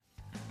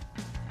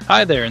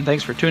Hi there, and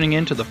thanks for tuning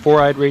in to the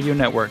Four-Eyed Radio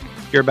Network.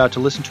 You're about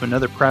to listen to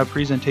another proud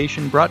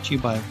presentation brought to you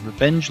by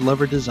Revenge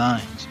Lover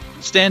Designs.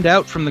 Stand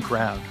out from the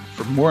crowd.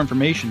 For more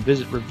information,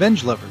 visit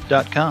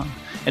revengelover.com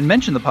and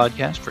mention the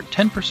podcast for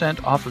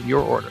 10% off of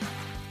your order.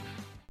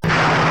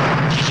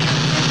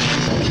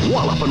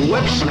 Wallop and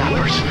web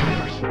snappers.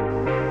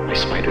 My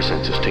spider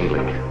sense is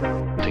tingling.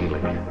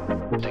 Tingling.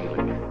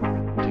 Tingling.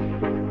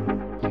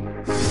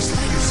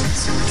 Spider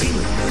sense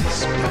tingling.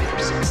 Spider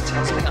sense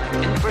tingling.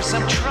 I'm in for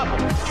some trouble.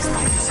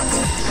 Spider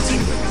sense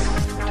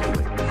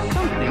tingling.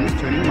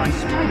 Something's turning my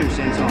spider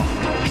sense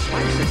off.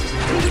 Spider sense is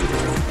tingling.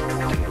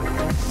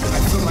 I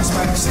feel my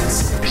spider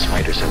sense. My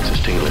spider sense is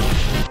tingling.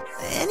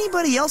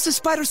 Anybody else's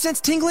spider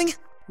sense tingling?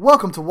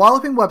 Welcome to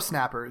Walloping Web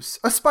Snappers,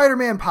 a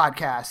Spider-Man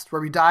podcast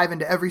where we dive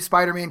into every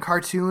Spider-Man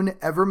cartoon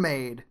ever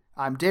made.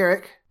 I'm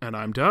Derek. And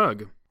I'm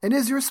Doug. And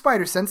is your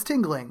spider sense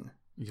tingling?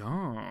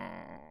 Yeah.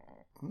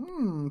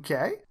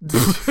 Okay.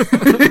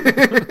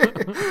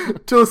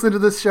 To listen to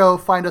this show,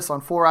 find us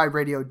on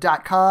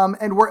foureyedradio.com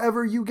and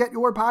wherever you get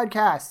your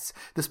podcasts.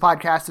 This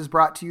podcast is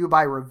brought to you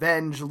by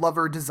Revenge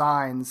Lover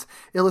Designs,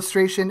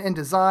 illustration and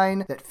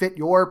design that fit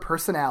your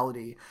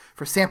personality.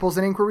 For samples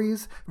and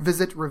inquiries,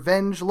 visit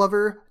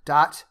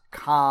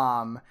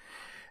revengelover.com.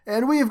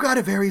 And we've got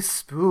a very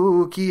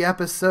spooky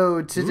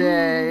episode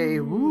today.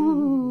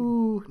 Ooh.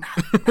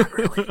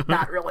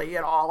 Not really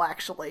at all,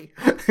 actually.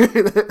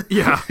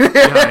 Yeah,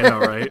 I know,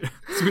 right?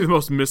 It's gonna be the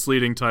most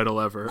misleading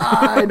title ever.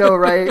 I know,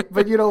 right?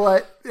 But you know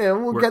what? Yeah,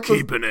 We're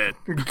keeping it.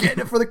 We're getting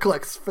it for the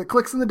clicks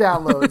and the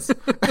downloads.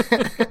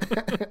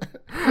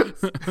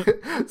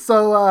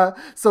 So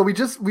we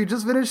just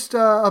finished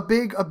a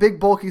big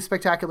bulky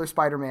spectacular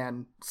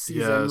Spider-Man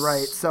season, Yes.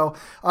 right? So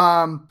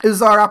this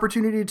is our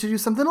opportunity to do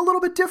something a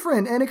little bit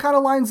different, and it kind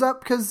of lines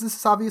up because this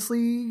is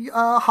obviously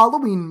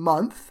Halloween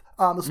month.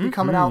 This will be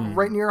coming out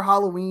right near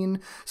Halloween.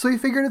 So we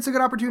figured it's a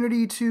good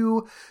opportunity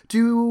to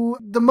do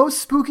the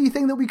most spooky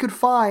thing that we could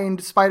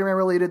find Spider-Man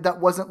related that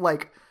wasn't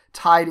like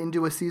tied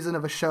into a season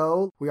of a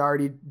show. We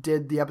already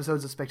did the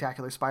episodes of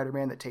Spectacular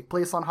Spider-Man that take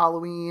place on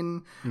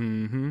Halloween.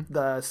 Mm-hmm.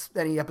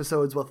 Any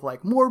episodes with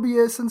like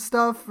Morbius and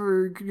stuff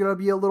are gonna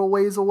be a little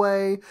ways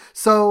away.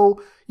 So,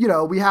 you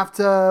know, we had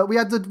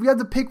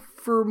to pick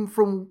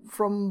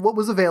from what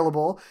was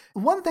available.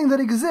 One thing that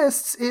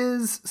exists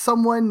is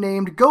someone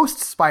named Ghost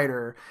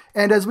Spider.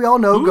 And as we all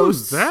know,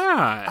 Who's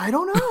that? I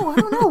don't know.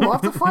 We'll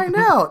have to find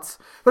out.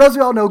 But as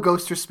we all know,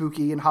 ghosts are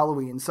spooky in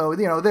Halloween. So,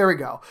 you know, there we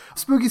go.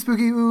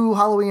 Spooky, ooh,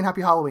 Halloween,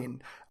 happy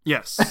Halloween.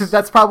 Yes.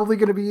 That's probably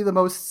going to be the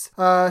most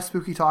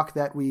spooky talk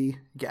that we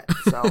get.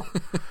 So,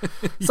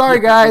 sorry,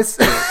 guys.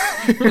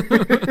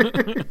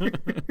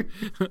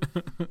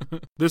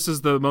 This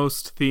is the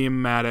most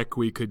thematic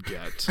we could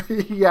get.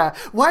 Yeah.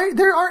 Why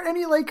there aren't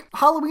any like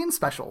Halloween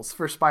specials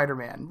for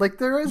Spider-Man? Like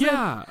there isn't.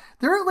 Yeah.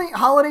 There aren't like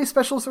holiday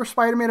specials for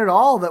Spider-Man at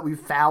all that we've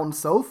found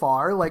so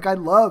far. Like I'd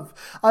love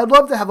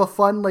to have a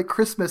fun like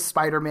Christmas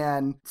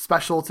Spider-Man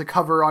special to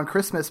cover on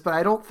Christmas, but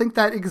I don't think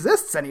that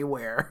exists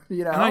anywhere.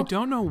 You know. And I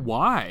don't know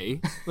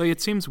why. Like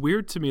it seems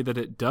weird to me that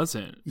it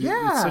doesn't.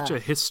 Yeah. It's such a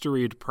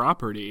historied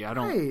property.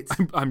 Right.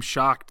 I'm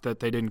shocked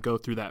that they didn't go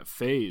through that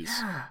phase.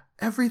 Yeah.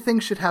 Everything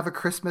should have a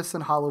Christmas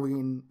and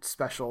Halloween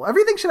special.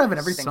 Everything should have an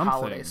everything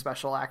holiday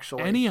special,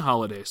 actually. Any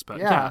holiday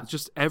special. Yeah.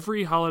 Just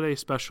every holiday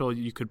special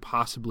you could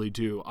possibly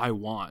do, I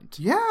want.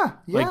 Yeah.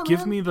 Like,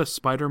 give me the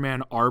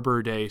Spider-Man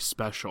Arbor Day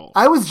special.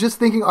 I was just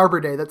thinking Arbor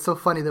Day. That's so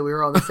funny that we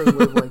were on the same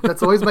wavelength.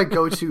 That's always my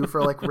go-to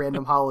for, like,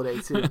 random holiday,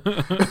 too.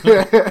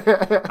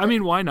 I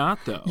mean, why not,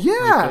 though?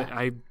 Yeah.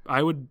 Like,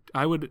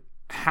 I would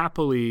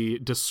happily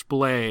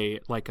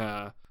display, like,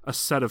 a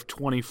set of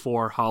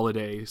 24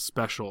 holiday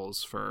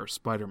specials for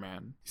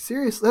Spider-Man.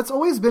 Seriously, that's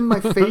always been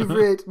my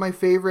favorite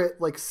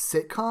like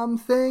sitcom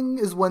thing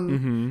is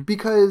when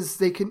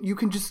because you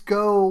can just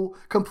go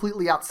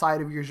completely outside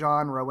of your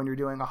genre when you're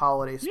doing a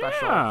holiday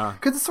special. Yeah.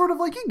 Because it's sort of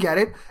like you get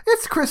it.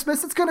 It's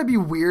Christmas. It's going to be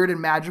weird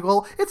and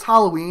magical. It's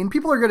Halloween.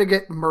 People are going to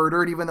get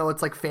murdered even though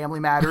it's like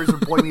Family Matters or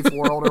Boy Meets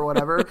World or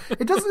whatever.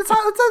 It's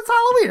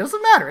Halloween. It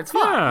doesn't matter. It's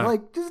fine. Yeah.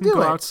 Like just do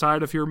Go it.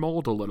 outside of your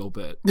mold a little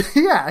bit.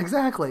 Yeah,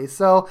 exactly.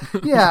 So,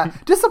 yeah,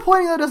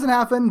 disappointing that doesn't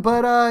happen,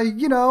 but,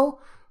 you know,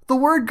 the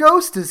word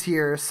ghost is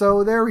here,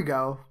 so there we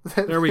go.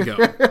 There we go.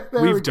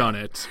 We've done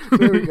it.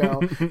 There we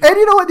go. And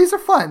you know what? These are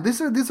fun. These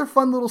are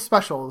fun little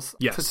specials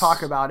Yes. to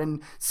talk about.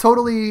 And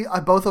totally,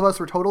 both of us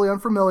were totally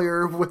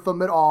unfamiliar with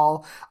them at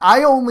all.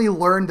 I only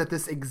learned that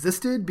this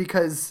existed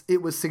because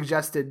it was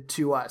suggested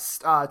to us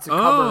to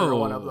cover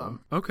one of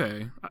them.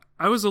 Okay.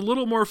 I was a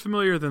little more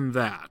familiar than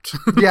that.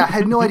 Yeah, I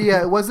had no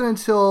idea. It wasn't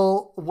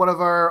until one of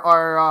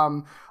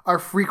our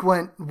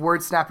frequent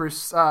Word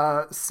Snappers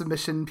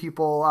submission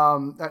people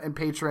and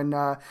patron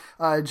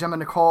Gemma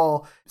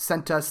Nicole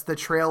sent us the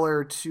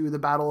trailer to the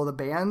Battle of the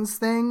Bands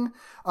thing,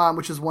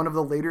 which is one of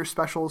the later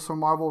specials from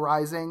Marvel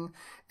Rising,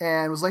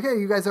 and was like, hey,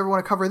 you guys ever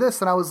want to cover this?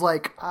 And I was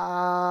like,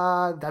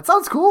 that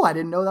sounds cool. I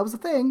didn't know that was a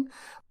thing.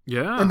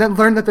 Yeah. And then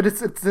learn that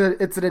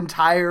it's an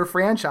entire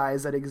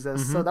franchise that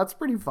exists. So that's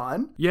pretty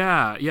fun.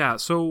 Yeah.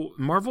 So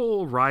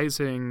Marvel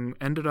Rising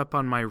ended up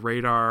on my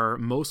radar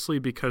mostly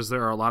because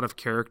there are a lot of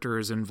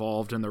characters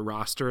involved in the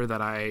roster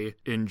that I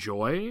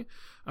enjoy.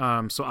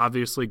 So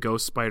obviously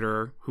Ghost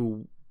Spider,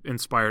 who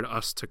inspired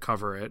us to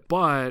cover it,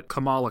 but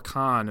Kamala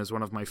Khan is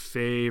one of my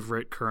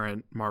favorite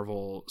current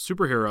Marvel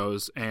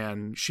superheroes,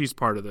 and she's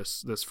part of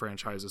this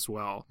franchise as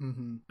well.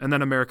 And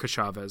then America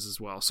Chavez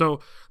as well. So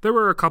there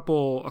were a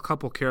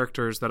couple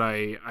characters that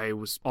I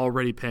was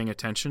already paying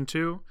attention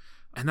to.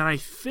 And then I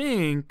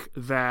think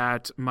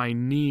that my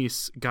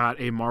niece got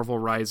a Marvel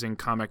Rising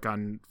comic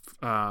on,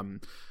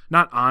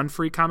 not on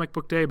Free Comic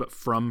Book Day, but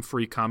from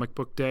Free Comic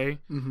Book Day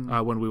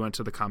when we went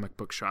to the comic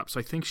book shop. So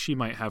I think she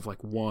might have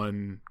like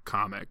one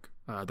comic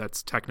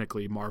that's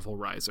technically Marvel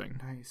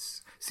Rising.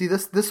 Nice. See,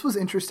 this was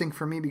interesting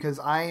for me because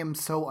I am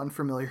so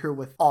unfamiliar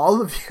with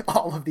all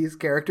of these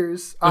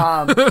characters.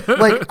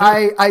 Like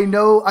I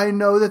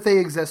know that they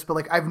exist, but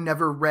like I've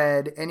never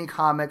read any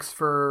comics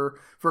for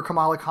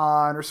Kamala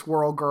Khan or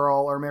Squirrel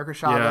Girl or America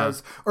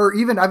Chavez, or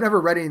even I've never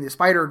read any of the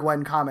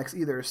Spider-Gwen comics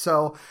either.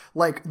 So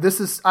like this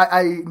is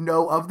I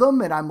know of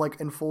them and I'm like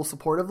in full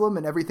support of them,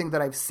 and everything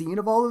that I've seen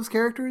of all those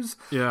characters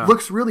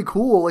looks really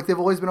cool. Like they've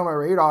always been on my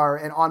radar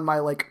and on my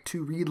like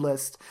to read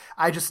list.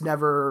 I just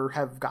never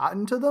have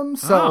gotten to them.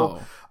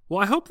 So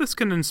well, I hope this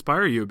can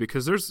inspire you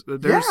because there's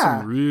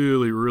some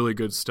really, really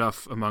good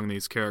stuff among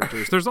these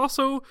characters. There's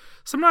also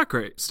some not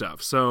great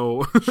stuff.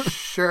 So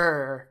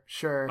sure.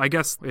 I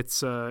guess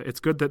it's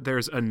good that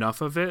there's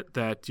enough of it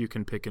that you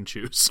can pick and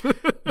choose.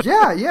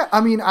 Yeah.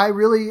 I mean,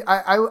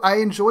 I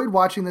enjoyed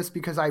watching this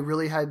because I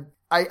really had.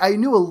 I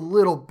knew a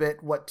little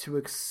bit what to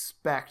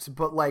expect,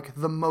 but like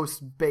the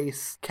most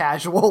base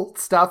casual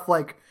stuff,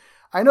 like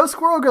I know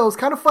Squirrel Girl is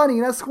kind of funny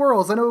and has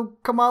squirrels. I know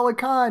Kamala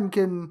Khan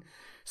can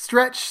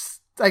stretch,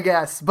 I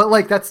guess, but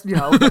like that's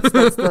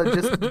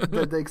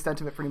the extent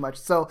of it pretty much.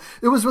 So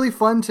it was really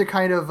fun to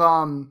kind of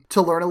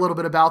to learn a little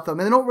bit about them.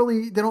 And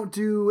they don't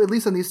do, at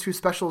least in these two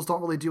specials,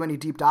 don't really do any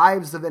deep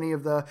dives of any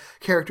of the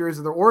characters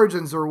or their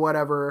origins or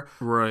whatever.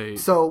 Right.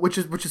 So which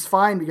is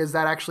fine because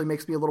that actually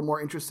makes me a little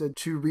more interested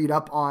to read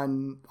up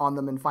on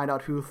them and find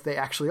out who they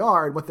actually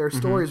are and what their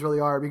stories really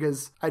are,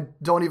 because I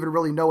don't even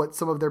really know what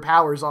some of their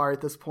powers are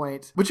at this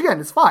point. Which again,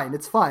 it's fine.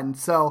 It's fun.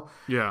 So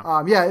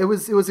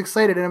it was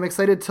excited, and I'm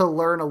excited to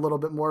learn a little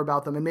bit more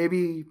about them and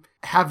maybe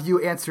have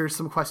you answer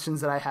some questions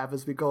that I have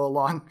as we go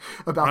along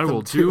about them. I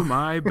will do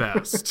my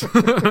best.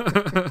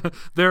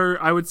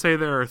 I would say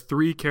there are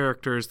 3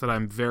 characters that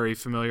I'm very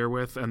familiar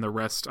with, and the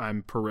rest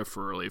I'm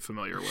peripherally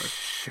familiar with.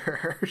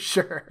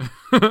 Sure.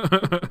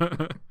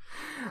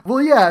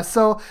 Well, yeah,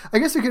 so I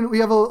guess we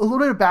have a little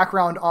bit of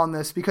background on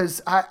this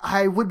because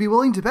I would be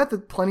willing to bet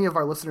that plenty of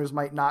our listeners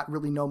might not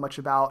really know much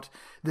about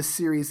this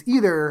series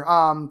either,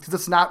 because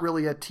it's not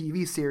really a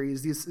TV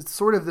series. It's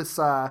sort of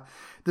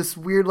this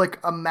weird like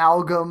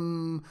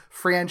amalgam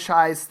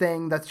franchise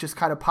thing that's just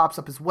kind of pops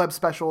up as web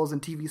specials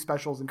and TV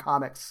specials and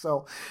comics.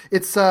 So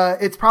it's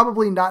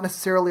probably not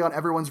necessarily on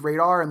everyone's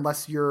radar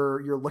unless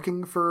you're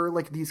looking for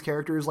like these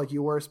characters like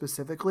you were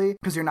specifically,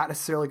 because you're not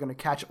necessarily going to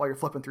catch it while you're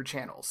flipping through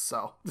channels.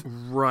 So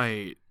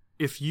right.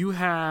 If you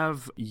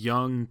have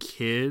young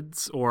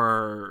kids,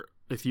 or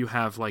if you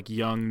have like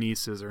young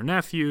nieces or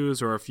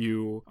nephews, or if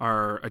you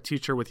are a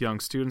teacher with young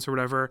students or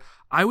whatever,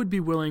 I would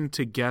be willing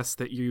to guess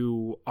that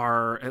you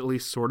are at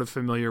least sort of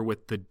familiar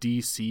with the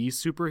DC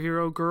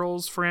Superhero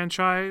Girls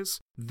franchise.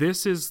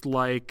 This is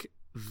like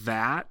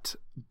that,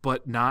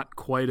 but not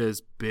quite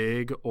as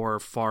big or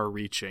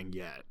far-reaching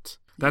yet.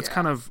 That's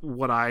kind of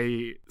what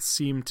I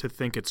seem to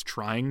think it's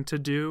trying to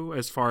do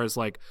as far as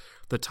like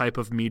the type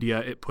of media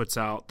it puts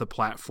out, the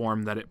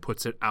platform that it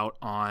puts it out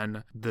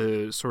on,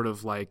 the sort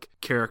of like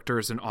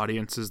characters and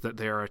audiences that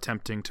they are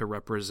attempting to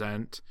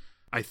represent.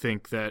 I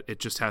think that it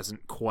just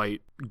hasn't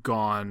quite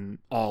gone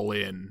all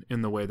in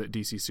the way that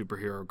DC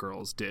Superhero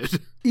Girls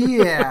did.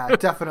 Yeah,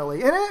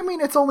 definitely. And I mean,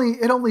 it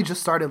only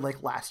just started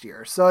like last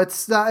year, so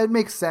it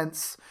makes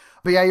sense.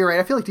 But yeah, you're right.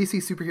 I feel like DC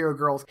Superhero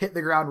Girls hit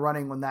the ground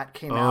running when that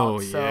came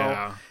out.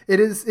 So it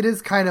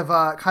is kind of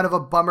a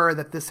bummer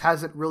that this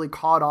hasn't really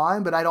caught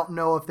on, but I don't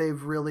know if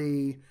they've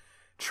really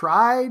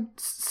tried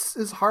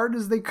as hard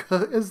as they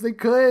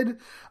could.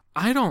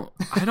 I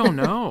don't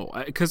know,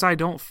 because I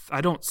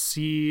don't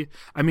see.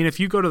 I mean, if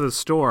you go to the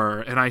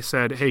store and I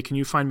said, "Hey, can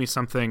you find me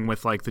something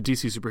with like the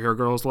DC Superhero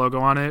Girls logo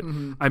on it?"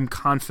 I'm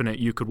confident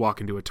you could walk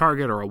into a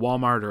Target or a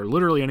Walmart or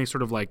literally any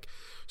sort of like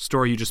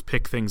store you just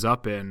pick things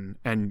up in,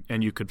 and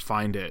you could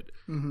find it.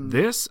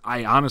 This,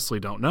 I honestly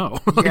don't know.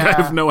 I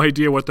have no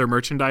idea what their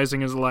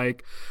merchandising is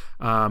like.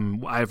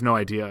 I have no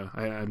idea.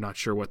 I'm not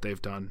sure what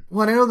they've done.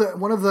 Well, I know that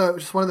one of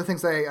the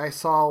things I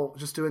saw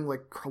just doing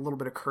like a little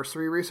bit of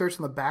cursory research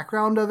in the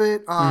background of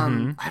it.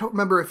 I don't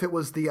remember if it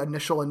was the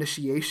initial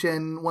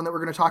initiation one that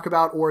we're going to talk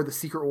about or the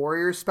Secret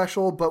Warriors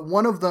special, but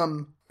one of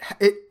them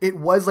it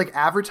was like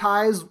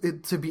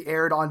advertised to be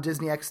aired on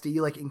Disney XD,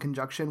 like in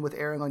conjunction with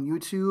airing on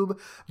YouTube,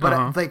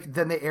 but like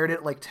then they aired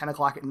it like 10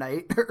 o'clock at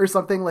night or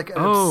something, like an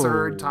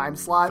absurd time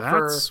slot.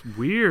 That's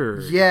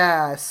weird.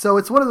 Yeah, so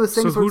it's one of those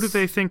things. So who do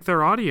they think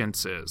their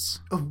audience is?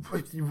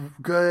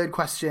 Good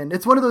question.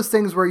 It's one of those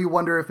things where you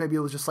wonder if maybe it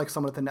was just like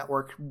someone at the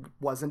network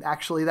wasn't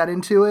actually that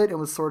into it and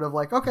was sort of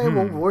like, okay,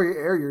 well,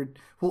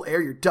 we'll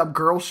air your dumb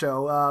girl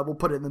show. We'll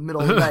put it in the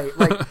middle of the night,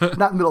 like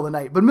not middle of the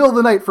night, but middle of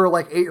the night for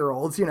like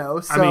 8-year-olds, you know.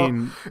 So. I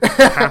mean,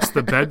 past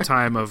the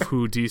bedtime of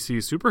who DC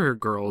superhero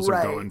girls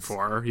are going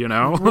for, you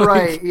know.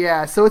 Right.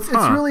 Yeah. So it's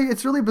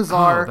really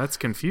bizarre. Oh, that's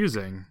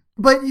confusing.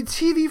 But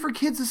TV for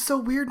kids is so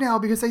weird now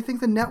because I think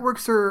the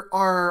networks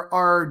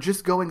are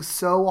just going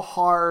so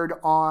hard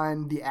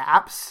on the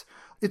apps.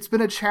 It's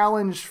been a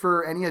challenge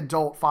for any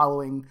adult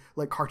following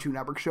like Cartoon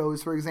Network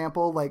shows, for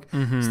example. Like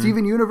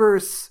Steven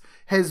Universe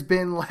has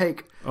been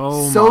like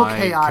so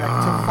chaotic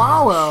to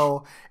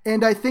follow.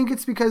 And I think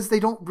it's because they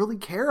don't really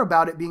care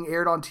about it being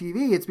aired on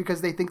TV. It's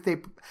because they think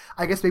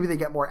I guess maybe they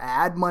get more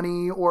ad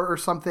money or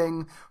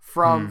something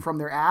from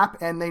their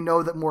app. And they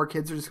know that more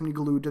kids are just going to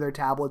be glued to their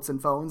tablets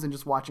and phones and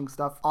just watching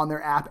stuff on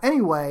their app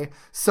anyway.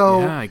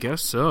 So yeah, I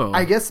guess so.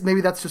 I guess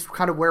maybe that's just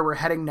kind of where we're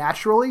heading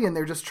naturally. And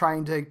they're just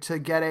trying to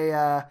get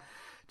a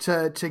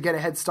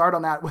head start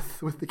on that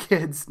with the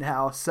kids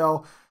now.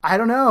 So I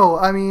don't know.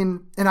 I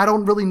mean, and I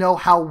don't really know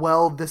how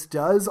well this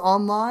does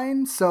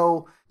online.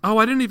 So I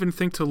didn't even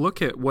think to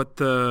look at what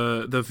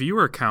the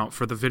viewer count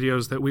for the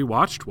videos that we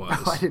watched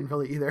was. I didn't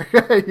really either,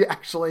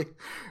 actually.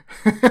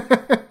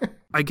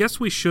 I guess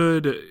we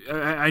should.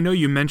 I know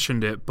you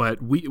mentioned it,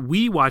 but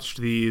we watched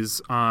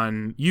these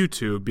on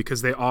YouTube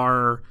because they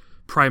are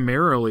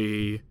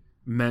primarily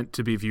meant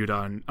to be viewed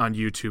on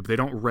YouTube. They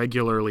don't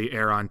regularly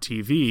air on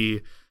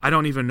TV. I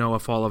don't even know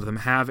if all of them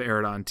have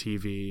aired on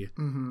TV.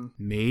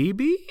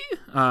 Maybe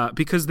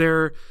because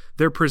they're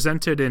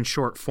presented in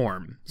short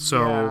form.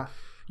 So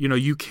you know,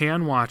 you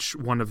can watch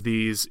one of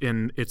these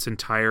in its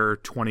entire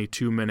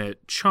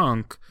 22-minute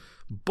chunk,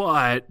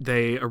 but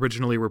they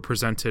originally were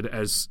presented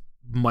as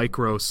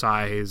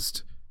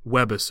micro-sized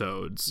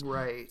webisodes.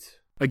 Right.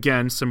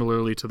 Again,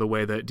 similarly to the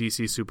way that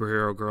DC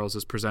Superhero Girls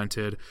is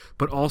presented,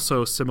 but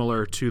also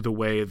similar to the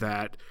way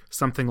that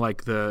something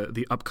like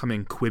the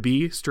upcoming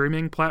Quibi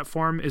streaming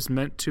platform is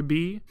meant to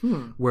be,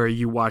 where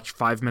you watch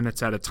 5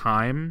 minutes at a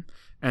time,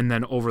 and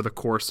then over the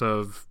course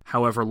of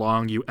however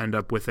long you end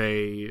up with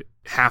a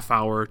half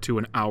hour to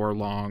an hour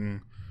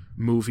long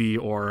movie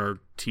or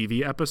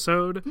TV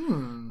episode.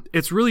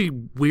 It's really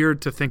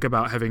weird to think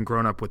about having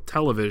grown up with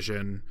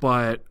television,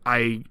 but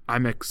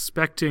I'm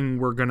expecting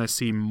we're going to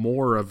see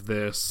more of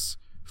this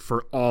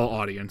for all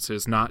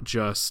audiences, not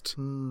just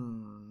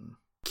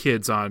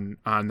kids on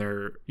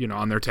their, you know,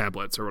 on their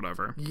tablets or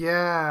whatever.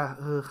 Yeah.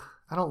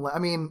 I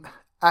mean,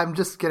 I'm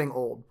just getting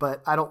old,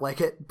 but I don't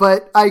like it,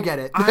 but I get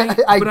it.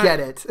 I get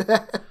it.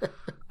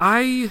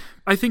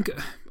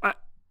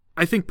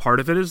 I think part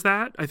of it is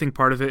that. I think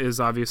part of it is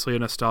obviously a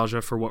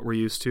nostalgia for what we're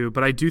used to,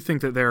 but I do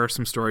think that there are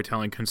some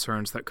storytelling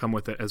concerns that come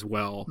with it as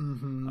well.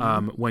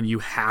 When you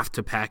have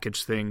to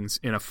package things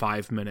in a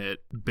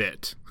 5-minute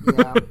bit.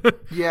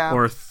 Yeah.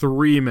 Or a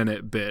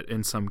 3-minute bit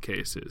in some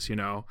cases, you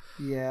know?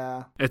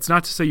 Yeah. It's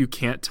not to say you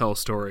can't tell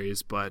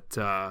stories, but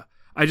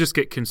I just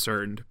get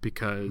concerned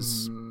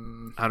because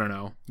I don't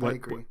know. I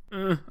agree.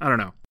 I don't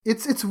know.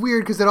 It's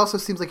weird because it also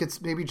seems like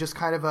it's maybe just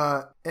kind of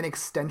an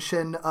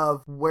extension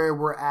of where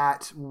we're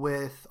at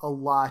with a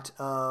lot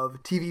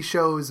of TV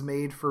shows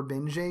made for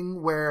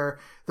binging, where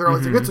they're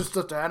always like,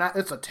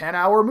 it's a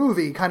 10-hour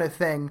movie kind of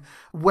thing.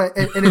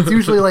 And it's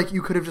usually like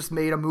you could have just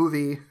made a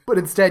movie, but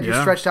instead you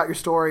stretched out your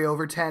story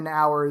over 10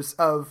 hours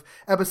of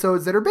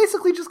episodes that are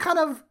basically just kind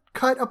of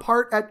cut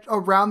apart at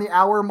around the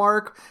hour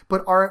mark,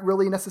 but aren't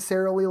really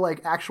necessarily like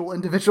actual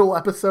individual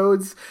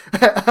episodes.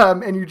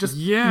 And you just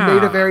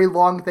made a very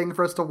long thing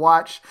for us to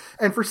watch.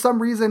 And for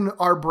some reason,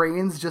 our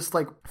brains just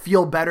like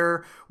feel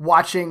better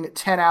watching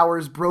 10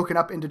 hours broken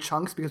up into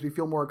chunks because we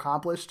feel more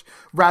accomplished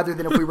rather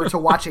than if we were to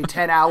watch a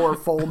 10-hour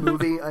full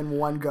movie in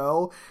one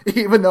go,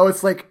 even though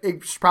it's like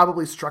it's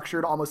probably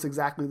structured almost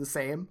exactly the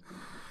same.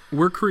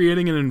 We're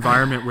creating an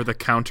environment where the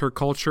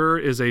counterculture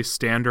is a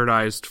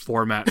standardized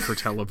format for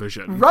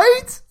television.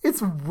 Right?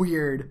 It's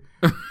weird.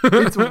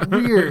 It's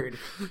weird.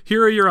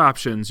 Here are your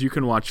options. You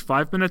can watch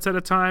 5 minutes at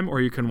a time,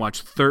 or you can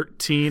watch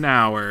 13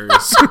 hours.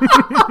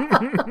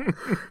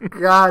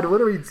 God, what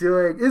are we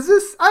doing? Is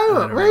this? I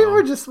don't know. Right?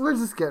 We're just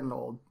getting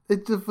old.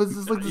 It was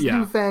just like this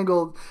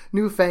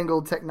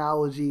newfangled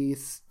technology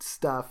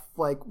stuff.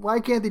 Like,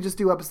 why can't they just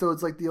do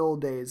episodes like the old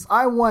days?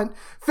 I want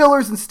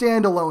fillers and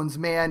standalones,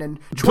 man, and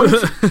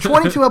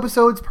 22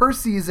 episodes per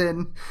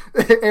season,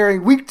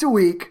 airing week to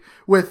week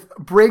with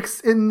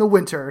breaks in the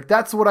winter.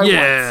 That's what I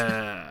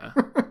want.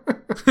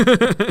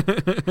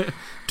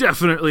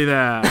 Definitely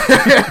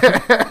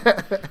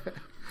that.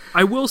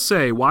 I will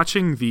say,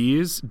 watching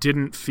these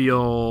didn't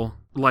feel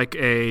like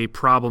a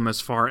problem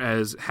as far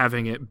as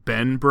having it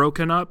been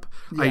broken up.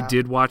 I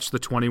did watch the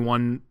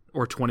 21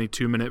 or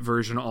 22-minute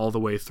version all the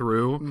way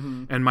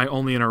through, and my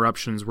only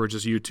interruptions were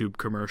just YouTube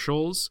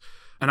commercials.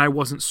 And I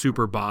wasn't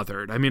super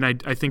bothered. I mean,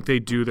 I think they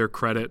do their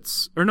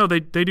credits, or no, they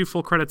do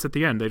full credits at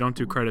the end. They don't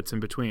do credits in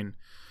between.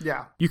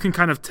 Yeah. You can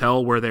kind of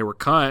tell where they were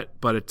cut,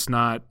 but it's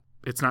not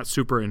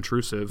super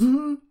intrusive.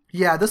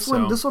 Yeah, this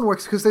one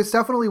works because this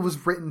definitely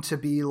was written to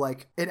be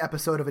like an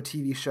episode of a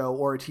TV show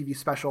or a TV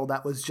special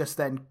that was just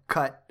then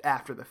cut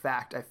after the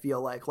fact. I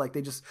feel like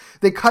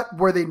they cut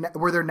where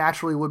there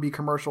naturally would be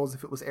commercials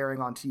if it was airing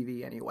on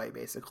TV anyway,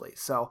 basically.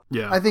 So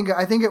yeah, I think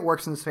it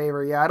works in his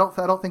favor. Yeah, I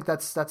don't think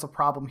that's a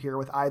problem here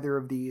with either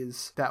of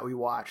these that we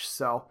watch.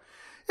 So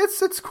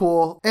it's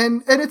cool,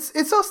 and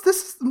it's us.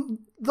 This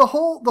the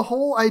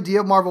whole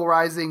idea of Marvel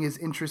Rising is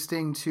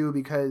interesting too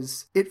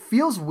because it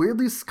feels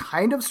weirdly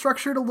kind of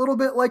structured a little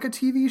bit like a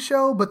TV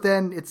show, but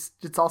then it's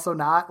also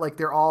not. Like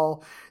they're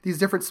all these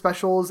different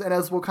specials, and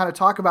as we'll kind of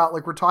talk about,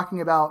 like we're talking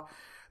about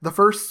the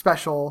first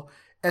special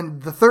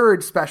and the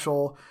third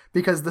special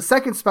because the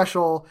second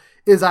special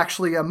is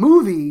actually a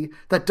movie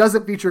that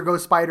doesn't feature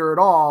Ghost Spider at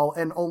all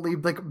and only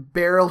like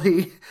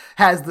barely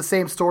has the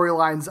same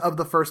storylines of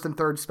the first and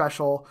third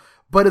special,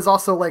 but is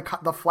also like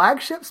the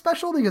flagship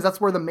special because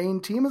that's where the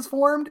main team is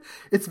formed.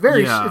 It's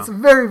very,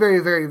 very,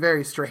 very,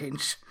 very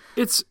strange.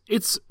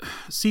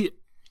 See,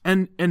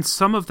 and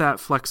some of that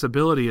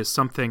flexibility is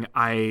something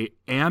I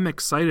am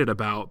excited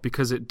about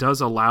because it does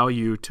allow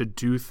you to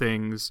do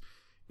things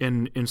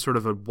in sort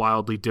of a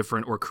wildly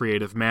different or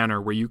creative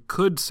manner where you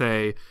could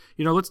say,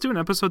 let's do an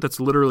episode that's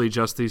literally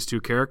just these two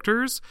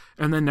characters.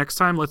 And then next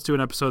time, let's do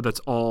an episode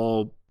that's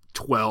all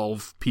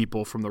 12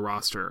 people from the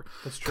roster.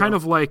 That's true. Kind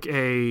of like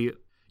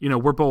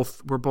we're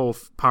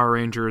both Power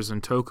Rangers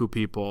and Toku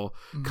people,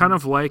 kind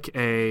of like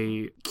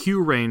a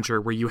Q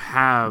Ranger where you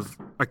have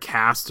a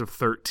cast of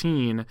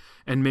 13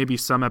 and maybe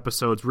some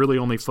episodes really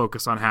only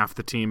focus on half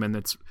the team and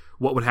it's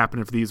what would happen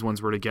if these ones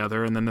were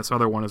together, and then this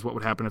other one is what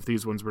would happen if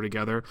these ones were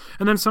together,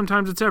 and then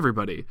sometimes it's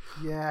everybody.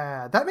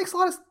 Yeah, that makes a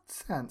lot of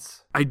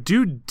sense. I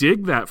do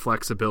dig that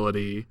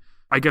flexibility.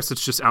 I guess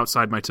it's just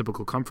outside my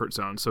typical comfort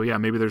zone. So yeah,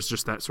 maybe there's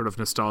just that sort of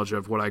nostalgia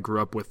of what I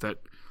grew up with that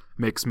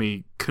makes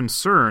me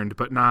concerned,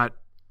 but not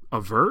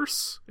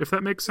averse, if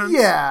that makes sense.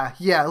 Yeah.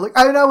 Like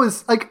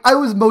I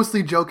was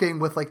mostly joking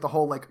with like the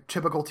whole like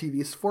typical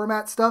TV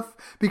format stuff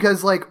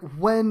because like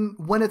when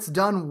it's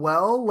done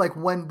well, like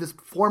when this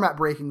format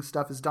breaking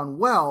stuff is done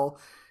well,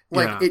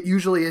 like it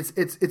usually is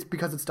it's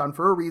because it's done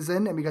for a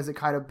reason and because it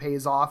kind of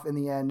pays off in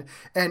the end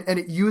and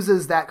it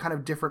uses that kind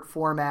of different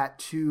format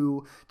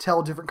to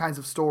tell different kinds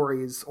of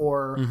stories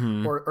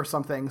or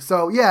something.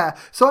 So yeah,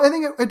 so I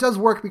think it does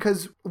work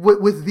because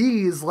with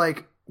these,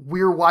 like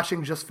we're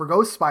watching just for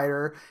Ghost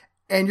Spider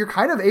and you're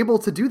kind of able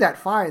to do that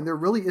fine. There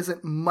really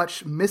isn't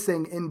much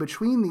missing in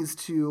between these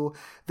two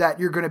that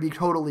you're going to be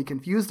totally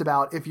confused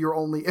about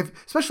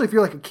especially if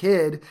you're like a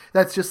kid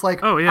that's just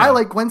like, oh, yeah. I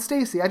like Gwen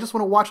Stacy. I just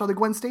want to watch all the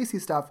Gwen Stacy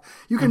stuff.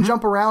 You can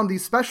jump around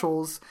these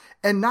specials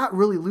and not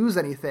really lose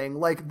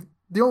anything. Like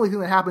the only thing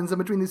that happens in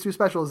between these two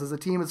specials is a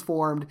team is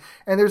formed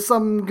and there's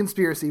some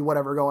conspiracy,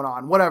 whatever going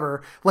on,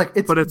 whatever. Like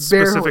it's barely...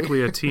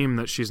 specifically a team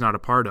that she's not a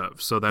part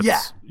of. So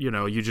that's,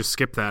 you just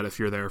skip that if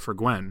you're there for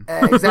Gwen.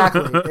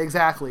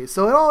 Exactly.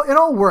 So it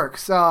all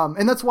works.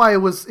 And that's why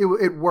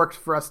it worked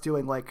for us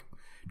doing like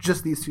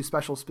just these two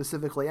specials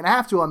specifically. And I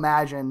have to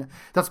imagine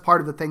that's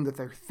part of the thing that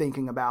they're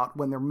thinking about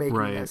when they're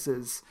making this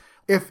is,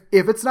 if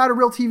it's not a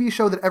real TV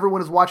show that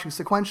everyone is watching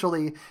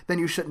sequentially, then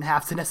you shouldn't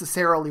have to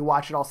necessarily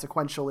watch it all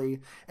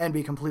sequentially and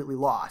be completely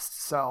lost.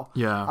 So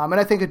yeah, and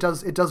I think it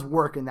does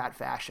work in that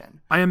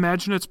fashion. I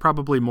imagine it's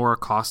probably more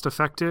cost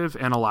effective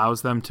and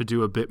allows them to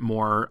do a bit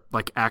more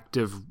like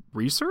active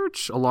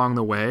research along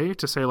the way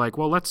to say like,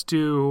 well, let's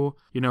do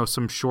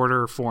some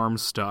shorter form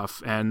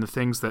stuff, and the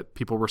things that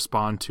people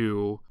respond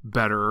to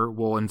better,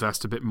 we'll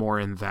invest a bit more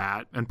in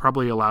that, and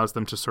probably allows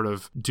them to sort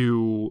of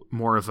do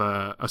more of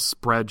a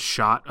spread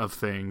shot of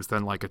things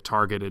than like a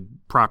targeted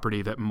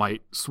property that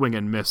might swing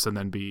and miss and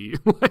then be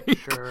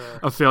like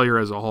a failure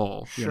as a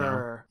whole.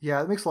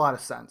 Yeah, it makes a lot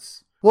of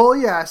sense. Well,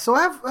 yeah, so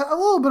I have a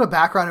little bit of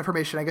background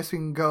information I guess we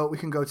can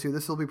go to.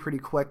 This will be pretty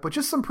quick, but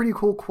just some pretty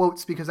cool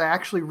quotes because I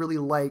actually really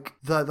like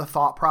the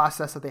thought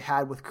process that they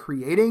had with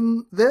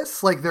creating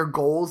this, like their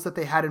goals that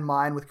they had in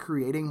mind with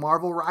creating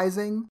Marvel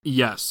Rising.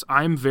 Yes,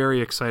 I'm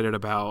very excited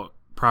about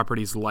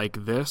properties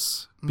like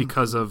this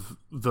because of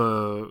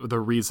the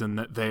reason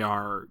that they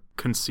are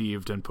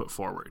conceived and put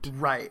forward.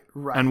 Right.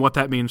 And what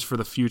that means for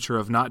the future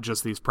of not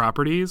just these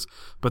properties,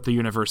 but the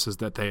universes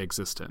that they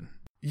exist in.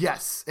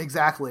 Yes,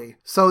 exactly.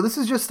 So this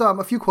is just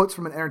a few quotes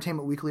from an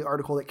Entertainment Weekly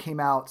article that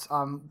came out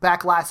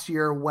back last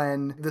year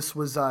when this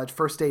was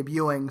first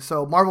debuting.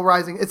 So Marvel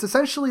Rising, it's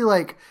essentially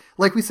like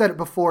we said it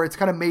before, it's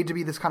kind of made to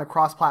be this kind of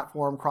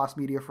cross-platform,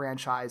 cross-media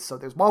franchise. So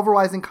there's Marvel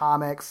Rising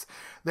comics,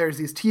 there's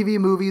these TV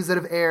movies that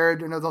have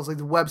aired, those like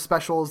the web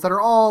specials that are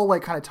all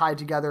like kind of tied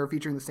together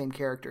featuring the same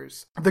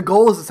characters. The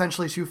goal is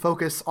essentially to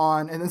focus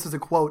on, and this is a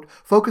quote,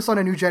 focus on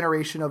a new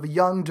generation of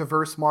young,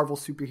 diverse Marvel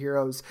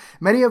superheroes,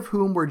 many of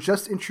whom were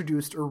just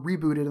introduced reintroduced or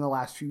rebooted in the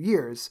last few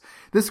years.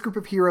 This group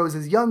of heroes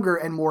is younger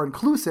and more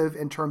inclusive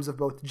in terms of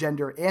both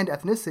gender and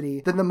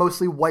ethnicity than the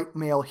mostly white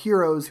male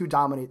heroes who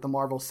dominate the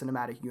Marvel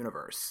Cinematic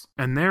Universe.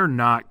 And they're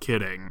not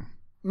kidding.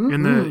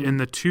 In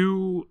the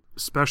two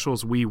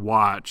specials we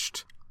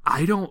watched,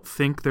 I don't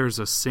think there's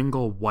a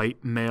single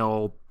white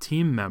male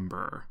team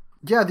member.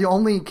 Yeah, the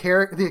only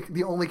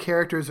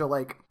characters are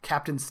like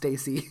Captain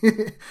Stacy,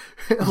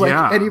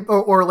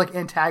 or like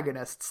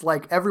antagonists.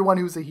 Like everyone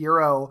who's a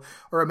hero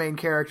or a main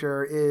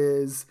character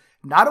is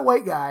not a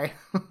white guy.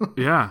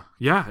 yeah,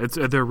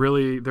 they're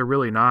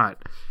really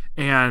not.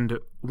 And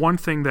one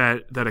thing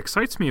that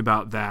excites me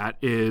about that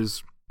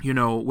is, you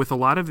know, with a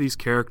lot of these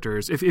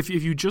characters, if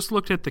you just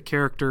looked at the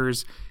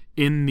characters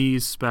in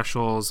these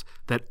specials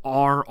that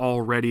are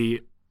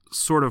already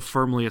sort of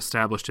firmly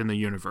established in the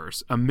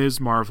universe, a Ms.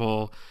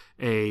 Marvel,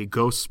 a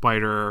Ghost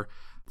Spider,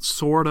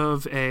 sort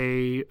of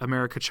a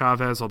America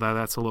Chavez, although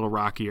that's a little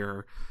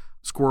rockier,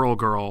 Squirrel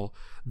Girl,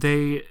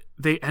 they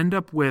end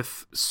up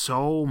with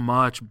so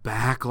much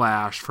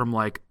backlash from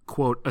like,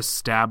 quote,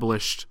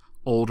 established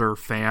older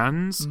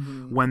fans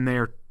when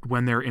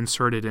they're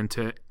inserted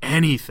into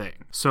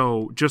anything.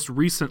 So just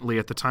recently,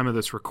 at the time of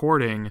this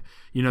recording,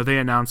 you know, they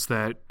announced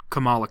that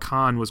Kamala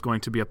Khan was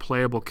going to be a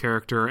playable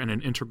character and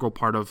an integral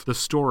part of the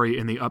story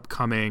in the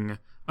upcoming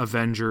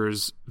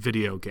Avengers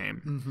video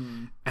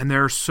game. And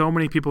there are so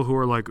many people who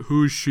are like,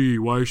 who's she?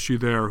 Why is she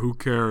there? Who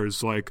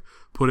cares? Like,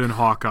 put in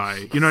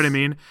Hawkeye. You know what I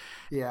mean?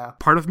 Yeah.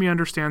 Part of me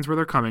understands where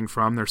they're coming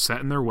from. They're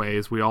set in their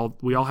ways. We all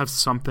have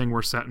something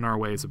we're set in our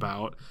ways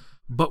about.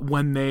 But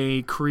when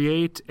they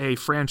create a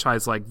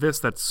franchise like this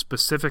that's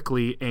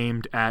specifically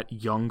aimed at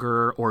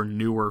younger or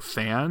newer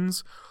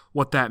fans,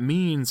 what that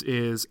means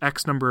is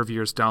X number of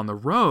years down the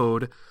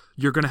road,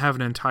 you're going to have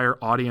an entire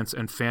audience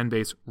and fan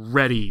base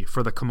ready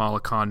for the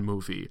Kamala Khan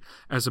movie,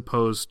 as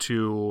opposed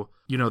to,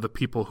 you know, the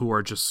people who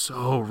are just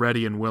so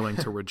ready and willing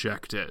to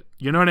reject it.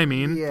 You know what I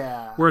mean?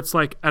 Yeah. Where it's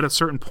like, at a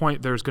certain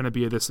point, there's going to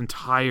be this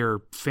entire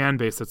fan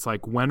base that's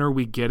like, when are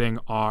we getting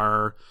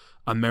our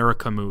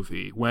America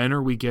movie? When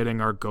are we getting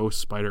our Ghost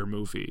Spider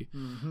movie?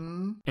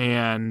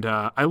 And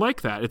I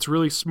like that. It's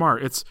really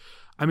smart. It's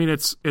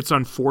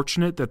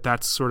unfortunate that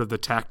that's sort of the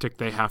tactic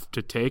they have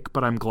to take,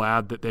 but I'm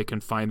glad that they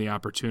can find the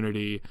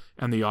opportunity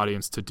and the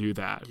audience to do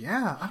that.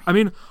 Yeah. I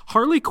mean,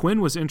 Harley Quinn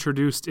was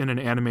introduced in an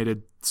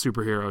animated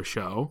superhero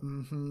show.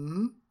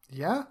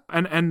 Yeah.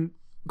 And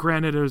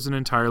granted, it was an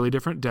entirely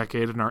different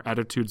decade and our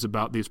attitudes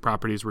about these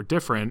properties were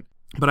different.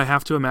 But I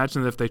have to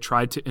imagine that if they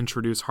tried to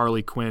introduce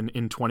Harley Quinn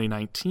in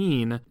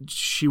 2019,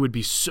 she would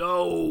be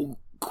so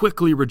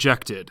quickly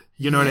rejected.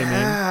 You know what I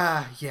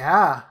mean?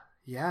 Yeah.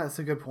 That's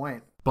a good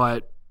point.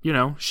 But, you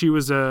know, she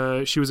was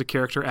a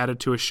character added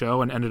to a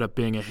show and ended up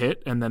being a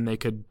hit, and then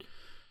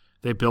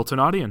they built an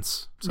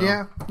audience. So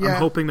Yeah. I'm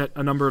hoping that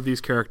a number of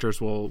these characters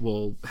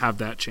will have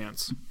that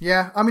chance.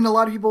 Yeah, I mean, a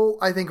lot of people,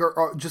 I think,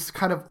 are just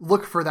kind of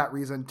look for that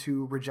reason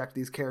to reject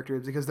these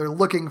characters because they're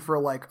looking for,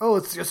 like, oh,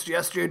 it's just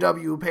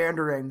SJW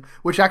pandering,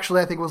 which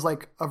actually I think was,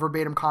 like, a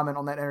verbatim comment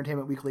on that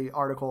Entertainment Weekly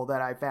article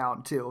that I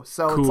found, too.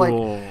 So Cool. It's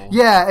like,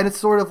 yeah, and it's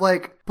sort of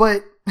like,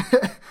 but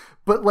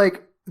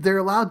like, they're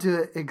allowed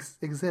to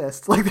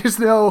exist. Like there's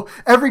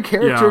every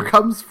character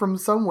comes from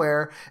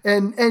somewhere,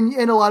 and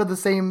a lot of the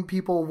same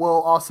people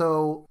will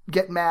also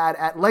get mad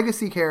at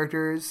legacy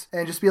characters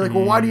and just be like,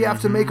 well, why do you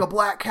have to make a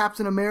black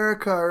Captain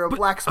America or a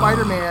black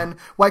Spider-Man?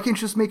 Why can't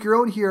you just make your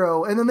own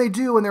hero? And then they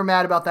do, and they're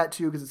mad about that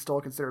too because it's still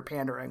considered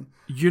pandering.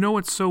 You know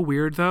what's so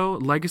weird though?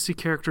 Legacy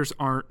characters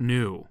aren't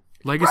new.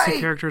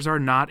 Legacy characters are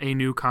not a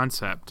new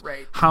concept.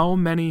 Right. How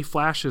many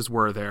Flashes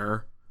were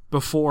there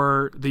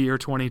before the year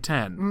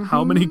 2010?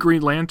 How many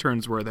Green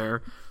Lanterns were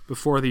there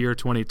before the year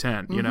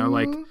 2010? You know,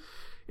 like,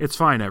 it's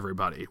fine,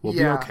 everybody. We'll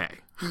be okay.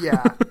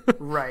 Yeah,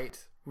 right.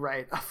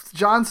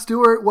 Jon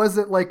Stewart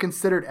wasn't, like,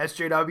 considered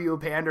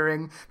SJW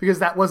pandering because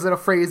that wasn't a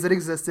phrase that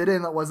existed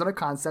and that wasn't a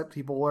concept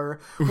people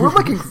were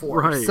looking for.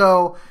 Right.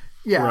 So,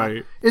 yeah,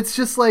 it's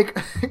just like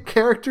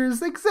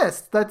characters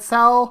exist. That's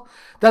how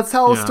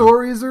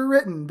stories are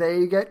written.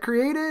 They get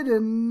created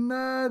and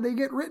they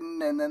get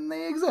written and then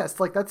they exist.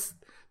 Like,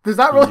 there's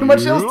not really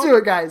much else to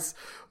it, guys.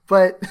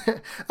 But,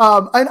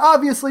 and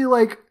obviously,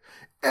 like,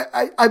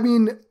 I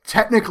mean,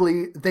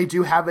 technically, they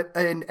do have it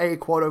in a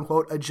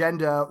quote-unquote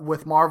agenda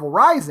with Marvel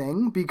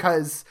Rising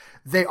because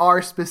they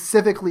are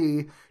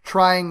specifically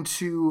trying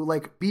to,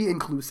 like, be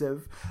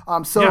inclusive.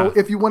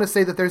 If you want to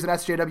say that there's an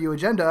SJW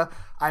agenda,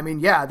 I mean,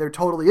 yeah, there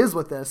totally is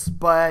with this,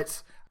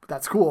 but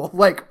that's cool.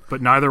 Like,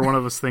 but neither one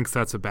of us thinks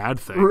that's a bad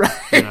thing.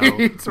 Right,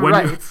 you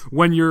know?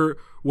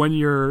 When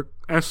your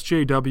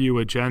SJW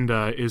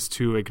agenda is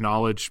to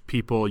acknowledge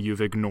people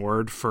you've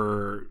ignored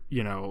for,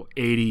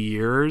 80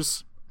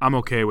 years, I'm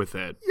okay with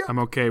it. Yep. I'm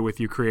okay with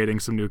you creating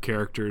some new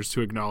characters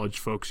to acknowledge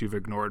folks you've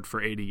ignored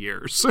for 80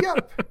 years.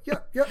 Yep.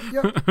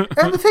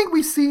 And the thing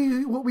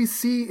what we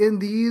see in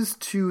these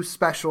two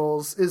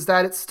specials is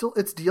that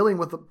it's dealing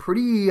with a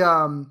pretty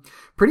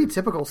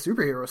typical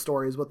superhero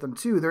stories with them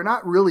too. They're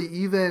not really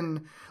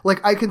even like,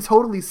 I can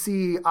totally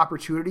see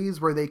opportunities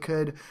where they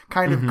could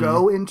kind of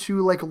go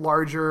into like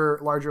larger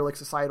like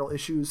societal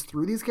issues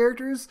through these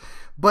characters.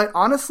 But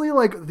honestly,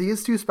 like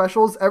these two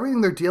specials,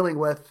 everything they're dealing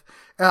with,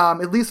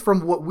 at least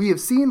from what we have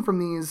seen from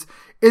these,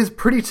 is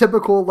pretty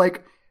typical,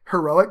 like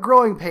heroic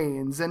growing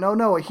pains and oh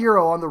no, a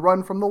hero on the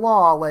run from the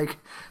law, like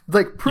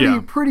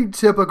pretty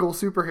typical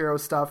superhero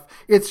stuff.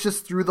 It's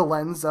just through the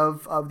lens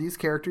of these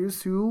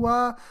characters who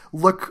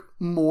look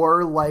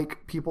more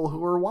like people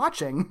who are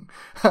watching,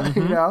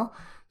 you know?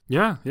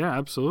 Yeah,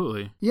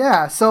 absolutely.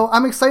 Yeah, so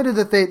I'm excited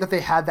that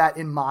they had that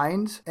in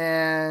mind,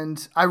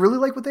 and I really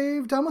like what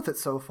they've done with it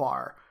so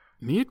far.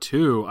 Me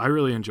too. I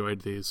really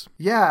enjoyed these.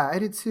 Yeah, I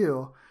did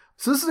too.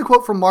 So this is a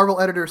quote from Marvel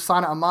editor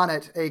Sana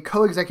Amanat, a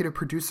co-executive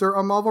producer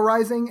on Marvel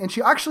Rising, and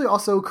she actually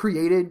also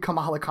created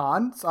Kamala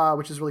Khan,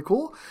 which is really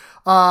cool.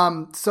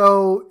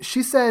 So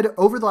she said,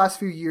 over the last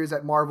few years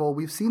at Marvel,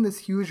 we've seen this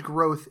huge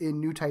growth in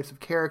new types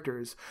of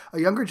characters, a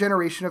younger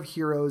generation of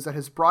heroes that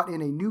has brought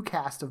in a new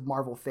cast of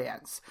Marvel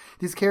fans.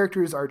 These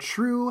characters are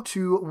true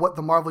to what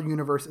the Marvel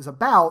Universe is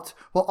about,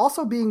 while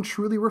also being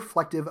truly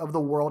reflective of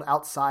the world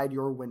outside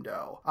your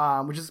window,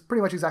 which is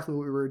pretty much exactly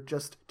what we were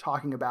just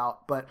talking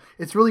about. But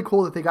it's really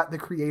cool that they got the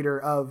creator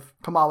of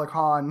Kamala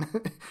Khan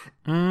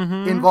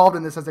involved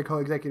in this as a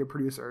co-executive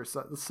producer.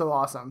 So it's so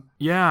awesome.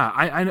 Yeah,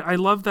 I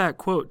love that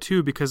quote too,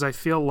 because I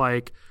feel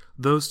like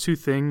those two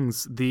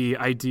things, the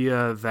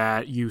idea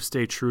that you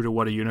stay true to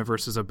what a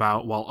universe is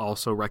about while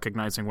also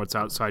recognizing what's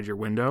outside your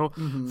window,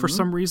 for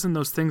some reason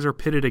those things are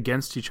pitted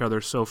against each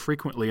other so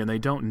frequently, and they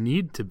don't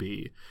need to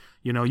be.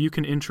 You know, you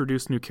can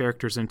introduce new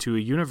characters into a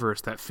universe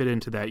that fit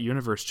into that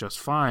universe just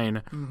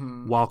fine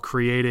while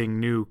creating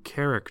new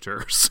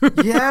characters.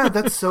 Yeah,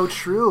 that's so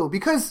true.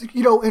 Because,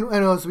 you know, and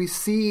as we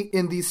see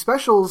in these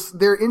specials,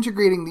 they're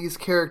integrating these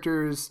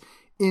characters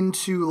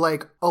into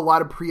like a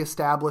lot of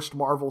pre-established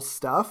Marvel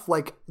stuff.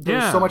 Like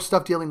there's so much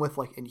stuff dealing with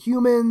like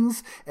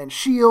Inhumans and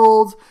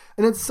S.H.I.E.L.D.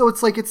 And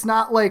it's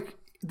not like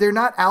they're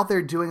not out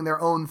there doing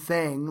their own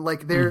thing.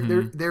 Like they're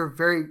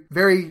very,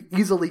 very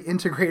easily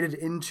integrated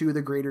into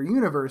the greater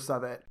universe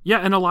of it. Yeah,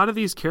 and a lot of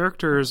these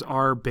characters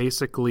are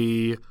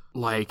basically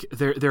like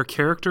they're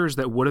characters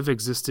that would have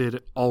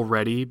existed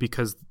already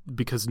because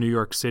New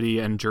York City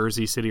and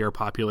Jersey City are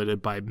populated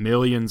by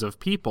millions of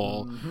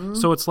people.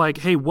 So it's like,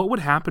 hey, what would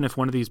happen if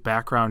one of these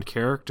background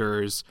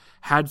characters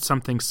had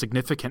something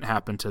significant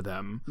happen to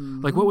them?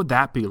 Like, what would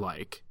that be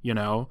like? You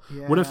know,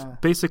 what if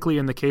basically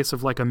in the case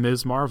of like a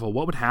Ms. Marvel,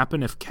 what would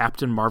happen if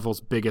Captain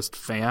Marvel's biggest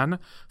fan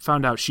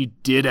found out she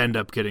did end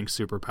up getting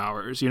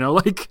superpowers? You know,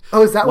 like,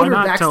 oh, is that what her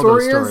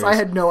backstory is? I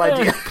had no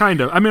idea.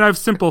 Kind of. I mean, I've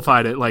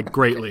simplified it like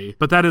greatly,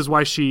 but that is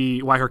why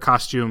her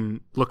costume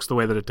looks the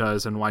way that it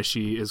does, and why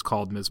she is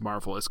called Ms.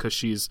 Marvel, is because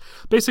she's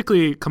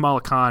basically,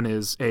 Kamala Khan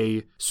is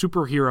a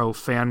superhero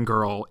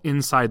fangirl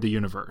inside the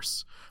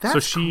universe.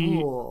 That's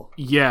cool.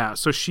 Yeah,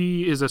 so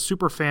she is a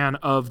super fan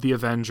of the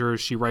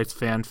Avengers. She writes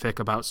fanfic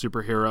about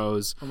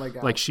superheroes. Oh my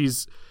God. Like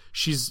she's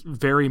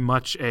very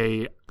much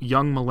a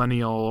young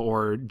millennial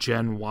or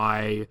Gen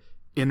Y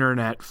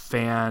internet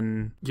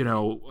fan, you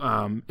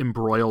know,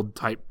 embroiled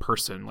type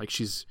person. Like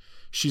she's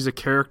a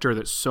character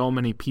that so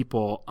many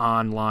people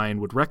online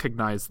would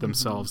recognize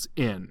themselves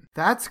in.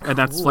 That's cool. And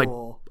that's like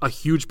a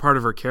huge part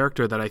of her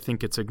character that I think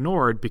gets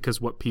ignored, because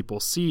what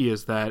people see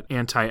is that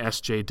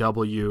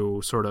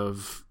anti-SJW sort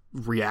of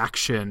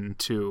reaction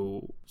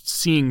to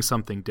seeing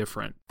something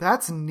different.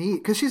 That's neat,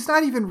 because she's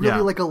not even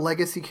really like a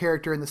legacy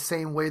character in the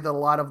same way that a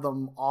lot of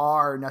them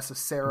are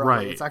necessarily.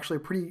 Right. It's actually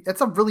it's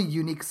a really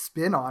unique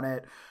spin on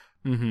it.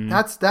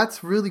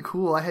 That's really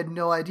cool. I had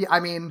no idea. I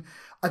mean,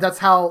 that's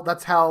how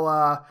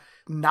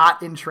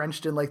not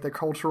entrenched in like the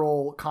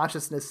cultural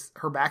consciousness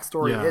her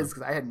backstory is,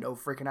 because I had no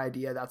freaking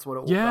idea that's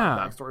what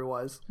backstory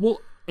was. Well,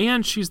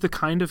 and she's the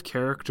kind of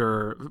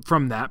character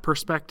from that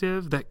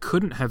perspective that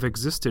couldn't have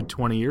existed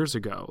 20 years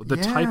ago. The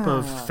type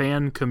of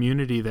fan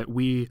community that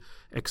we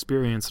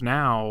experience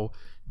now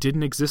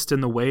didn't exist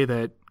in the way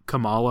that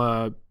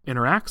Kamala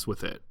interacts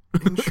with it.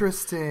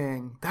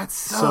 Interesting. That's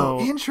so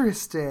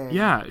interesting.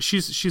 Yeah,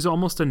 she's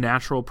almost a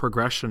natural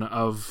progression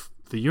of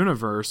the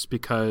universe,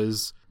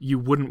 because you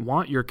wouldn't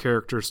want your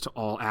characters to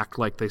all act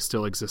like they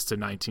still exist in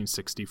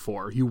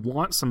 1964. You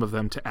want some of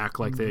them to act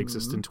like they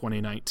exist in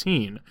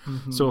 2019.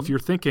 So if you're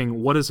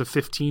thinking, what is a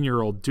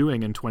 15-year-old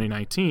doing in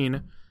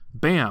 2019?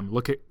 Bam,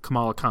 look at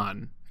Kamala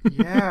Khan.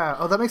 Yeah.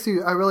 Oh, that makes me.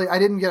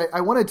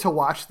 I wanted to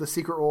watch the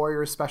Secret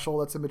Warriors special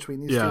that's in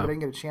between these two, but I didn't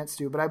get a chance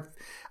to. But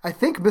I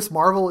think Miss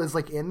Marvel is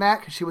like in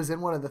that, because she was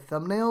in one of the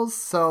thumbnails.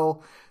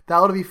 So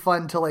that would be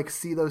fun to like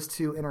see those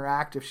two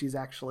interact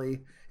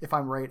if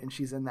I'm right and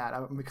she's in that.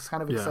 I'm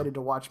kind of excited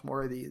to watch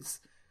more of these.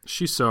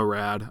 She's so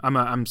rad.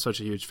 I'm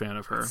such a huge fan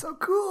of her. So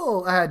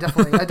cool. I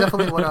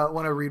definitely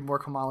want to read more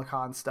Kamala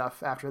Khan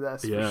stuff after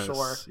this, for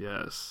sure.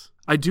 Yes.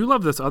 I do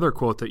love this other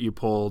quote that you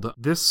pulled.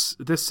 This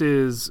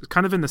is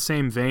kind of in the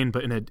same vein,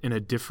 but in a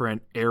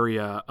different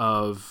area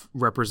of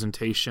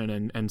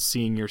representation and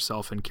seeing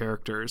yourself in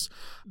characters.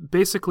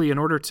 Basically, in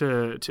order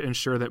to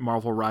ensure that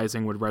Marvel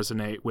Rising would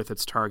resonate with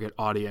its target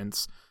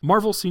audience,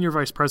 Marvel Senior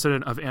Vice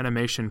President of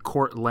Animation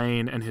Court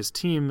Lane and his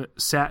team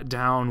sat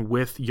down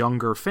with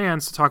younger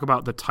fans to talk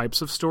about the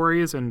types of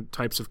stories and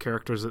types of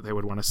characters that they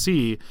would want to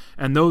see.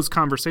 And those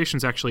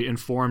conversations actually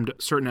informed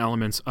certain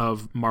elements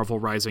of Marvel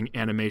Rising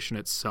animation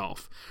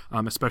itself,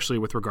 especially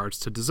with regards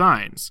to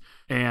designs.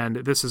 And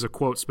this is a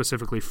quote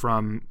specifically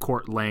from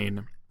Court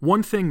Lane.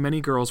 One thing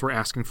many girls were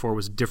asking for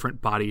was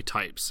different body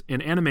types.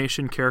 In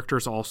animation,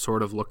 characters all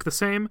sort of look the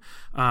same.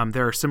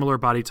 There are similar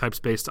body types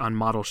based on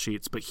model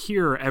sheets, but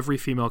here every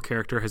female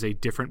character has a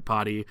different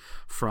body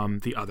from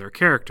the other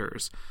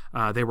characters.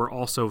 They were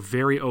also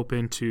very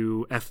open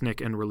to ethnic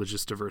and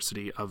religious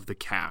diversity of the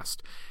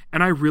cast.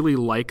 And I really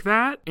like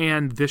that,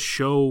 and this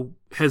show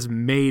has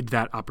made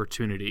that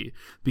opportunity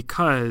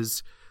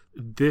because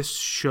this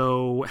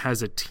show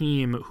has a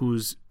team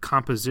whose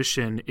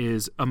composition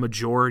is a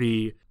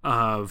majority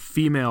of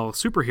female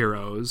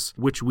superheroes,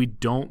 which we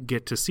don't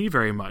get to see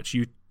very much.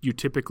 You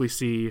typically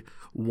see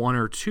one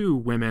or two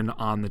women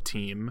on the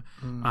team.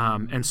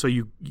 And so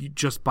you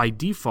just by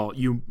default,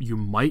 you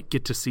might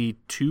get to see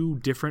two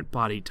different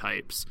body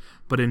types.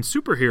 But in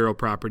superhero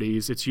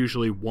properties, it's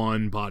usually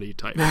one body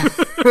type.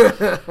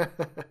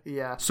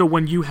 Yeah. So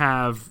when you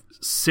have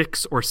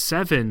 6 or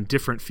 7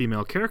 different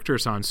female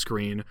characters on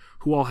screen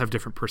who all have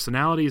different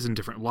personalities and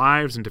different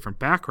lives and different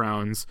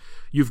backgrounds,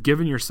 you've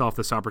given yourself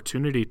this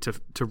opportunity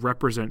to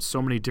represent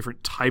so many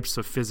different types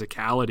of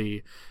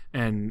physicality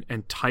and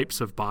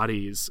types of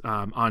bodies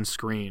on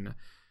screen.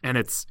 And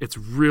it's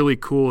really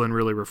cool and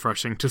really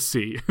refreshing to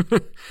see.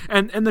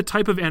 and the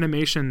type of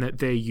animation that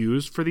they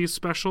use for these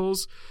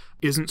specials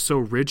isn't so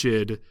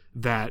rigid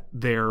that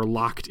they're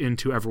locked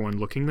into everyone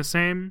looking the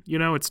same. You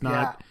know, it's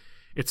not... Yeah.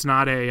 It's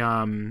not a,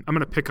 I'm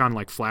going to pick on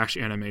like Flash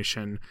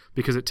animation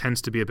because it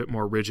tends to be a bit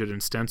more rigid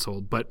and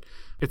stenciled, but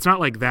it's not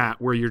like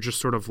that where you're just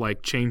sort of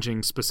like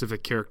changing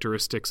specific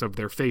characteristics of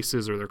their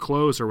faces or their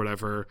clothes or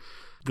whatever.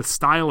 The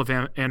style of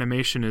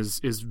animation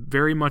is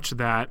very much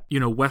that, you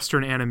know,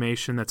 Western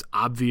animation that's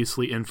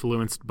obviously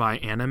influenced by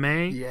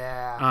anime.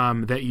 Yeah.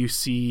 That you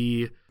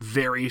see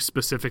very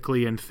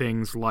specifically in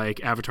things like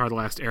Avatar: The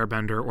Last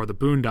Airbender or The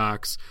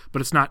Boondocks,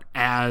 but it's not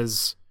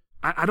as...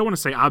 I don't want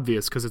to say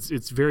obvious because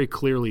it's very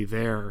clearly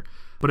there,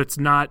 but it's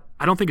not,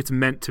 I don't think it's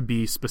meant to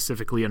be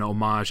specifically an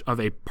homage of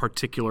a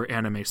particular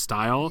anime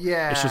style.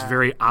 Yeah. It's just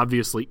very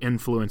obviously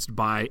influenced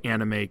by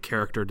anime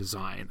character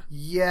design.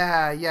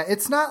 Yeah.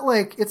 It's not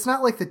like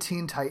the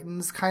Teen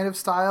Titans kind of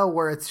style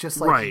where it's just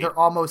like Right. they're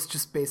almost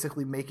just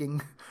basically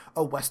making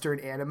a Western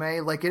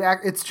anime. Like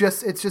it's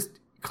just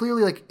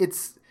clearly like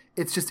it's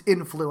just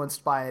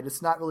influenced by it.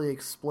 It's not really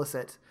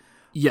explicit.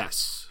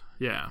 Yes.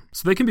 Yeah.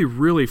 So they can be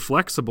really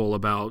flexible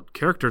about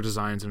character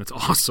designs, and it's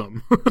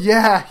awesome.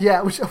 Yeah.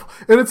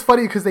 And it's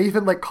funny because they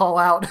even like call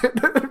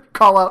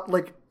out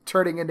like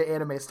turning into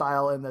anime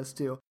style in this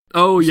too.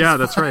 Oh yeah,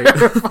 that's right.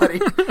 Funny.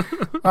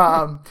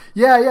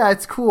 Yeah,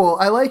 it's cool.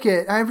 I like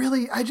it.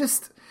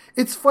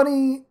 It's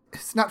funny.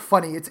 It's not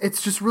funny.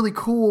 It's just really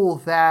cool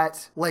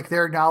that like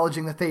they're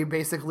acknowledging that they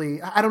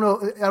basically, I don't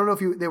know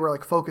if they were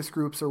like focus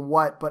groups or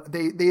what, but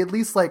they at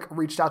least like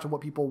reached out to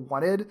what people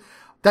wanted.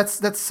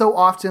 That's so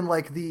often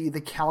like the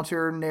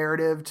counter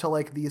narrative to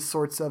like these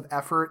sorts of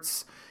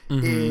efforts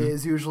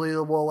is usually,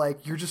 well,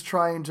 like you're just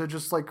trying to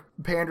just like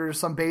pander to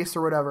some base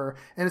or whatever.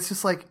 And it's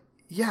just like,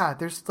 yeah,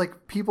 there's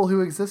like people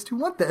who exist who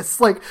want this.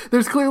 Like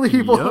there's clearly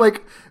people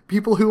like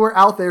people who are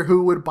out there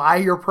who would buy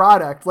your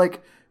product.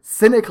 Like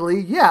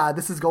cynically, yeah,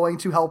 this is going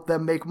to help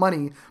them make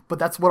money, but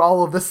that's what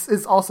all of this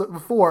is also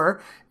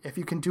for. If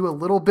you can do a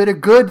little bit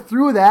of good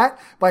through that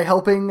by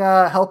helping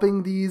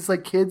these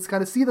like kids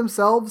kind of see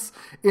themselves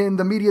in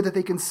the media that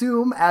they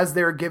consume as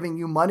they're giving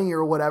you money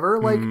or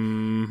whatever, like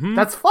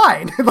that's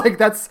fine. Like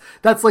that's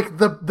like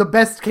the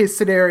best case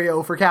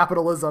scenario for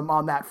capitalism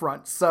on that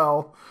front.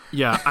 So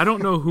yeah, I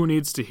don't know who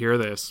needs to hear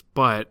this,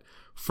 but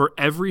for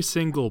every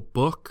single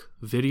book,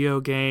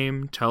 video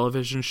game,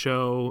 television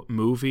show,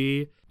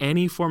 movie,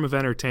 any form of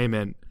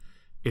entertainment,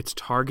 it's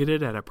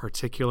targeted at a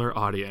particular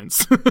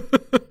audience.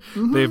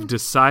 They've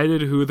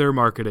decided who they're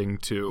marketing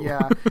to.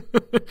 Yeah.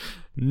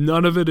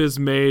 None of it is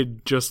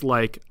made just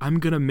like, I'm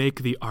going to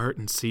make the art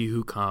and see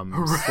who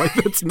comes. Right. Like,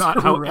 that's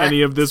not how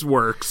any of this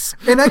works.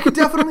 And I could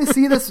definitely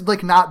see this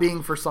like not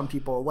being for some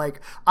people.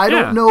 Like, I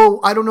don't know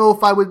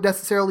if I would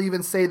necessarily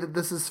even say that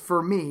this is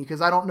for me,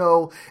 because I don't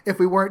know if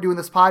we weren't doing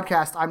this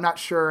podcast, I'm not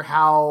sure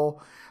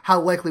how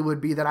likely it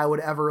would be that I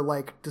would ever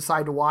like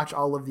decide to watch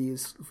all of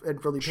these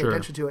and really pay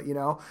attention to it, you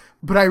know?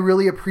 But I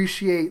really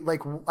appreciate,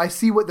 like, I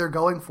see what they're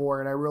going for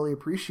and I really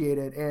appreciate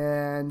it.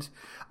 And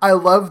I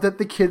love that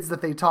the kids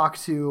that they talk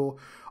to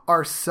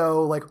are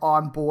so like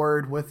on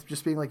board with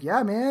just being like,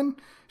 yeah, man,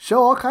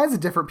 show all kinds of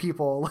different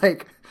people.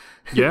 Like,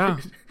 yeah.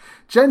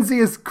 Gen Z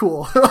is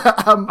cool.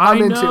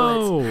 I'm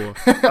into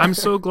it. I'm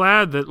so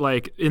glad that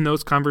like in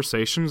those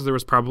conversations there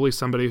was probably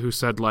somebody who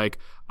said like,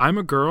 I'm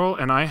a girl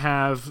and I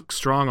have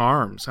strong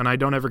arms and I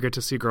don't ever get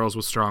to see girls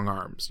with strong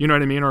arms. You know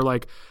what I mean? Or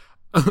like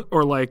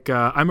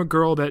I'm a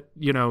girl that,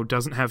 you know,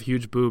 doesn't have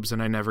huge boobs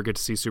and I never get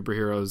to see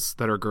superheroes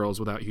that are girls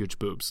without huge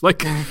boobs.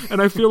 Like,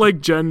 and I feel like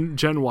Gen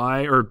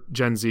Y or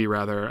Gen Z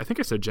rather, I think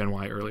I said Gen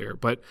Y earlier,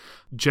 but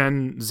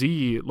Gen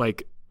Z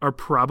like are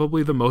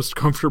probably the most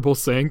comfortable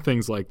saying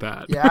things like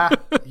that.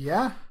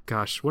 Yeah.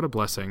 Gosh, what a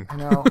blessing. I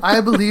know. I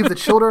believe the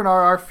children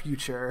are our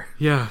future.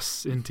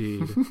 Yes,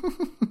 indeed.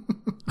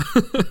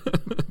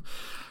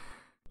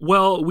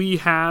 Well, we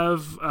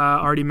have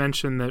already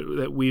mentioned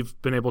that we've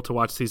been able to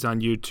watch these on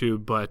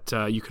YouTube, but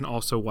you can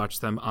also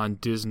watch them on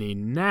Disney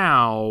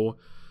Now.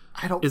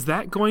 Is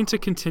that going to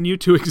continue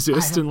to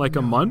exist in like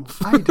a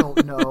month? I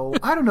don't know.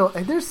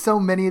 And there's so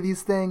many of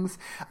these things.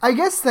 I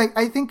guess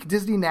I think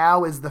Disney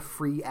Now is the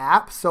free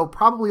app, so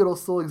probably it'll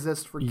still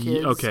exist for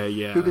kids.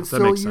 Who can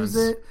still use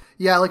it.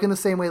 Yeah, like in the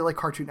same way that like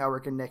Cartoon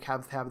Network and Nick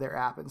have their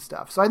app and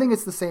stuff. So I think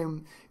it's the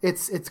same.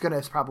 It's going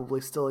to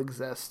probably still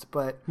exist,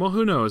 but well,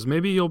 who knows?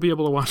 Maybe you'll be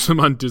able to watch them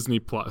on Disney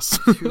Plus.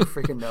 Who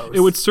freaking knows? It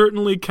would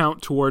certainly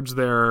count towards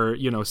their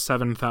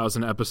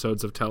 7,000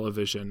 episodes of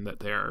television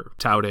that they're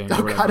touting.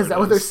 Oh God, is that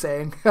what they're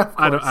saying?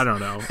 I don't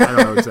know. I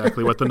don't know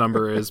exactly what the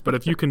number is, but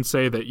if you can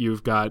say that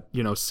you've got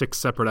 6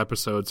 separate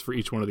episodes for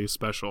each one of these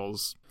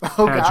specials,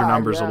 pad your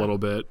numbers a little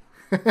bit.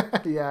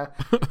 Yeah.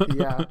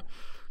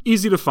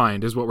 Easy to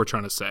find is what we're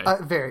trying to say.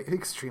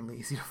 Extremely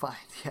easy to find,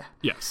 yeah.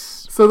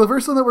 Yes. So the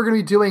first one that we're going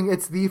to be doing,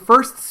 it's the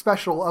first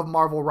special of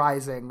Marvel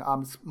Rising,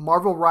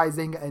 Marvel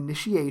Rising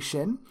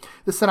Initiation.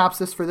 The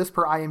synopsis for this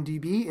per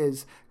IMDb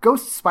is,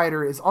 Ghost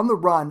Spider is on the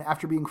run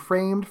after being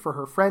framed for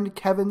her friend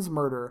Kevin's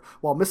murder,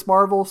 while Miss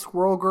Marvel,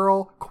 Squirrel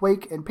Girl,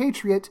 Quake, and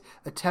Patriot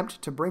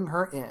attempt to bring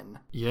her in.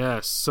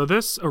 Yes, so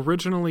this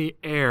originally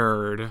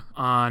aired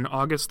on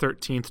August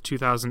 13th,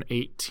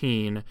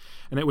 2018,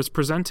 and it was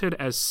presented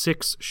as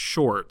 6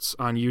 shorts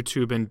on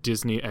YouTube and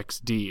Disney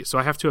XD. So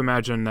I have to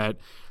imagine that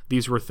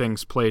these were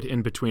things played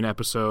in between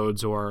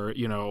episodes or,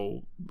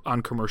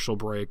 on commercial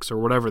breaks or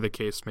whatever the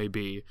case may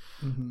be.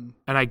 Mm-hmm.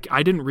 And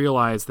I didn't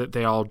realize that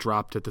they all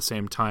dropped at the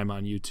same time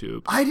on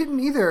YouTube. I didn't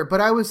either,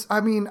 but I was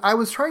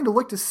trying to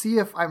look to see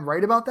if I'm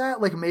right about that.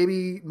 Like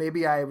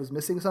maybe I was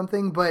missing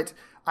something, but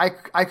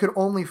I could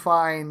only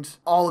find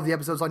all of the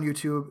episodes on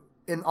YouTube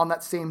on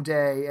that same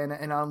day,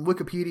 and on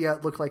Wikipedia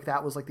it looked like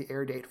that was like the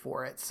air date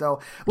for it. So,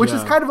 which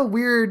is kind of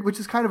weird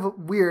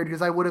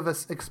because I would have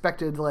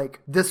expected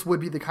like this would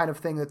be the kind of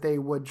thing that they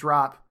would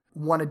drop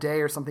one a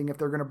day or something if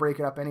they're going to break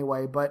it up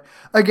anyway. But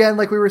again,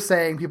 like we were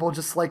saying, people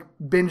just like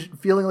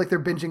feeling like they're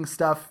binging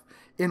stuff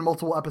in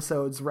multiple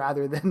episodes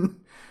rather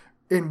than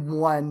in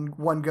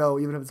one go,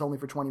 even if it's only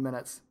for 20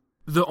 minutes.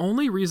 The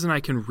only reason I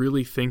can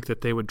really think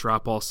that they would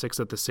drop all 6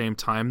 at the same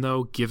time,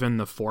 though, given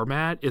the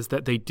format, is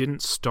that they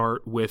didn't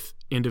start with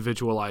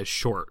individualized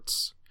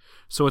shorts.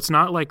 So it's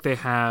not like they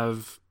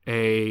have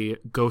a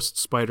Ghost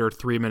Spider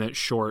 3-minute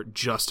short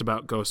just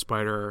about Ghost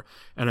Spider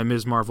and a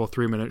Ms. Marvel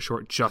 3-minute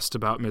short just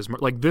about Ms.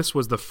 Marvel. Like, this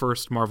was the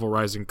first Marvel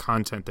Rising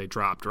content they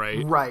dropped,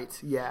 right? Right,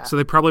 yeah. So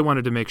they probably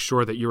wanted to make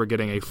sure that you were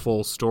getting a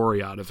full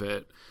story out of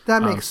it.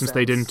 That makes sense. Since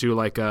they didn't do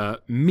like a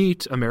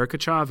Meet America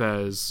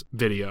Chavez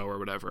video or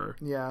whatever.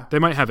 Yeah. They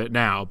might have it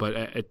now, but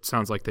it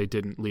sounds like they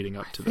didn't leading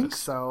up to this. I think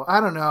so.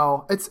 I don't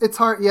know. It's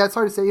hard. Yeah, it's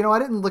hard to say. I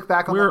didn't look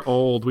back on We're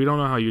old. We don't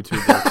know how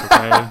YouTube works,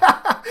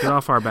 okay? Get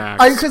off our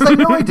backs. Because I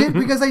know I did,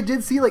 because I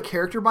did see like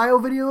character bio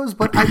videos,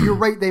 but you're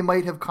right, they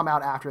might have come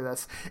out after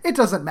this. It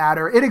doesn't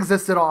matter. It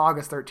existed on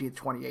August 13th,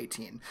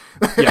 2018.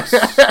 Yes.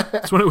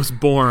 That's when it was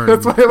born.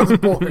 That's when it was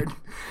born.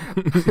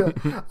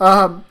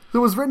 It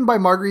was written by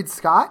Marguerite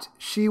Scott.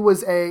 She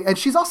was and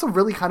she's also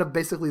really kind of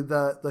basically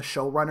the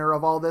showrunner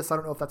of all this. I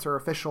don't know if that's her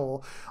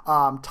official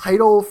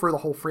title for the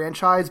whole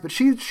franchise, but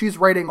she's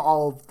writing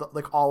all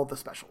of the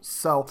specials.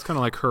 So it's kind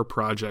of like her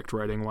project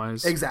writing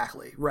wise.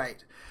 Exactly.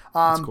 Right.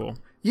 That's cool.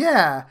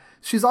 Yeah.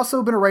 She's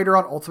also been a writer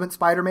on Ultimate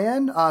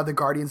Spider-Man, the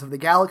Guardians of the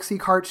Galaxy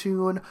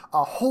cartoon,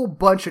 a whole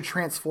bunch of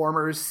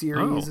Transformers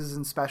series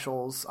and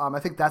specials. I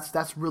think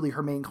that's really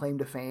her main claim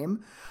to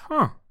fame.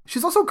 Huh.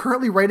 She's also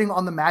currently writing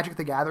on the Magic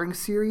the Gathering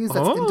series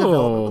that's in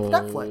development with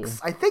Netflix.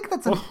 I think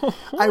that's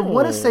I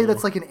want to say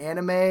that's like an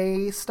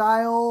anime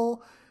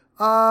style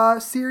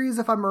series,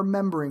 if I'm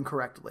remembering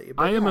correctly.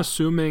 But I am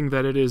assuming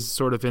that it is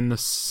sort of in the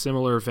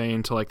similar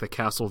vein to like the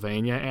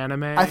Castlevania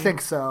anime. I think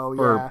so,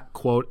 yeah. Or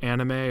quote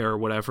anime or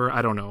whatever.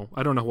 I don't know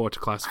what to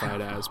classify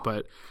it as,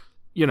 but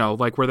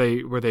like where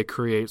they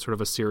create sort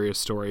of a serious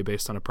story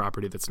based on a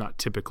property that's not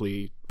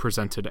typically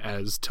presented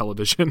as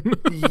television.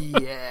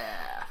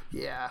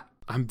 Yeah.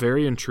 I'm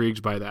very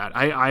intrigued by that.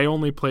 I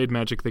only played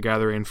Magic the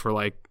Gathering for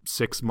like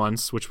 6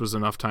 months, which was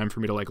enough time for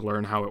me to like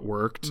learn how it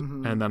worked,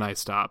 and then I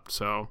stopped.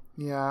 So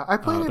yeah, I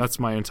played it. That's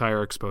my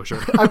entire exposure.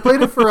 I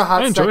played it for a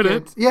hot second. I enjoyed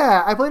it.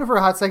 Yeah, I played it for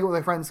a hot second with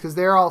my friends because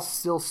they're all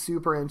still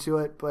super into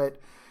it.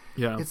 But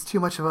Yeah. It's too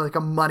much of a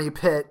money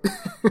pit.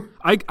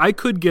 I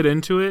could get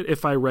into it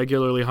if I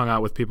regularly hung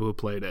out with people who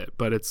played it,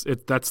 but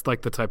that's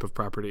like the type of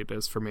property it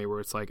is for me, where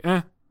it's like,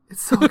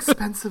 It's so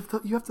expensive,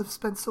 though. You have to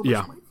spend so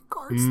much money for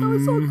cards, though.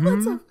 It's so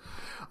expensive.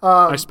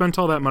 I spent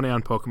all that money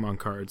on Pokemon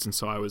cards, and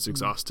so I was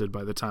exhausted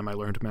by the time I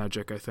learned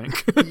Magic, I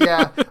think.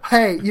 Yeah.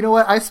 Hey, you know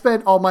what? I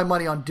spent all my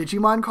money on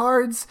Digimon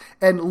cards,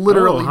 and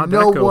literally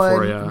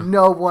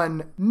no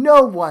one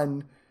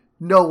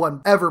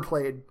ever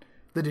played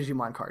the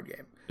Digimon card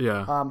game.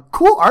 Yeah.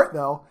 Cool art,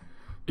 though.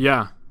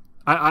 Yeah.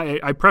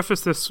 I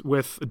preface this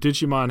with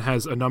Digimon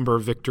has a number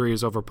of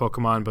victories over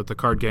Pokemon, but the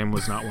card game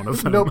was not one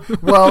of them.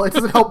 Nope. Well, it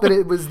doesn't help that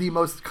it was the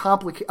most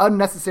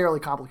unnecessarily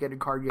complicated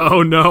card game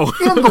in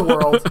the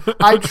world.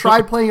 I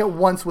tried playing it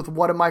once with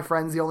one of my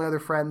friends, the only other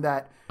friend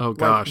that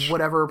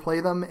would ever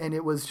play them, and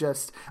it was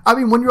just, I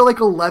mean, when you're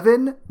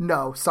 11,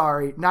 no,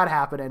 sorry, not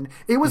happening.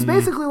 It was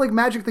basically like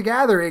Magic the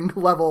Gathering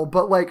level,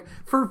 but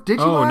for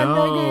Digimon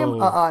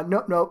that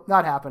game, no,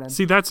 not happening.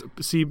 See, that's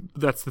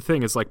the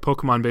thing, is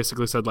Pokemon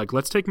basically said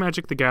let's take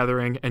Magic the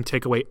Gathering and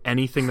take away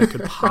anything that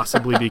could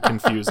possibly be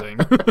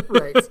confusing.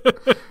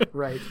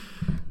 Right.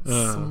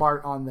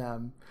 Smart on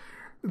them.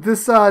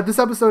 This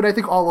episode, I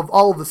think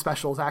all of the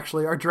specials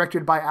actually are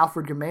directed by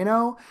Alfred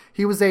Gimeno.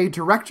 He was a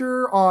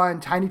director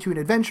on Tiny Toon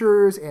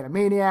Adventures,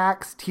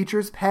 Animaniacs,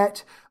 Teacher's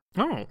Pet,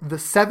 the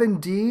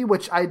 7D,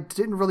 which I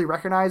didn't really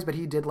recognize, but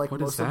he did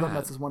most of them.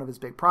 That's one of his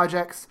big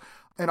projects,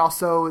 and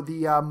also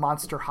the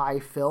Monster High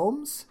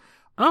films.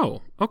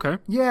 Oh, okay.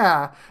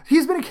 Yeah.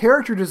 He's been a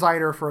character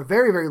designer for a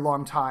very, very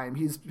long time.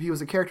 He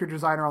was a character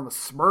designer on the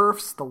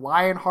Smurfs, the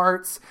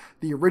Lionhearts,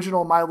 the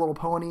original My Little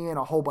Pony, and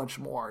a whole bunch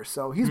more.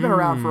 So he's been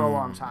around for a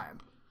long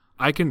time.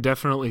 I can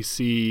definitely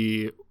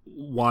see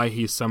why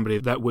he's somebody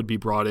that would be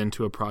brought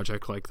into a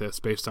project like this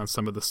based on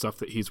some of the stuff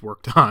that he's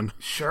worked on.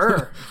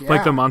 Sure.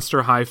 Yeah. The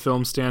Monster High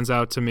film stands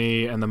out to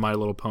me, and the My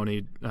Little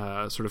Pony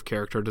sort of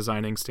character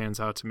designing stands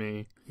out to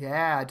me.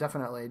 Yeah,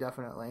 definitely.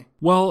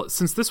 Well,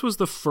 since this was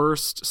the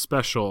first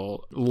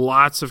special,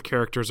 lots of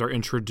characters are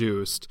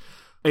introduced.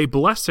 A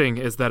blessing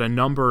is that a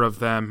number of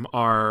them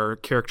are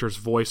characters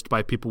voiced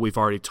by people we've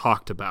already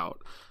talked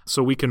about.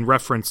 So we can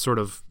reference sort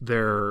of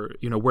their,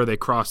 where they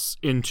cross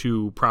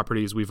into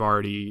properties we've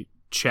already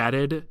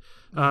chatted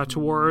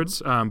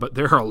towards, but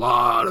there are a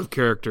lot of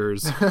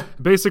characters.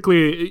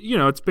 Basically,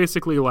 it's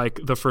basically like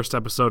the first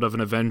episode of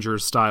an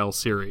Avengers style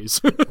series.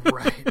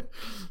 Right.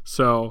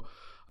 So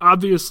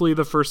obviously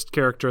the first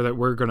character that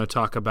we're going to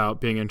talk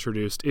about being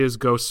introduced is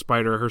Ghost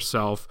Spider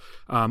herself,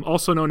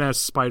 also known as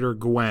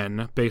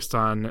Spider-Gwen, based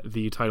on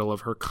the title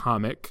of her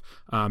comic.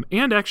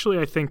 And actually,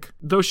 I think,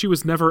 though she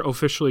was never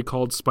officially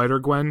called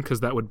Spider-Gwen, because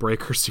that would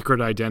break her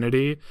secret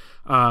identity,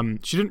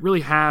 she didn't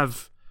really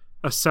have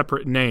a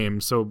separate name,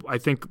 so I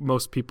think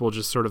most people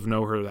just sort of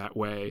know her that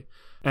way.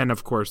 And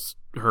of course,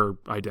 her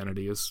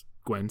identity is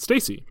Gwen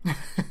Stacy.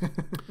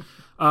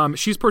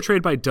 She's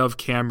portrayed by Dove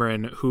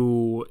Cameron,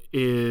 who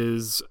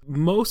is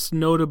most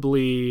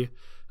notably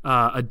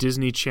a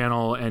Disney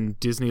Channel and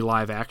Disney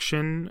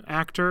live-action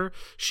actor.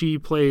 She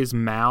plays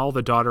Mal,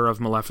 the daughter of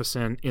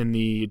Maleficent, in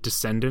the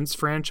Descendants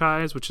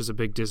franchise, which is a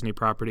big Disney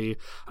property.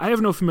 I have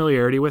no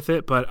familiarity with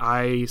it, but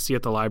I see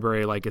at the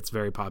library it's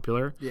very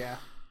popular. Yeah.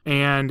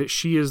 And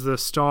she is the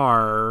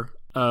star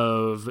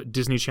of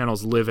Disney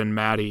Channel's Liv and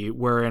Maddie,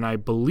 wherein I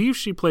believe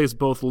she plays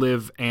both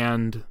Liv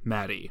and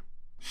Maddie.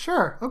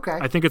 Sure, okay.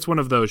 I think it's one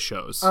of those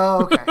shows.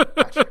 Oh, okay.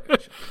 Gotcha.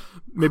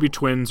 Maybe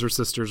twins or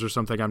sisters or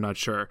something, I'm not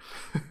sure.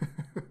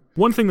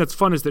 One thing that's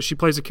fun is that she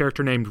plays a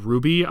character named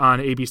Ruby on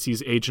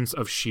ABC's Agents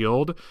of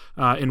S.H.I.E.L.D.,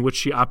 in which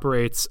she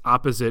operates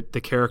opposite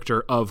the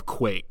character of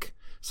Quake.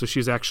 So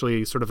she's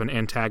actually sort of an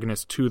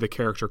antagonist to the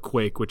character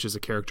Quake, which is a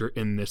character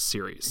in this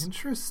series.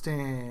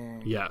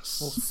 Interesting.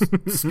 Yes. Well,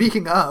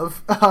 speaking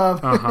of,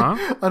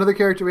 another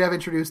character we have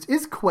introduced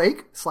is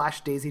Quake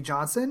 / Daisy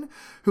Johnson,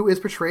 who is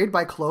portrayed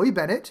by Chloe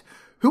Bennett,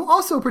 who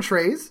also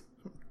portrays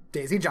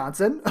Daisy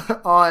Johnson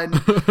on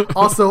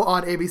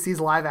ABC's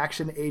live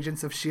action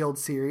Agents of S.H.I.E.L.D.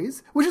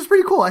 series, which is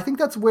pretty cool. I think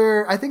that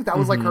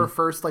was her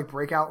first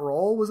breakout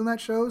role was in that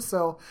show.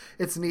 So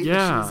it's neat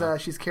that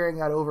she's carrying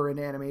that over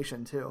into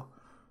animation too.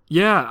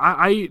 Yeah,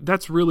 I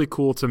that's really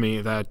cool to me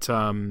that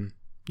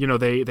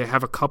they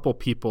have a couple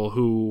people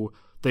who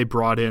they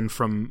brought in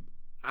from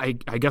I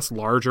guess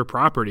larger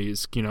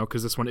properties,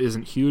 because this one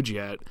isn't huge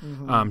yet,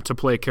 to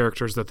play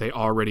characters that they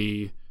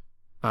already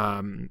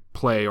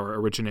play or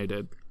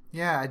originated.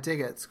 Yeah, I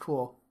dig it. It's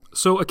cool.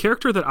 So a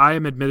character that I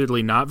am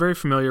admittedly not very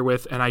familiar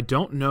with, and I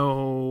don't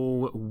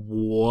know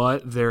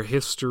what their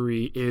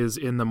history is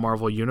in the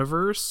Marvel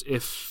Universe,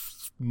 if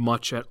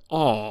much at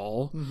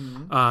all,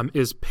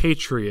 is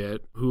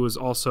Patriot, who is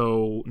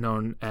also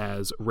known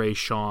as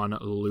Rayshawn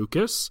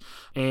Lucas.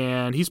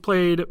 And he's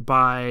played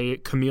by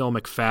Camille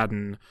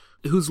McFadden,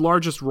 whose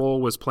largest role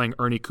was playing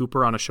Ernie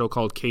Cooper on a show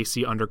called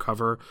Casey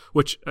Undercover,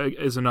 which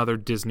is another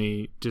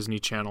Disney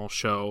Channel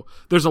show.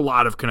 There's a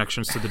lot of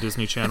connections to the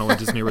Disney Channel and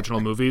Disney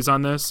original movies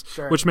on this,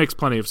 which makes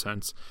plenty of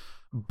sense.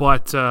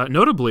 But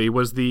notably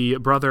was the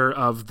brother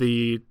of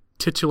the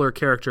titular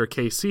character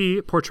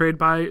Casey, portrayed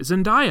by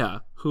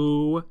Zendaya,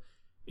 who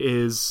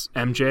is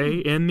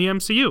MJ in the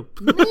MCU.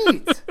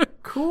 Neat.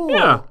 Cool.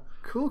 Yeah.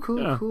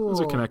 Cool. There's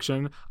a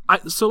connection.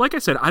 So like I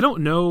said, I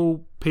don't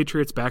know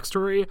Patriot's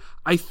backstory.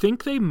 I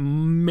think they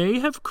may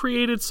have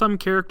created some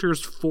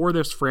characters for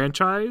this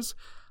franchise.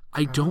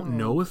 I don't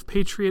know if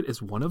Patriot is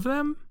one of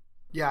them.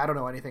 Yeah, I don't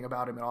know anything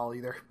about him at all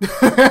either.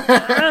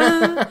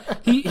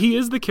 He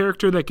is the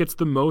character that gets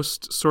the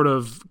most sort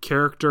of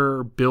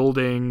character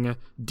building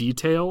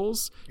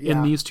details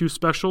in these two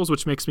specials,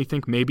 which makes me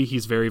think maybe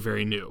he's very,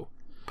 very new.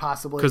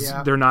 Possibly, because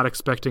they're not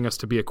expecting us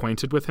to be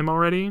acquainted with him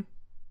already.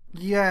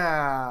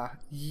 Yeah.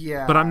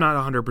 But I'm not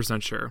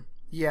 100% sure.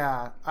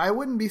 Yeah, I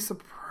wouldn't be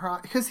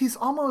surprised because he's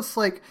almost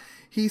like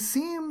he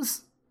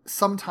seems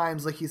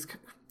sometimes like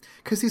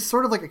because he's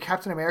sort of like a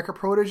Captain America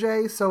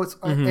protege. So it's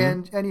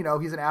and you know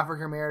he's an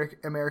African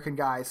American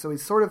guy, so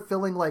he's sort of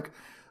filling like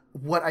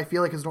what I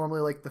feel like is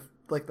normally like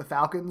the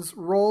Falcon's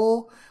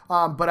role.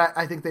 But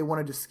I think they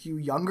wanted to skew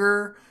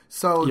younger,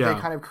 so they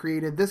kind of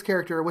created this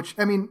character, which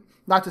I mean.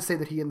 Not to say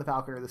that he and the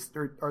Falcon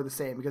are the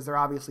same, because they're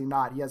obviously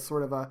not. He has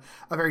sort of a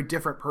very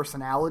different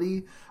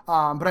personality,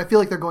 but I feel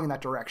like they're going in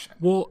that direction.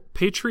 Well,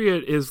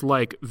 Patriot is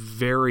like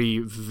very,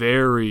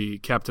 very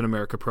Captain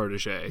America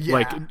protege.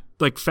 Yeah.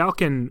 Like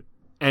Falcon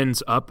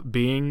ends up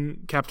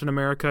being Captain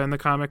America in the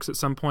comics at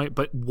some point,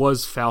 but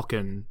was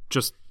Falcon,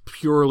 just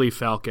purely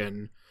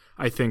Falcon,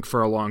 I think,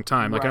 for a long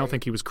time. Like I don't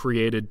think he was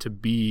created to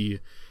be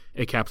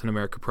a Captain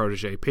America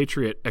protege.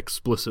 Patriot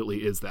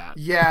explicitly is that.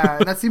 Yeah,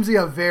 and that seems to be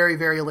a very,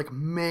 very like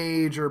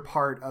major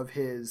part of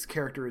his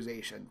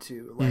characterization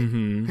too. Like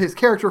his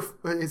character,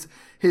 his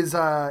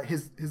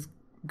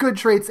good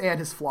traits and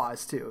his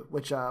flaws too,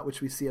 which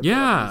we see.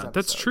 Yeah,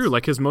 that's true.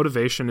 Like his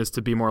motivation is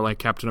to be more like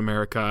Captain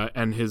America,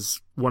 and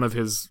one of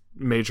his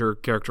major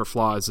character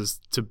flaws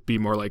is to be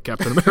more like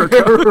Captain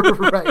America.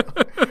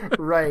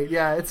 Right.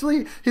 Yeah, it's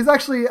really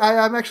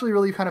I'm actually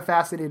really kind of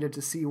fascinated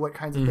to see what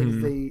kinds of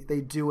things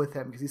they do with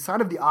him, because he's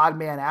kind of the odd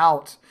man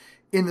out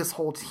in this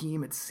whole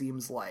team. It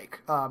seems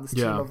like this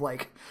team of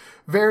like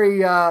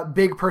very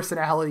big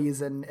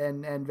personalities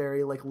and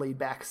very like laid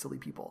back silly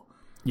people.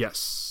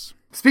 Yes.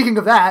 Speaking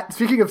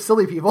of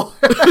silly people.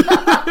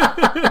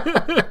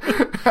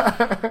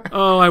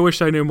 Oh, I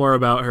wish I knew more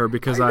about her,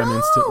 because I'm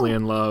instantly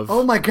in love.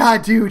 Oh my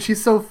god, dude,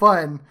 she's so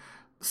fun.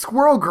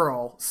 Squirrel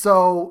Girl.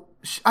 So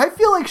I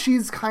feel like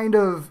she's kind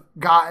of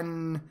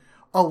gotten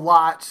a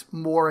lot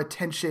more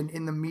attention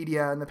in the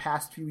media in the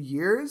past few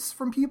years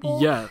from people.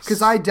 Yes.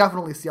 Because I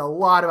definitely see a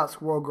lot about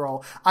Squirrel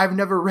Girl. I've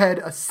never read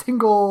a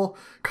single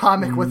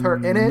comic with her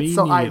in it,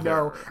 so I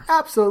know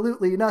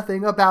absolutely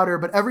nothing about her.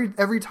 But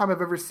every time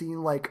I've ever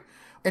seen like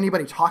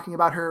anybody talking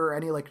about her, or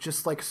any like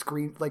just like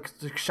screen like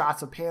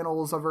shots of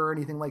panels of her or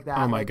anything like that.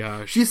 Oh my like,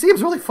 gosh. She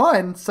seems really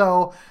fun.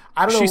 So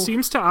I don't know. She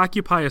seems to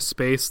occupy a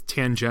space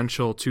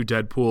tangential to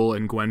Deadpool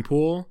and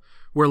Gwenpool,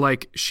 where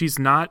like she's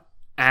not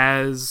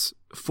as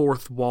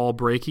fourth wall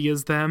breaky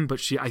as them,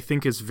 but she I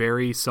think is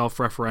very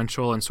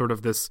self-referential and sort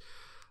of this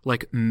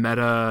like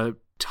meta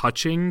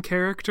touching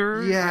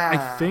character. Yeah.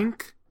 I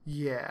think.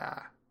 Yeah.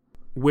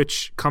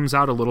 Which comes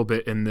out a little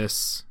bit in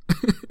this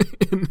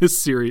in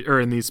this series, or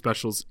in these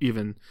specials,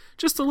 even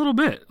just a little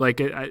bit.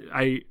 Like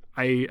I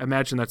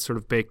imagine that's sort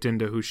of baked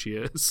into who she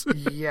is.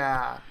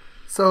 Yeah.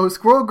 So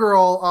Squirrel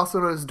Girl, also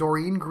known as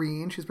Doreen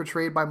Green, she's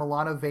portrayed by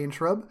Milana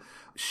Vaintrub.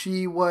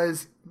 She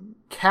was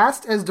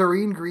cast as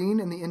Doreen Green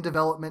in the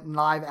in-development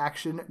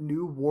live-action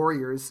New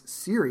Warriors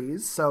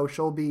series, so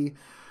she'll be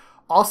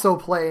also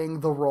playing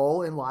the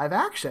role in live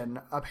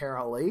action,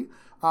 apparently.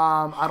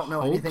 I don't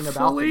know anything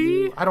about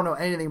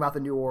the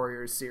New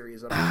Warriors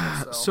series at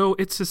all. So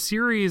it's a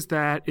series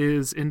that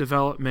is in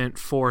development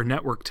for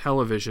network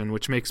television,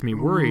 which makes me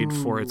worried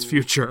for its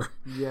future.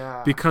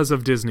 Yeah. Because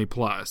of Disney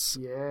Plus.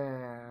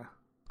 Yeah.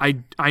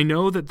 I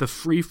know that the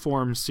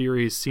Freeform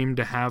series seemed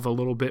to have a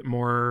little bit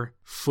more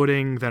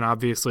footing than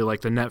obviously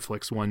like the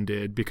Netflix one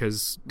did,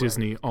 because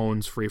Disney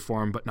owns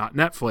Freeform but not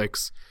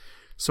Netflix.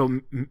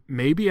 So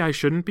maybe I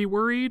shouldn't be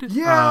worried.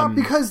 Yeah,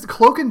 because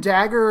Cloak and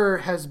Dagger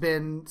has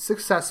been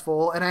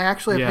successful, and I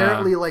actually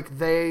apparently like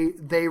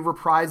they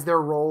reprise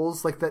their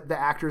roles, like the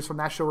actors from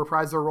that show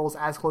reprise their roles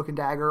as Cloak and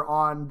Dagger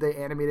on the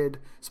animated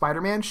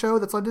Spider-Man show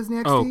that's on Disney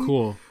XD. Oh,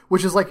 cool.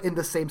 Which is like in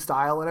the same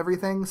style and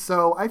everything.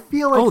 So I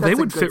feel like they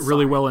would fit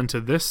really well into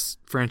this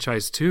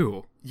franchise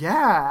too.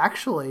 Yeah,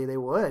 actually they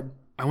would.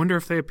 I wonder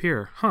if they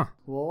appear. Huh.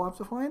 We'll have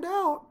to find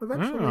out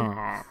eventually.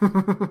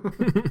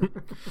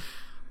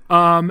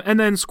 And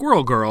then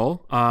Squirrel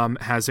Girl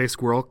has a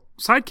squirrel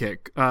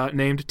sidekick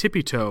named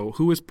Tippy Toe,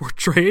 who is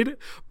portrayed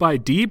by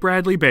D.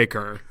 Bradley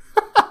Baker,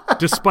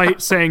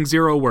 despite saying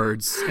 0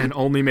 words and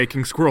only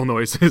making squirrel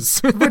noises.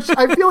 Which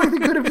I feel like they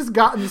could have just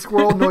gotten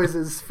squirrel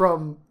noises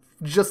from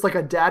just like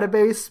a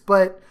database,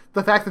 but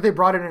the fact that they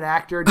brought in an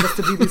actor just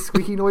to do these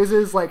squeaky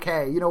noises, like,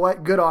 hey, you know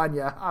what? Good on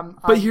you.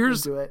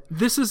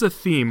 This is a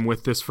theme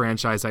with this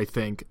franchise, I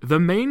think. The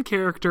main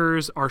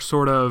characters are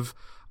sort of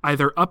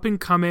either up and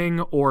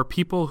coming or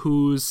people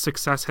whose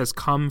success has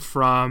come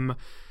from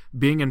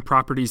being in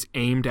properties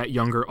aimed at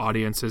younger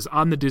audiences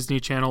on the Disney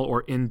Channel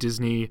or in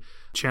Disney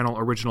Channel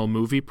original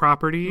movie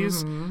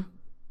properties.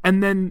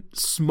 And then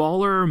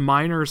smaller,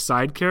 minor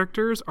side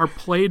characters are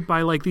played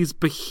by like these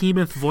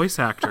behemoth voice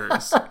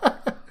actors.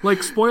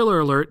 Like, spoiler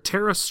alert,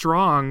 Tara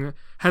Strong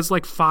has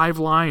like 5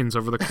 lines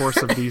over the course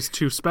of these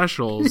 2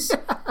 specials,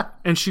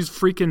 and she's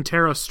freaking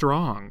Tara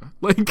Strong.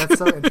 Like, That's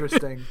so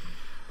interesting.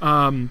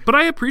 But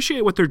I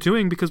appreciate what they're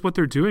doing, because what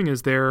they're doing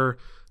is they're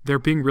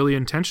being really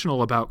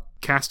intentional about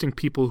casting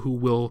people who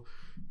will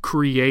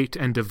create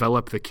and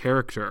develop the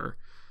character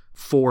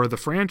for the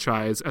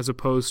franchise, as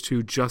opposed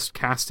to just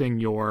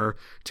casting your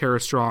Tara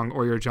Strong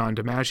or your John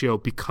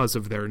DiMaggio because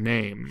of their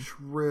name.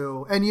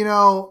 True. And you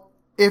know,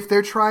 if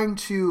they're trying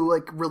to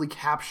like really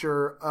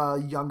capture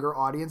younger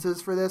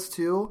audiences for this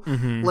too,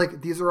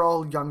 like these are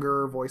all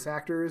younger voice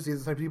actors. These are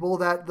the type of people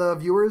that the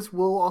viewers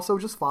will also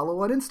just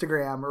follow on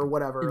Instagram or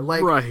whatever.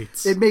 Like, right.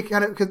 It make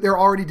kind of, because they're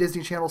already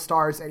Disney Channel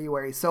stars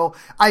anyway. So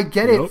I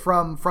get it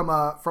from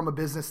a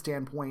business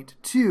standpoint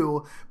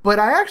too. But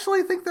I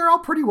actually think they're all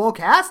pretty well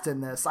cast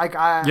in this. Like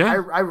I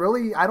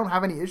don't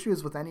have any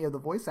issues with any of the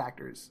voice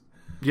actors.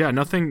 Yeah,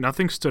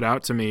 nothing stood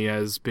out to me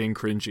as being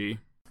cringy.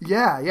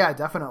 Yeah,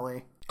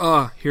 definitely.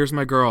 Here's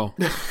my girl.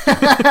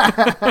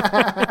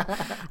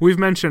 We've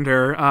mentioned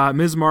her.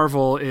 Ms.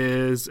 Marvel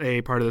is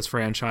a part of this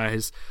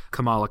franchise,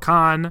 Kamala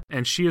Khan,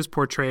 and she is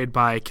portrayed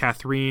by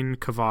Catherine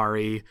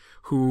Kavari,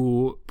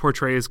 who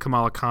portrays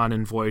Kamala Khan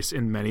in voice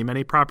in many,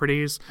 many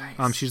properties.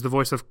 Nice. She's the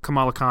voice of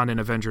Kamala Khan in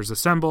Avengers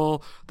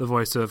Assemble, the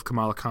voice of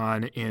Kamala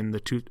Khan in the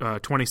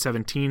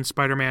 2017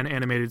 Spider-Man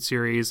animated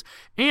series,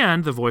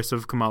 and the voice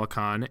of Kamala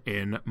Khan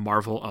in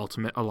Marvel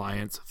Ultimate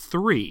Alliance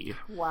 3.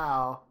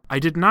 Wow. I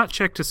did not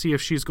check to see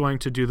if she's going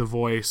to do the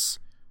voice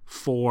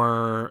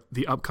for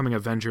the upcoming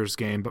Avengers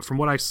game, but from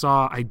what I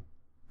saw,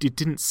 it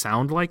didn't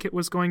sound like it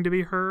was going to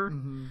be her.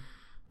 Mm-hmm.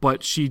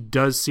 But she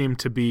does seem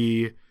to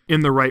be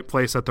in the right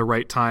place at the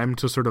right time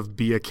to sort of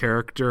be a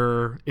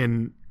character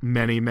in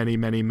many, many,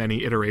 many,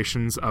 many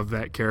iterations of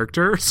that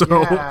character.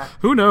 So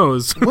who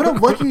knows? What a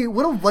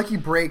lucky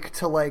break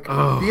to like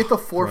be at the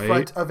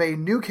forefront of a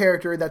new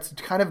character that's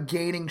kind of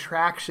gaining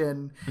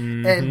traction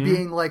and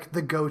being like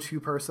the go-to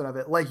person of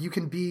it. Like you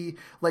can be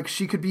like,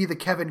 she could be the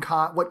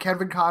what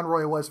Kevin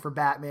Conroy was for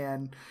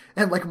Batman,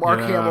 and like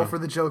Mark Hamill for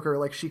the Joker.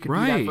 Like she could be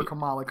that for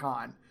Kamala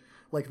Khan,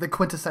 like the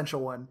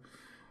quintessential one.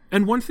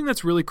 And one thing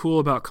that's really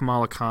cool about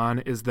Kamala Khan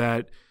is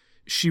that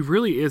she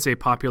really is a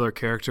popular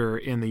character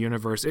in the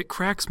universe. It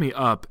cracks me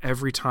up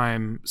every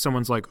time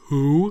someone's like,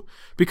 who?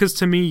 Because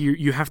to me,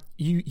 you have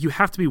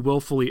to be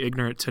willfully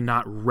ignorant to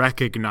not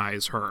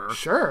recognize her.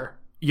 Sure.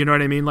 You know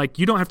what I mean? Like,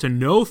 you don't have to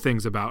know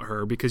things about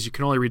her because you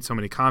can only read so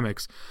many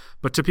comics.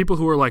 But to people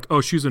who are like, oh,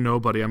 she's a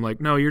nobody, I'm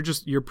like, no,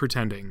 you're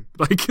pretending.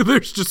 Like,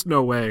 there's just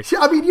no way.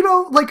 I mean, you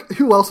know, like,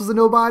 who else was a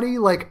nobody?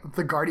 Like,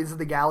 the Guardians of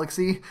the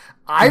Galaxy.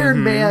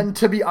 Iron Man,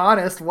 to be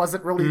honest,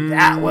 wasn't really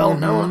that well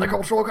known in the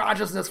cultural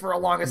consciousness for a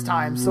longest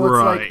time. So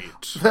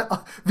it's like,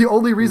 the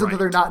only reason that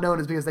they're not known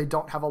is because they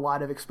don't have a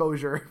lot of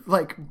exposure.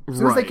 Like, as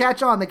soon as they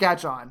catch on, they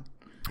catch on.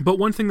 But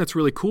one thing that's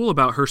really cool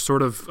about her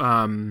sort of...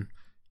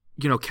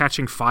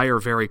 catching fire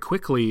very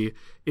quickly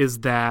is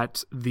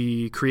that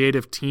the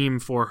creative team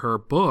for her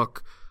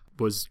book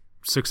was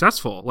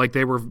successful. Like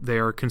they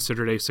are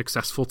considered a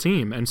successful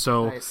team. And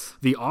so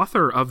the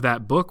author of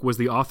that book was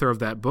the author of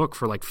that book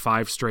for like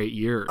 5 straight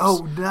years.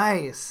 Oh,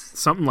 nice.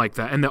 Something like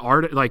that. And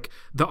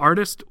the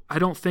artist, I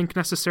don't think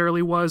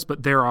necessarily was,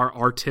 but there are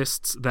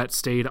artists that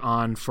stayed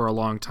on for a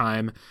long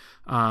time.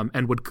 And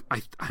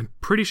I'm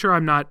pretty sure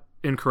I'm not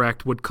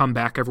incorrect, would come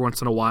back every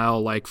once in a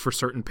while, like for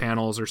certain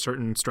panels or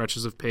certain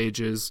stretches of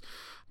pages.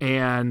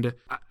 And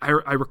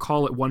I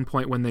recall at one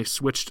point when they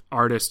switched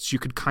artists, you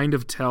could kind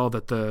of tell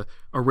that the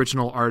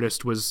original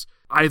artist was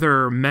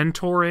either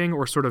mentoring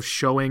or sort of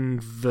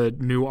showing the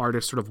new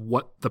artist sort of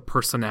what the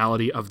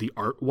personality of the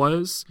art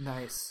was.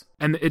 Nice.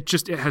 And it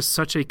has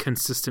such a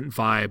consistent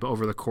vibe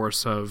over the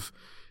course of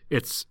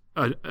its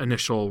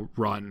initial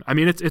run. I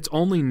mean, it's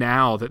only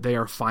now that they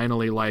are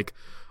finally like,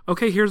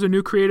 okay, here's a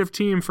new creative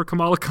team for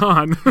Kamala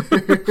Khan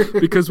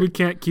because we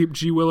can't keep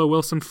G. Willow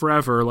Wilson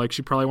forever. Like,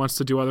 she probably wants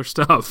to do other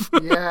stuff.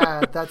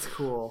 Yeah, that's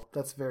cool.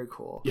 That's very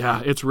cool.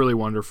 Yeah, it's really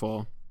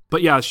wonderful.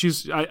 But yeah,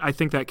 I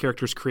think that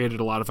character's created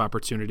a lot of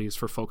opportunities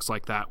for folks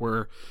like that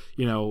where,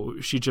 you know,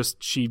 she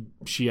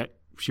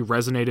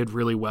resonated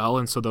really well.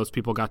 And so those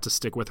people got to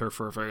stick with her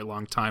for a very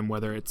long time,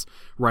 whether it's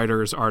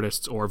writers,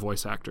 artists, or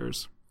voice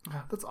actors.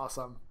 That's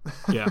awesome.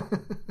 Yeah.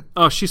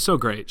 Oh, she's so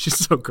great. She's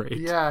so great.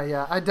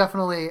 Yeah.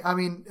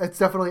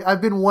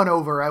 I've been won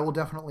over. I will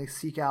definitely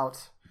seek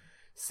out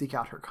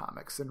her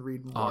comics and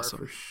read more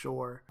for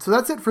sure. So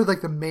that's it for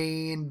like the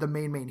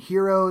main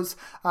heroes.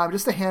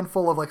 Just a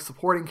handful of like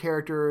supporting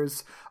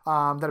characters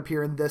that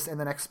appear in this and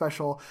the next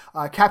special.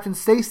 Captain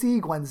Stacy,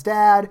 Gwen's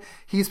dad,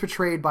 he's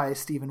portrayed by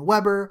Steven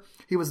Weber.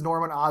 He was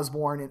Norman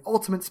Osborn in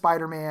Ultimate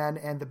Spider-Man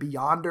and the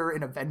Beyonder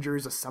in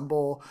Avengers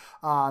Assemble.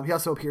 He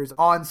also appears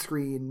on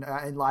screen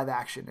in live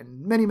action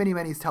in many, many,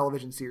 many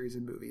television series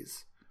and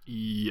movies.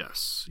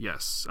 Yes.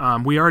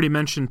 We already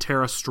mentioned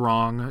Tara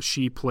Strong.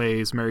 She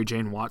plays Mary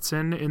Jane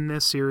Watson in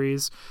this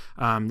series.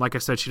 Like I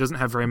said, she doesn't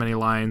have very many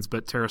lines,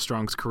 but Tara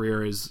Strong's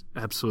career is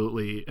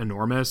absolutely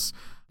enormous.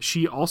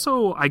 She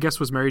also, I guess,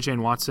 was Mary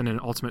Jane Watson in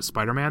Ultimate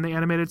Spider-Man, the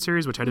animated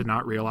series, which I did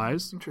not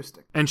realize.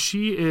 Interesting. And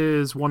she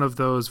is one of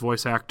those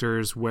voice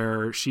actors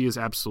where she is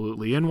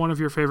absolutely in one of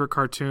your favorite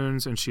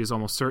cartoons, and she is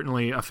almost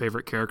certainly a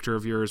favorite character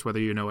of yours, whether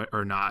you know it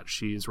or not.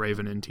 She's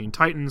Raven in Teen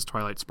Titans,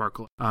 Twilight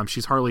Sparkle.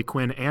 She's Harley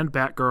Quinn and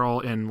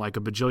Batgirl in like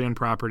a bajillion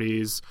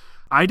properties.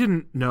 I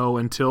didn't know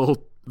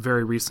until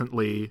very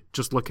recently,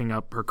 just looking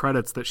up her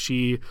credits, that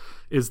she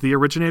is the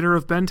originator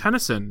of Ben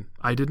Tennyson.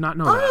 I did not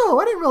know that. Oh,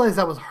 I didn't realize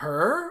that was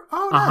her.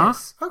 Oh,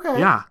 nice. Okay.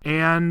 Yeah.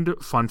 And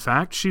fun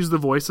fact, she's the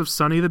voice of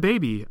Sunny the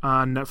Baby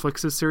on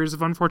Netflix's series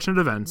of Unfortunate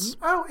Events.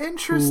 Oh,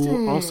 interesting.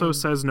 Who also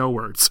says no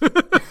words.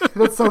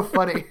 That's so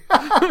funny.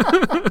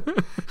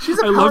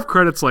 I love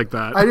credits like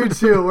that. I do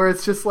too, where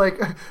it's just like,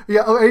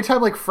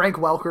 anytime like Frank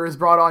Welker is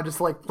brought on just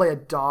to like play a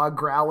dog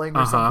growling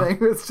or something,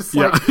 it's just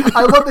like,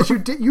 I love that you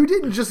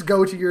didn't just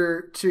go to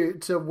your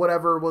to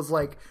whatever was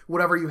like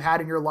whatever you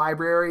had in your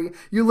library.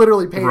 You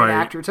literally paid an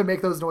actor to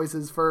make those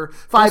noises for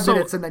 5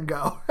 minutes and then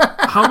go.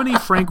 How many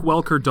Frank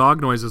Welker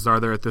dog noises are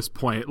there at this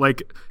point?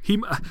 Like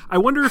I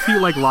wonder if he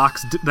like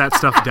locks that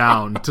stuff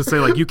down to say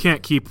like, you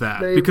can't keep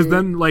that. Maybe. Because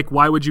then like,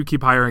 why would you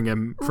keep hiring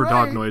him for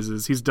dog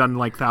noises? He's done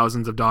like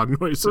thousands of dog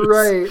noises.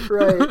 Right.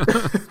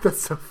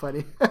 That's so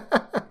funny.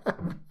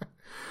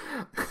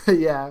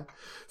 Yeah.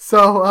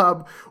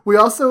 So we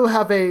also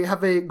have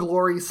a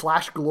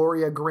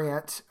Glory/Gloria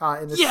Grant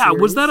in the series.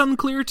 Was that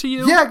unclear to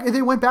you? Yeah,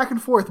 they went back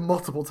and forth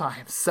multiple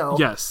times. So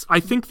yes, I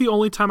think the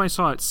only time I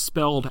saw it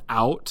spelled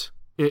out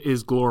it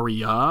is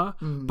Gloria,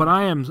 but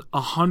I am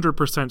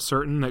 100%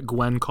 certain that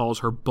Gwen calls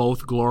her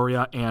both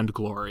Gloria and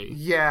Glory.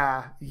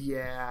 Yeah.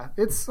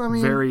 It's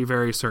very,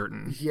 very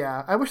certain.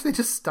 Yeah, I wish they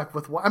just stuck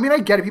with one. I mean, I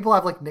get it. People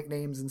have like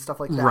nicknames and stuff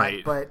like that,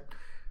 right?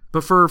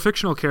 But for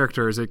fictional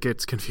characters, it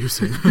gets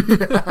confusing.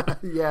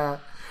 Yeah.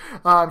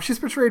 She's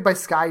portrayed by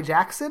Sky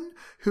Jackson,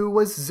 who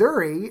was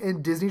Zuri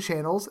in Disney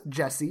Channel's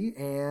Jessie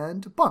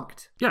and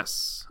Bunked.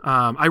 Yes.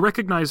 I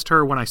recognized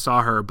her when I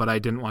saw her, but I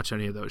didn't watch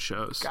any of those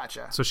shows.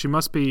 Gotcha. So she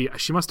must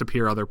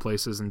appear other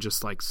places and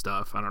just like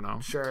stuff. I don't know.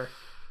 Sure.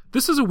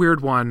 This is a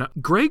weird one.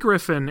 Grey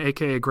Griffin,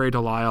 a.k.a. Grey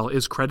Delisle,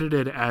 is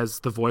credited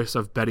as the voice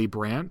of Betty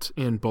Brant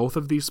in both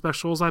of these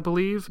specials, I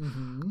believe.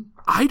 Mm-hmm.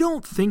 I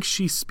don't think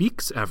she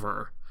speaks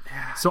ever.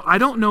 So I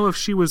don't know if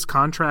she was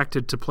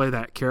contracted to play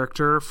that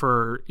character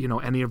for,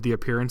 any of the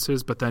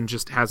appearances, but then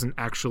just hasn't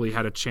actually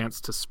had a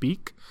chance to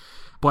speak.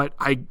 But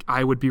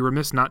I would be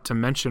remiss not to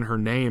mention her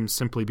name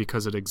simply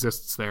because it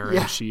exists there,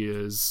 and she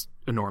is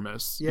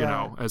enormous,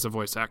 as a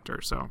voice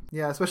actor. So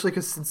yeah, especially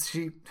because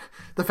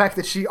the fact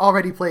that she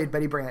already played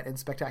Betty Brant in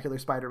Spectacular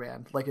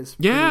Spider-Man, is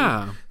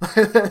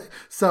pretty...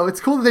 So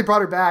it's cool that they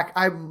brought her back.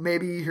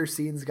 Maybe her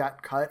scenes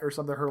got cut or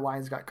something, her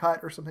lines got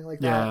cut or something like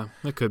that. Yeah,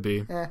 it could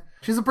be.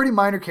 She's a pretty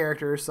minor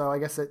character, so I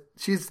guess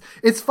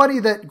it's funny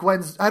that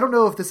Gwen's, I don't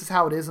know if this is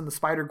how it is in the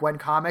Spider-Gwen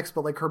comics,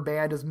 but her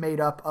band is made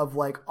up of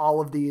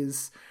all of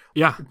these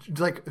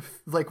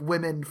like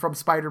women from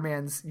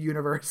Spider-Man's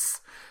universe.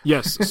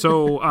 Yes.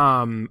 So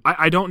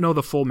I don't know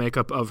the full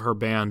makeup of her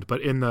band, but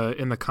in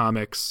the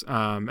comics,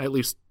 at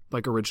least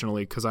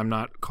originally, because I'm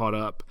not caught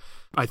up,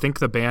 I think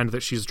the band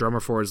that she's drummer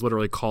for is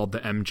literally called the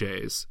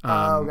MJs.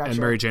 Gotcha. And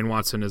Mary Jane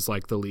Watson is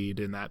the lead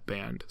in that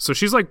band. So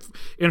she's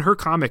in her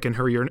comic, in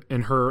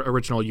her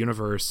original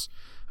universe,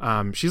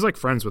 she's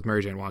friends with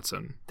Mary Jane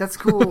Watson. That's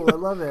cool. I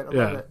love it. I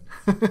love it.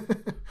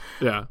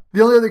 Yeah.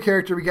 The only other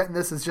character we get in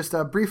this is just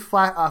a brief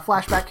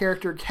flashback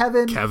character,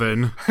 Kevin.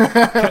 Kevin.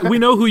 We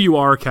know who you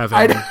are,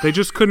 Kevin. They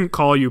just couldn't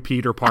call you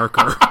Peter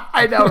Parker.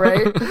 I know,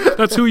 right?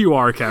 That's who you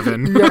are,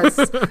 Kevin. Yes.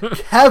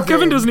 Kevin.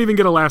 Kevin doesn't even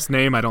get a last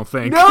name, I don't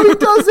think. No, he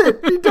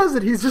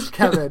doesn't. He's just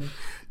Kevin.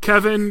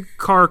 Kevin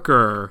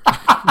Carker.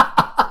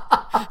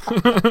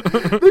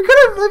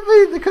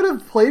 They could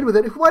have played with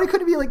it. Why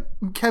couldn't it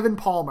be Kevin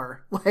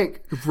Palmer? Right.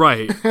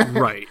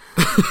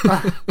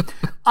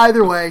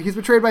 Either way, he's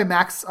portrayed by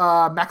Max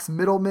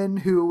Middleman,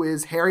 who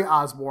is Harry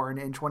Osborn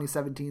in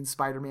 2017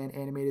 Spider-Man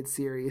animated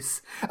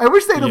series. I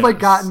wish they'd have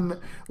gotten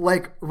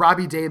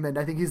Robbie Damon.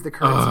 I think he's the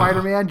current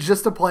Spider-Man,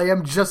 just to play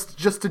him, just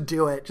to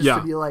do it,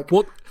 to be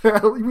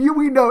well,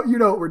 we know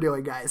what we're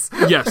doing, guys.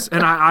 Yes,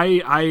 and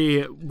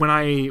I when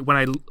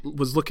I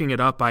was looking it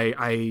up,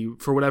 I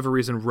for whatever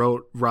reason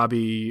wrote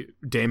Robbie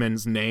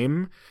Damon's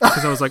name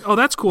because I was like, oh,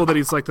 that's cool that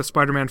he's the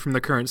Spider-Man from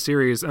the current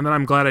series, and then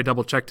I'm glad I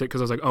double checked it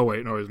because I was like, oh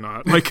wait, no, he's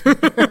not.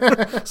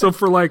 So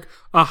for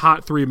a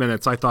hot 3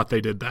 minutes, I thought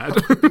they did that.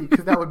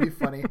 That would be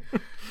funny.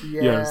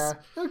 Yeah. Yes.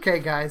 Okay,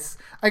 guys.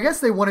 I guess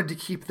they wanted to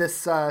keep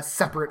this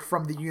separate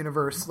from the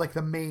universe,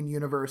 the main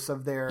universe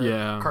of their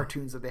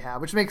cartoons that they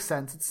have, which makes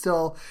sense. It's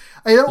still,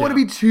 I don't want to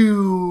be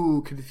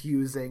too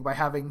confusing by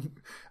having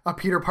a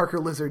Peter Parker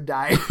lizard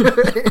die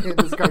in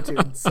this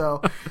cartoon.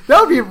 So that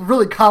would be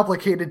really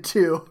complicated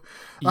too.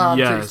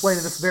 To explain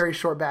in this very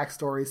short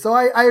backstory. So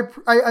I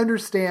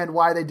understand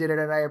why they did it,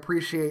 and I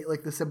appreciate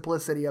the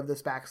simplicity of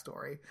this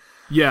backstory.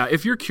 Yeah,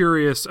 if you're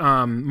curious,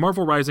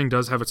 Marvel Rising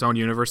does have its own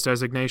universe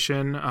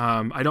designation.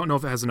 I don't know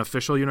if it has an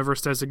official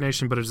universe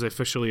designation, but it is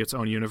officially its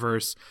own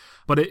universe.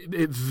 But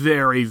it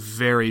very,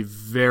 very,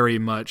 very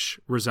much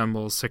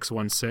resembles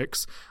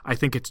 616. I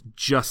think it's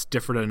just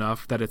different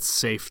enough that it's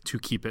safe to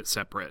keep it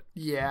separate.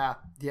 Yeah.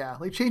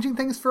 Like changing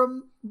things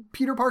from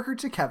Peter Parker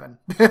to Kevin.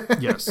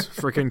 Yes,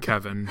 freaking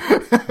Kevin.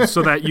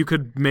 So that you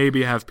could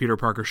maybe have Peter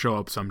Parker show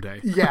up someday.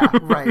 Yeah,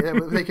 right.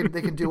 They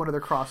can do one of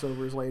their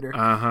crossovers later.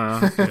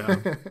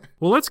 Yeah.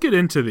 Well, let's get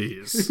into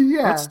these.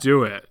 Yeah. Let's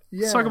do it.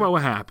 Yeah. Let's talk about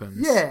what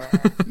happens. Yeah,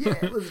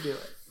 let's do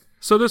it.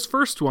 So this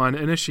first one,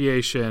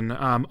 Initiation,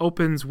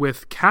 opens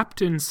with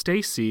Captain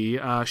Stacy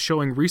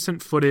showing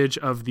recent footage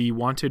of the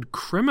wanted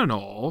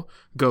criminal,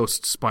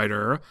 Ghost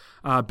Spider,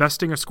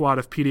 besting a squad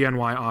of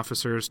PDNY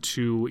officers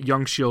to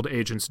Young Shield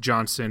agents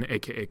Johnson,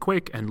 a.k.a.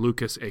 Quake, and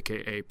Lucas,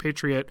 a.k.a.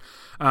 Patriot.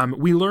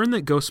 We learn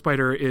that Ghost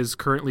Spider is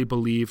currently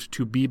believed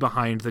to be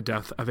behind the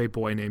death of a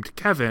boy named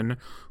Kevin,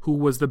 who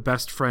was the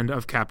best friend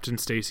of Captain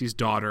Stacy's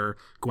daughter,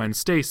 Gwen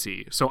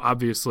Stacy. So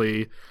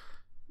obviously,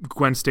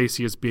 Gwen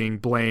Stacy is being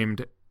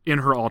blamed in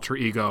her alter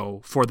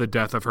ego for the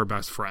death of her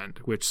best friend,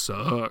 which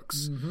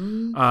sucks.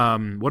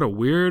 Mm-hmm. What a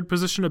weird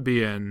position to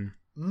be in.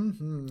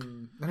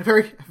 Mm-hmm. And a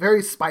very,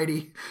 very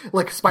Spidey,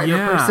 like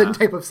Spider-Person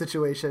type of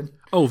situation.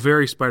 Oh,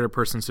 very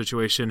Spider-Person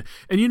situation.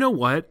 And you know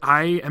what?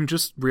 I am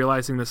just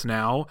realizing this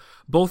now.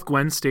 Both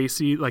Gwen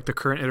Stacy, like the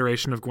current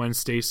iteration of Gwen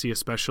Stacy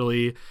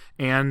especially,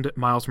 and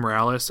Miles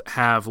Morales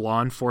have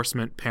law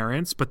enforcement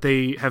parents, but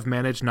they have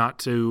managed not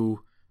to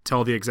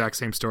tell the exact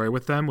same story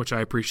with them, which I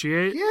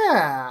appreciate.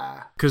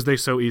 Yeah. Because they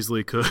so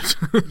easily could.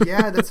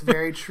 Yeah, that's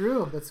very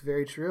true.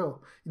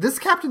 This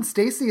Captain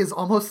Stacy is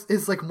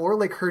like more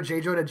like her J.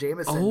 Jonah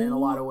Jameson in a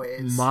lot of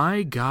ways.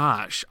 My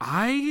gosh.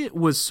 I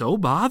was so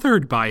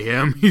bothered by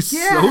him. He's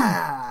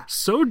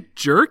so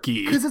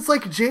jerky. Because it's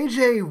like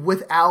JJ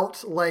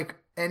without like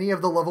any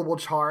of the lovable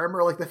charm,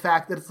 or like the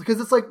fact that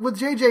because it's like with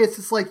JJ, it's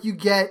just like you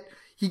get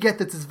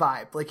that's his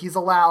vibe. Like, he's a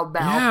loud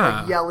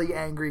mouth, like, yelly,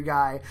 angry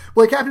guy.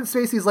 Well, like, Captain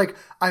Stacy's like,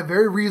 I'm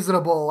very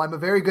reasonable. I'm a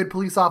very good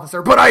police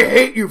officer, but I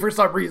hate you for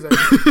some reason.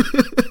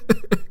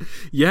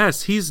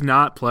 Yes, he's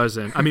not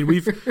pleasant. I mean,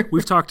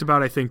 we've talked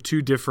about, I think,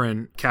 two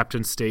different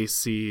Captain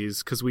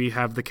Stacys, because we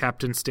have the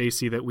Captain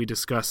Stacy that we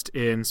discussed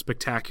in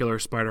Spectacular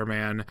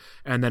Spider-Man,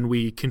 and then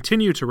we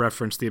continue to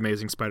reference the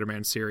Amazing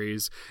Spider-Man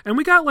series. And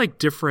we got, like,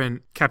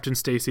 different Captain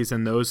Stacys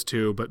in those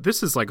two, but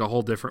this is, like, a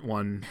whole different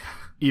one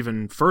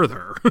even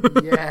further.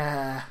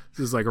 Yeah.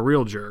 This is, like, a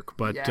real jerk,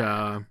 but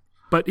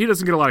he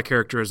doesn't get a lot of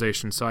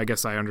characterization, so I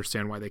guess I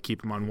understand why they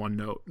keep him on one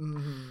note.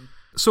 Mm-hmm.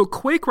 So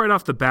Quake right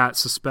off the bat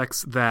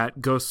suspects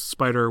that Ghost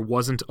Spider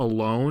wasn't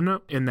alone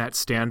in that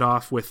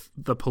standoff with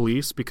the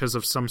police because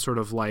of some sort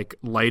of like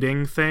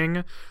lighting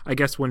thing. I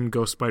guess when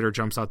Ghost Spider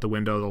jumps out the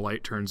window, the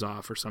light turns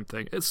off or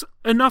something. It's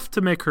enough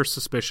to make her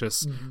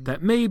suspicious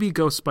that maybe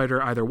Ghost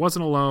Spider either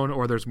wasn't alone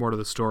or there's more to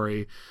the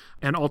story.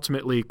 And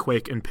ultimately,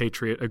 Quake and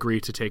Patriot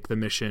agree to take the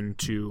mission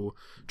to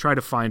try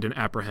to find and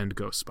apprehend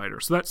Ghost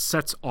Spider. So that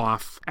sets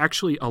off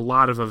actually a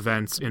lot of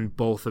events in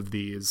both of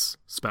these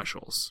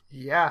specials.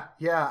 Yeah.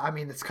 I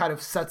mean, this kind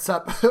of sets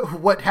up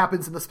what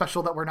happens in the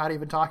special that we're not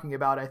even talking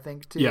about, I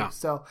think, too. Yeah.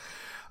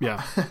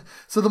 Yeah.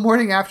 So the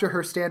morning after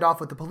her standoff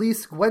with the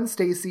police, Gwen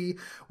Stacy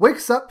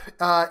wakes up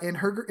in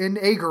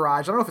a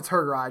garage. I don't know if it's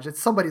her garage.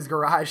 It's somebody's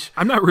garage.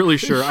 I'm not really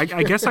sure. I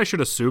guess I should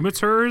assume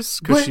it's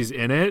hers because she's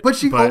in it. But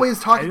she always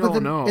talks. I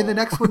don't know. In the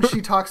next one, she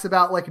talks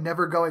about like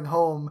never going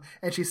home,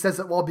 and she says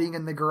it while being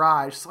in the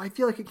garage. So I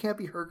feel like it can't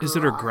be her garage. Is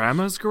it her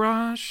grandma's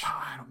garage?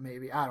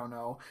 Maybe. I don't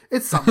know.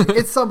 It's somebody.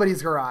 It's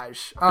somebody's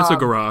garage. It's a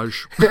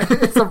garage.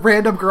 It's a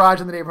random garage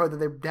in the neighborhood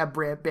that they have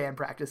band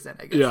practice in,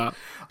 I guess. Yeah.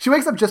 She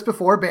wakes up just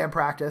before band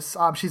practice.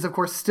 She's, of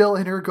course, still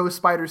in her Ghost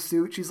Spider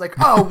suit. She's like,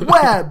 oh,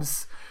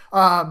 webs!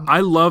 I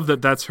love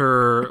that that's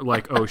her,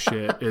 like, oh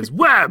shit, is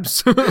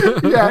webs!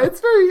 Yeah,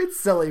 it's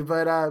silly,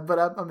 but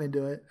I'm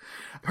into it.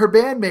 Her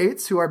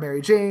bandmates, who are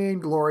Mary Jane,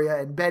 Gloria,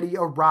 and Betty,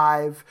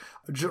 arrive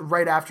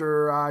right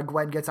after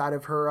Gwen gets out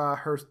of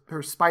her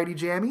Spidey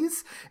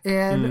jammies,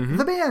 and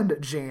the band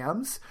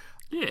jams.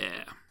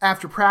 Yeah.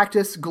 After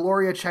practice,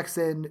 Gloria checks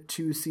in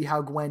to see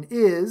how Gwen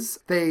is.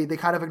 They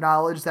kind of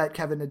acknowledge that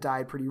Kevin had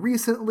died pretty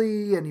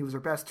recently and he was her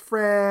best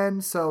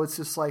friend. So it's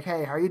just like,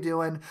 hey, how are you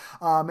doing?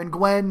 And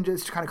Gwen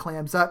just kind of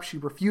clams up. She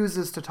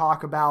refuses to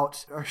talk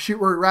she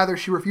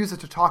refuses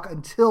to talk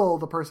until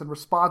the person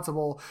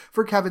responsible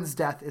for Kevin's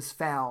death is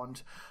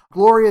found.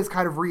 Gloria is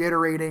kind of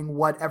reiterating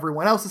what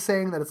everyone else is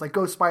saying, that it's like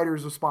Ghost Spider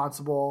is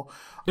responsible.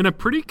 In a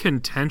pretty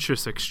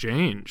contentious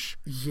exchange.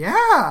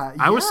 Yeah.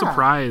 I was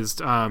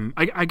surprised.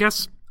 I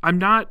guess I'm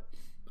not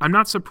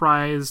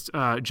surprised,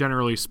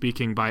 generally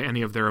speaking, by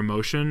any of their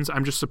emotions.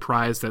 I'm just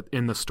surprised that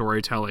in the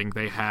storytelling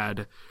they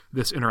had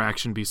this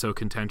interaction be so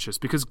contentious,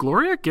 because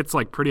Gloria gets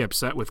like pretty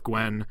upset with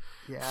Gwen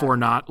for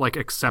not like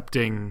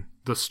accepting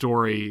the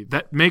story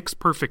that makes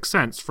perfect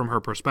sense from her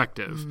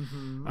perspective,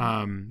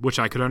 which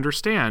I could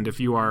understand if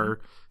you are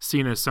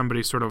seen as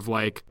somebody sort of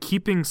like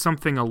keeping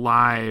something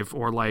alive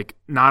or like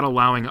not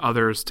allowing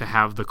others to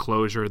have the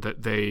closure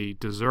that they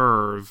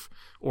deserve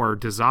or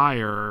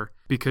desire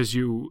because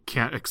you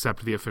can't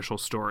accept the official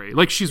story.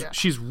 Like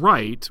she's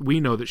right. We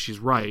know that she's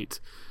right,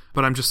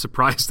 but I'm just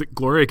surprised that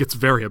Gloria gets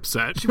very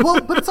upset.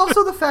 Well, but it's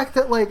also the fact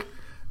that like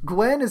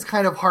Gwen is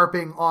kind of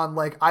harping on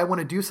like, I want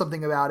to do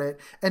something about it.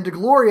 And to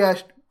Gloria,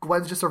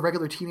 Gwen's just a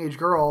regular teenage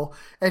girl.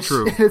 And,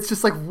 and it's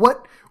just like,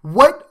 what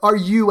are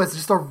you as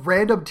just a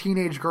random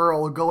teenage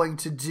girl going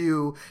to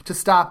do to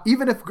stop?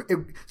 Even if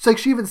it's like,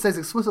 she even says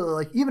explicitly,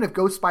 like, even if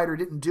Ghost Spider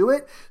didn't do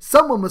it,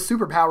 someone with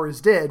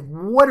superpowers did.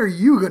 What are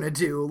you going to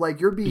do? Like,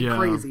 you're being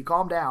crazy.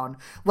 Calm down.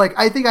 Like,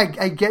 I think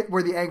I get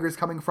where the anger is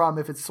coming from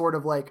if it's sort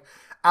of like,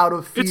 out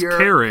of fear.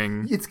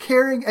 It's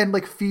caring and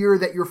like fear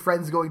that your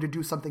friend's going to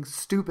do something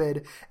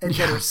stupid and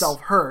get herself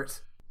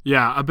hurt.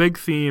 Yeah, a big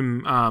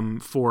theme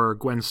for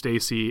Gwen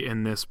Stacy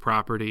in this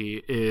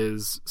property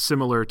is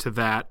similar to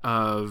that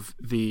of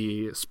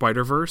the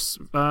Spider-Verse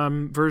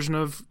version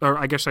of, or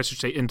I guess I should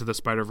say Into the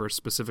Spider-Verse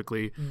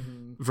specifically,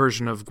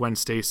 version of Gwen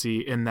Stacy,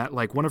 in that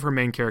like one of her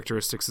main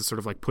characteristics is sort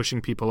of like pushing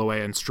people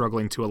away and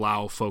struggling to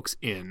allow folks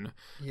in.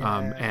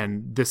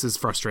 And this is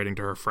frustrating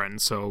to her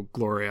friends. So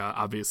Gloria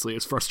obviously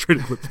is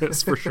frustrated with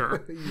this for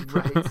sure.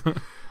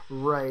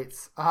 Right.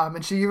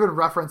 And she even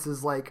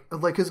references like,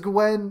 cause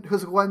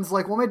Gwen's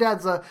like, well, my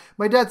dad's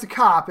a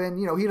cop and,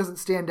 you know, he doesn't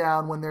stand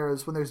down when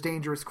there's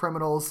dangerous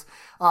criminals.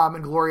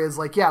 And Gloria's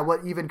like, yeah,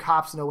 what even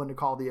cops know when to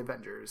call the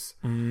Avengers.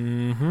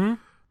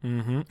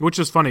 Which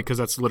is funny because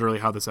that's literally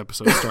how this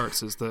episode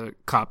starts, is the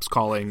cops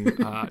calling,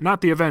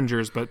 not the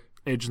Avengers, but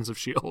Agents of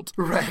S.H.I.E.L.D.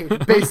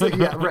 Right. Basically,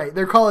 yeah, right.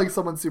 They're calling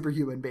someone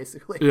superhuman,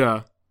 basically.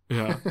 Yeah.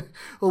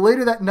 Well,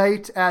 later that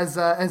night, as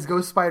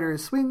Ghost Spider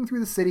is swinging through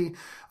the city,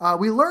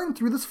 we learn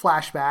through this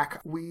flashback,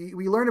 we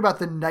learn about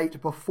the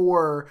night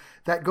before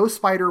that Ghost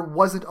Spider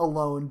wasn't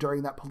alone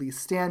during that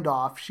police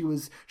standoff. She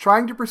was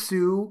trying to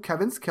pursue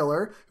Kevin's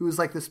killer, who was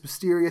like this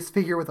mysterious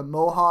figure with a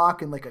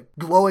mohawk and like a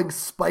glowing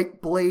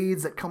spike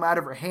blades that come out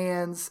of her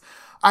hands.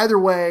 Either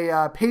way,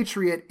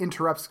 Patriot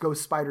interrupts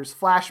Ghost Spider's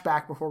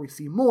flashback before we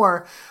see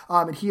more,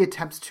 and he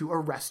attempts to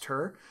arrest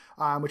her.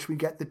 Which we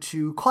get the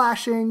two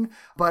clashing,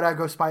 but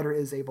Ghost Spider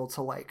is able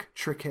to like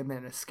trick him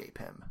and escape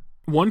him.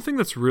 One thing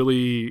that's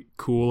really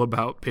cool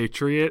about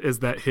Patriot is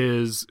that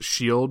his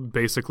shield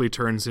basically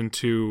turns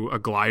into a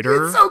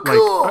glider. It's so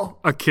cool!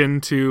 Like,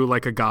 akin to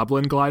like a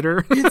goblin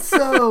glider. It's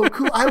so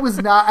cool. I was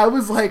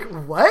like,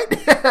 what?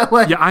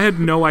 Like, yeah, I had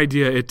no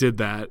idea it did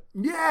that.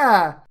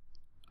 Yeah.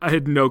 I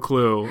had no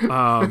clue.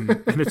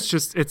 And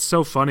it's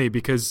so funny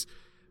because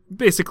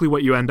basically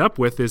what you end up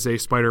with is a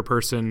spider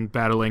person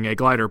battling a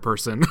glider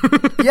person.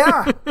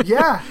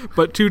 Yeah.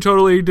 But two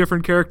totally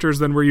different characters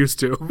than we're used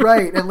to.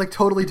 Right, and like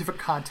totally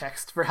different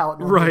context for how it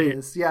normally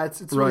is. Yeah,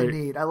 it's really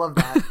neat. I love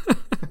that.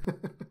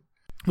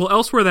 Well,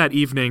 elsewhere that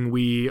evening,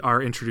 we are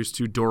introduced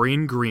to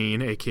Doreen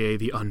Green, a.k.a.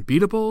 the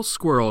unbeatable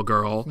Squirrel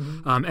Girl,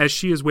 as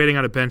she is waiting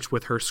on a bench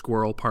with her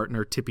squirrel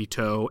partner Tippy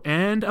Toe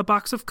and a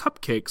box of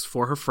cupcakes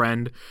for her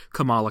friend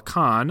Kamala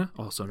Khan,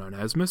 also known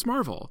as Miss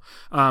Marvel.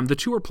 The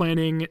two are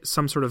planning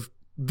some sort of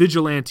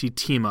vigilante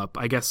team up.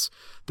 I guess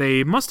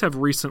they must have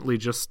recently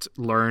just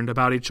learned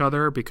about each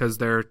other because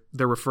they're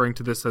referring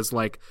to this as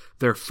like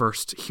their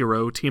first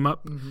hero team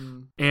up,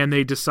 and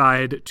they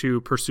decide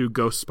to pursue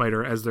Ghost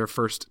Spider as their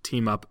first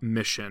team up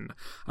mission.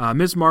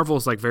 Ms. Marvel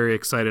is like very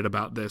excited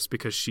about this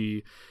because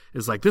she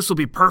is like, this will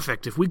be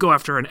perfect if we go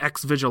after an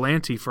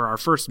ex-vigilante for our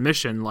first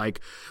mission. Like,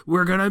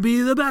 we're gonna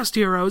be the best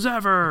heroes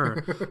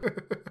ever.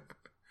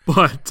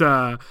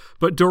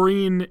 But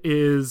Doreen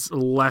is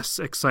less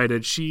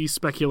excited. She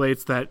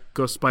speculates that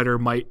Ghost Spider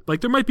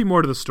there might be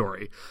more to the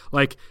story.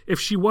 Like, if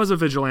she was a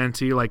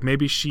vigilante, like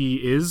maybe she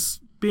is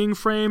being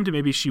framed,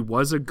 maybe she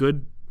was a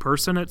good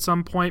person at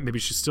some point, maybe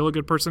she's still a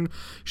good person.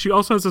 She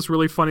also has this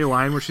really funny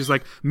line where she's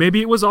like,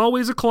 maybe it was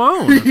always a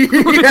clone.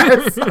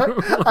 Yes,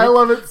 I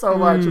love it so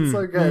much. It's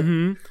so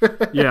good.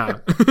 Yeah.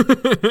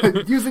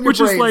 Using your Which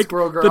brain, is like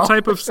Squirrel Girl. the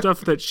type of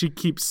stuff that she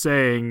keeps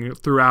saying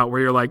throughout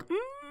where you're like,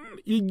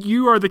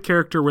 you are the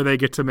character where they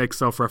get to make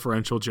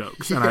self-referential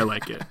jokes, and I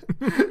like it.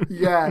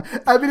 Yeah.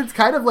 I mean, it's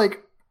kind of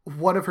like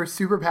one of her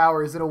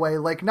superpowers in a way,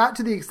 like not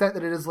to the extent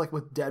that it is like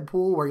with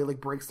Deadpool where he like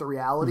breaks the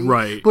reality,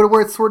 right? But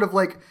where it's sort of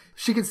like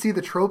she can see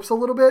the tropes a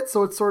little bit,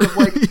 so it's sort of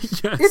like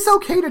It's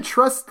okay to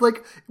trust,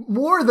 like,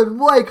 more than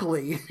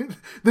likely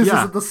this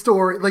isn't the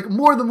story, like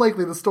more than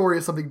likely the story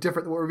is something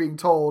different than what we're being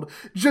told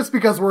just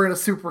because we're in a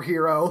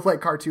superhero like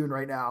cartoon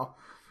right now.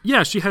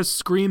 Yeah, she has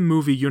Scream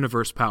movie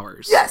universe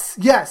powers. Yes.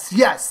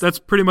 That's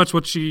pretty much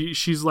what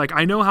she's like,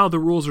 I know how the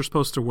rules are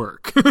supposed to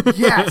work.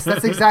 Yes,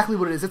 that's exactly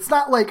what it is. It's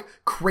not like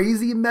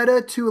crazy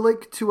meta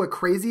to a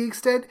crazy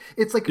extent.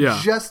 It's like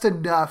just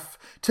enough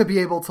to be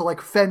able to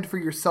like fend for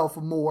yourself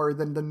more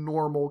than the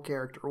normal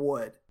character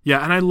would.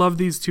 Yeah, and I love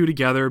these two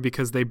together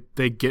because they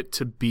get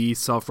to be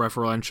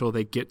self-referential,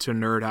 they get to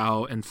nerd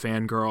out and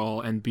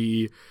fangirl and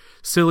be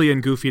silly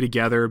and goofy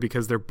together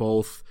because they're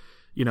both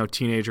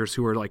teenagers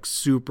who are like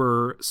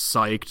super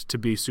psyched to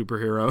be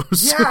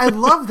superheroes. Yeah, I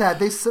love that.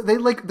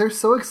 They're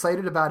so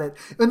excited about it.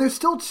 And there's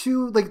still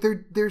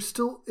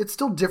it's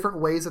still different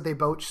ways that they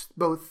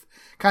both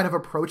kind of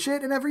approach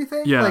it and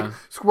everything. Yeah. Like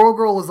Squirrel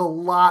Girl is a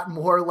lot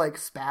more like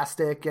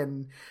spastic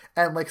and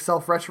like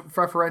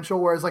self-referential,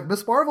 whereas like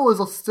Miss Marvel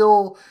is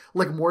still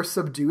like more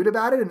subdued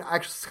about it and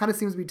actually kind of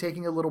seems to be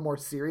taking it a little more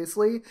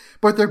seriously.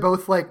 But they're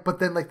both like, but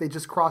then like they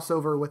just cross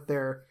over with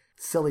their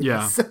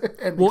silliness. Yeah.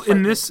 And well,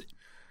 excitement.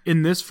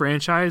 in this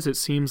franchise, it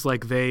seems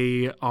like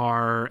they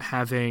are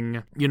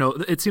having,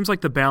 it seems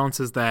like the balance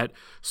is that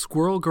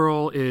Squirrel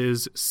Girl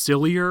is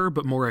sillier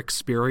but more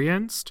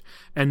experienced,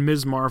 and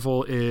Ms.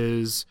 Marvel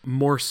is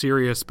more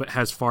serious but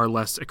has far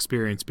less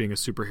experience being a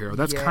superhero.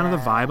 That's kind of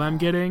the vibe I'm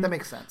getting. That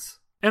makes sense.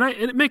 And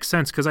it makes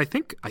sense because I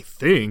think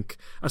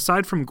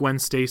aside from Gwen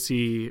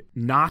Stacy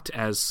not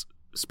as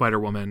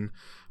Spider-Woman,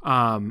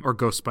 or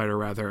Ghost Spider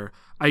rather,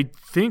 I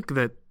think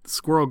that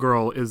Squirrel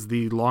Girl is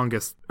the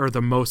longest or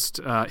the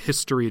most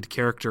historied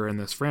character in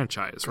this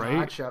franchise,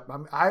 right? Gotcha.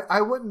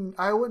 I wouldn't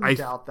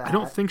doubt that. I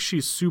don't think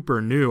she's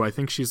super new. I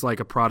think she's like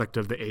a product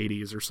of the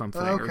 80s or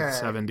something, or the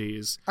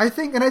 70s. I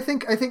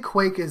think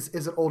Quake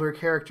is an older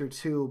character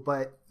too,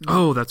 but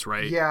oh, that's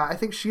right. Yeah, I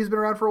think she's been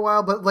around for a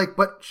while,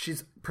 but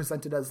she's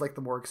presented as like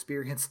the more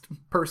experienced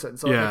person,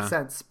 so it makes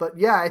sense. But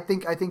yeah, I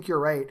think you're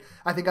right.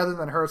 I think other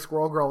than her,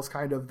 Squirrel Girl is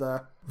kind of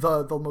the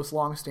most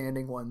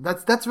long-standing one.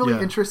 That's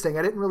really interesting.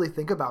 I didn't really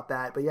think about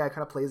that, but yeah, it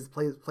kind of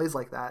plays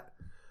like that.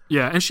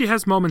 Yeah, and she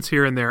has moments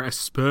here and there,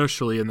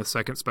 especially in the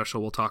second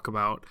special we'll talk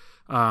about,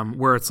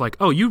 where it's like,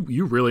 oh,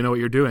 you really know what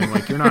you're doing.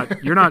 Like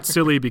you're not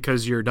silly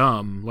because you're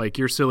dumb. Like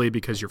you're silly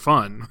because you're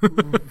fun.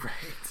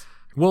 Right.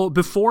 Well,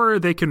 before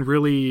they can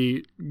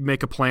really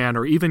make a plan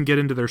or even get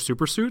into their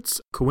super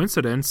suits,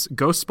 coincidence,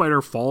 Ghost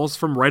Spider falls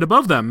from right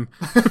above them,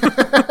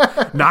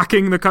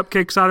 knocking the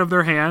cupcakes out of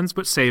their hands,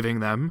 but saving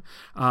them,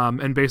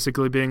 and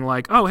basically being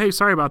like, oh, hey,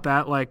 sorry about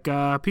that. Like,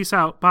 peace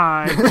out.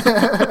 Bye.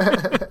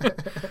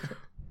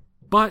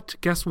 But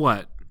guess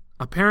what?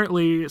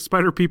 Apparently,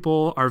 spider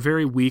people are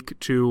very weak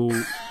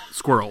to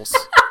squirrels.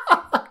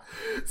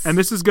 And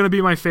this is going to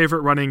be my favorite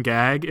running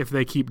gag if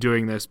they keep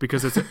doing this,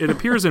 because it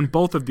appears in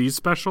both of these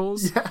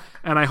specials,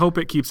 and I hope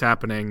it keeps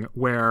happening,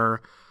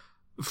 where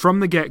from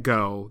the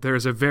get-go,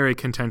 there's a very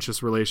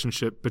contentious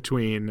relationship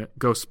between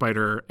Ghost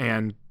Spider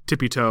and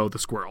Tippy Toe the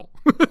squirrel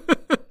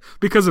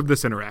because of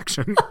this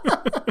interaction.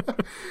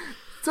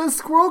 Does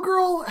Squirrel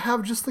Girl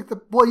have just like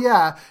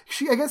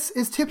I guess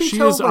is Tippy Toe?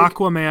 She is like,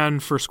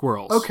 Aquaman for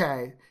squirrels.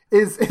 Okay.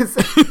 Is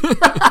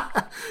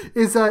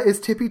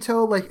Tippy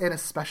Toe like an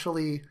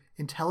especially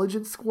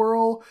intelligent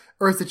squirrel,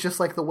 or is it just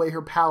like the way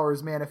her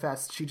powers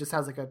manifest? She just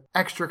has like an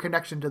extra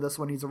connection to this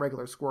when he's a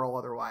regular squirrel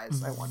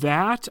otherwise. I wonder.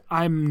 That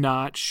I'm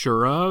not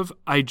sure of.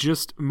 I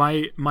just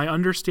my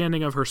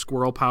understanding of her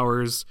squirrel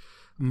powers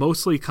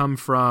mostly come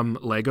from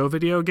Lego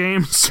video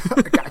games.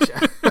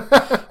 Gotcha.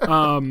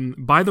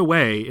 By the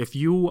way, if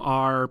you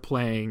are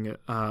playing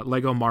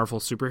Lego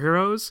Marvel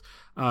superheroes,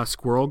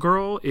 Squirrel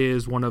Girl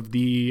is one of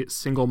the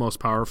single most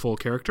powerful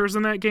characters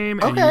in that game,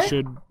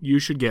 and you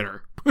should get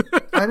her.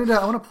 I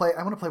want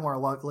to play more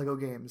Lego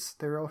games.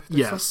 They're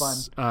so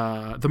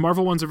fun. The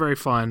Marvel ones are very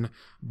fun,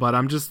 but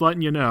I'm just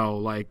letting you know,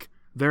 like,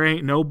 there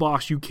ain't no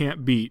boss you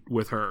can't beat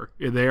with her.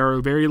 They are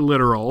very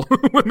literal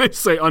when they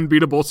say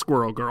unbeatable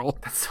Squirrel Girl.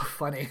 That's so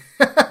funny.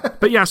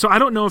 But yeah, so I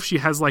don't know if she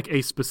has like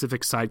a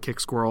specific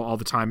sidekick squirrel all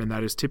the time, and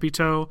that is Tippy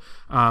Toe,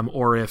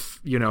 or if,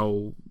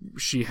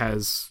 she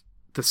has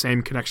the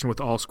same connection with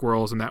all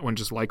squirrels and that one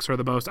just likes her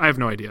the most. I have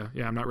no idea.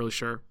 Yeah, I'm not really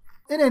sure.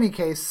 In any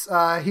case,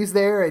 he's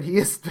there and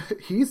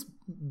he's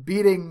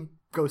beating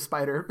Ghost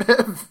Spider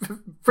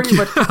pretty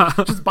much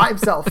just by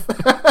himself.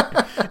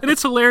 And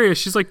it's hilarious.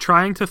 She's like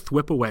trying to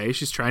thwip away.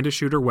 She's trying to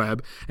shoot her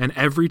web, and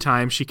every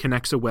time she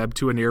connects a web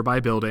to a nearby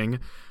building,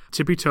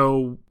 Tippy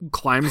Toe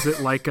climbs it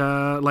like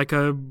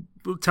a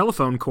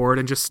telephone cord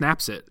and just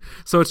snaps it.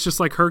 So it's just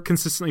like her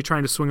consistently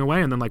trying to swing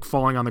away and then like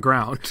falling on the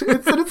ground.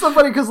 It's so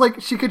funny because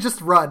like she could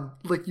just run,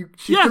 like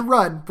she could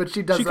run, but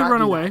she doesn't. She could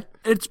run away.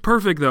 It's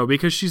perfect though,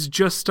 because she's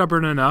just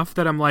stubborn enough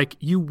that I'm like,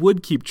 you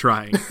would keep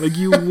trying. Like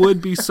you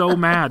would be so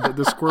mad that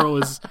the squirrel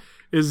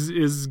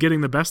is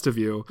getting the best of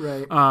you.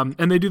 Right.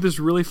 And they do this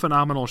really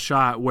phenomenal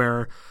shot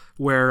where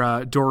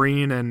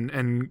Doreen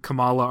and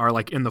Kamala are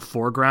like in the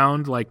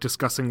foreground, like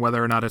discussing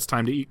whether or not it's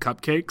time to eat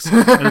cupcakes.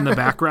 And in the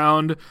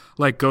background,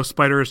 like Ghost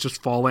Spider is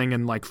just falling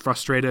and like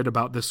frustrated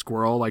about this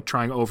squirrel, like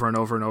trying over and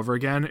over and over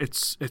again.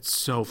 It's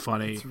so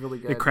funny. It's really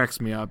good. It cracks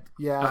me up.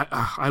 Yeah.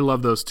 I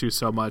love those two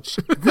so much.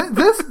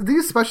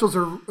 These specials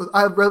are,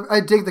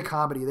 I dig the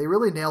comedy. They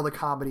really nail the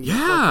comedy. Yeah.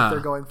 That they're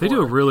going for. They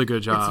do a really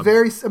good job.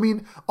 It's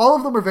all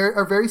of them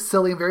are very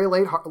silly and very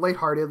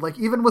lighthearted. Like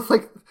even with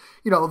like,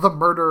 the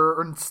murder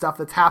and stuff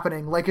that's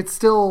happening, like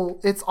it's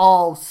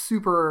all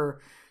super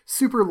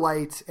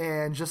light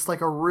and just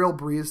like a real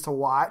breeze to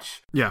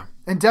watch. Yeah.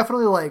 And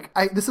definitely like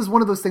this is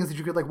one of those things that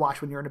you could like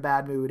watch when you're in a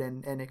bad mood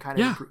and it kind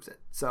of improves it.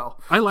 So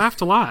I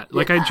laughed a lot.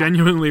 Like I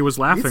genuinely was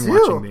laughing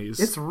watching these.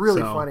 It's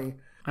really funny.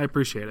 I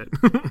appreciate it.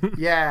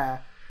 Yeah.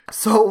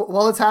 So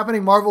while it's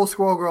happening, Marvel,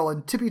 Squirrel Girl,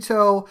 and Tippy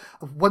Toe,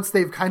 once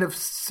they've kind of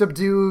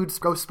subdued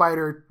Ghost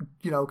Spider,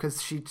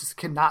 because she just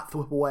cannot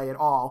thwip away at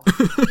all.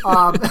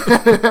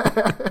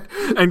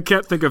 And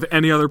can't think of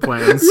any other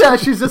plans. Yeah,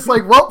 she's just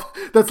like, well,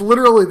 that's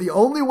literally the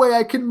only way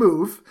I can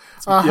move.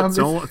 That's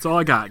all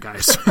I got,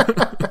 guys.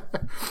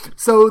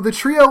 So the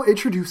trio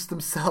introduced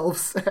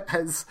themselves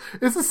as,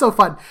 this is so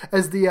fun,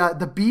 as the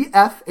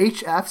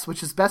BFHFs,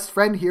 which is Best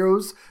Friend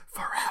Heroes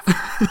Forever.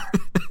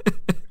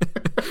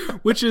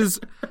 Which is,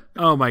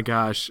 oh my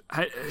gosh.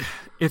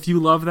 If you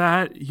love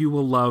that, you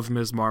will love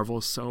Ms. Marvel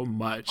so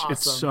much. Awesome.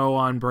 It's so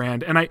on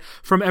brand. And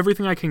from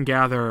everything I can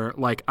gather,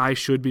 like, I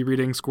should be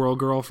reading Squirrel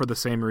Girl for the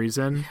same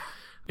reason.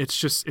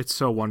 It's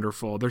so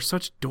wonderful. They're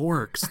such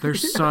dorks. They're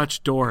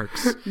such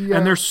dorks. Yeah.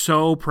 And they're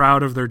so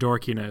proud of their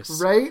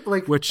dorkiness. Right?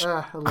 Like, which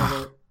I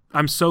love it.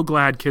 I'm so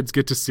glad kids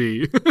get to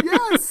see.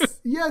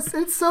 Yes.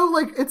 It's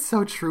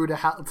so true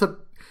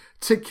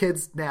to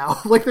kids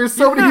now. Like, there's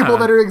so many people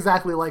that are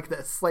exactly like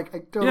this. Like, I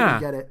totally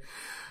get it.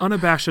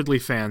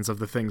 Unabashedly fans of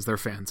the things they're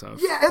fans of.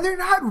 Yeah, and they're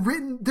not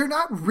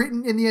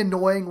written in the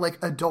annoying, like,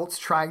 adults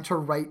trying to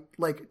write,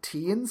 like,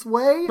 teens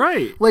way.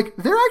 Right. Like,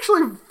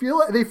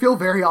 they feel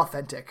very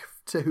authentic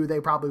to who they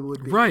probably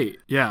would be. Right.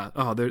 Yeah.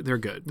 Oh, they're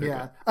good. They're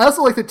good. I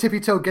also like that Tippy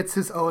Toe gets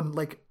his own,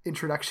 like,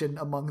 introduction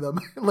among them.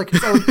 Like,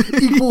 his own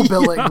equal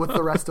billing with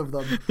the rest of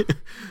them.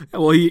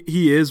 Well,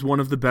 he is one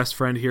of the best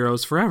friend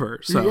heroes forever.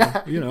 So,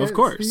 of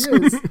course.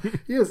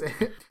 He is.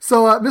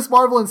 So, Miss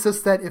Marvel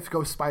insists that if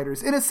Ghost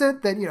Spider's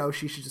innocent, then,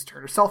 she should just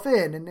turn herself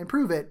in and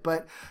prove it.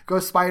 But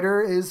Ghost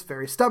Spider is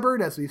very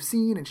stubborn, as we've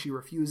seen, and she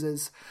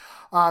refuses.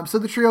 So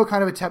the trio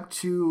kind of attempt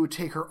to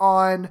take her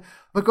on,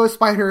 but Ghost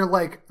Spider,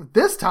 like,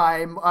 this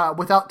time,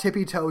 without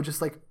Tippy Toe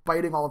just, like,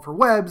 biting all of her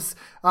webs,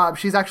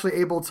 she's actually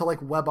able to,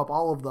 like, web up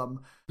all of them.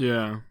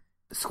 Yeah.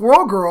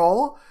 Squirrel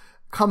Girl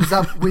comes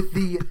up with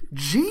the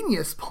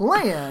genius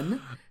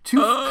plan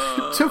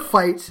to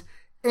fight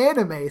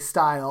anime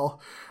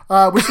style.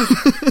 Which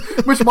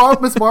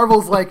Miss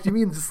Marvel's like, do you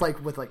mean just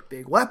like with like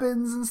big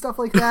weapons and stuff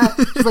like that?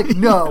 She's like,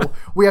 no,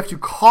 we have to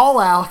call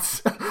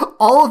out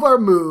all of our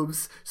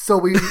moves so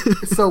we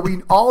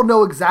all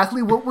know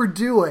exactly what we're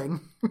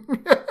doing.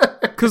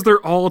 Because they're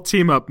all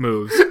team up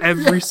moves,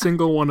 every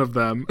single one of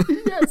them.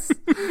 Yes,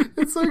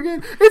 it's so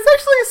good. It's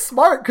actually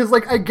smart because,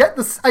 like, I get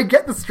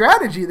the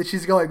strategy that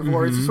she's going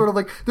for. Mm-hmm. It's sort of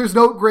like there's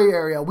no gray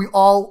area. We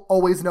all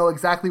always know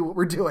exactly what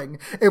we're doing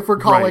if we're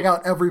calling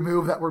out every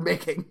move that we're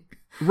making.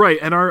 Right,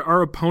 and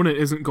our opponent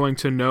isn't going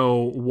to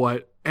know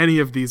what any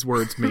of these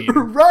words mean.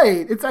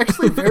 Right, it's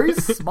actually very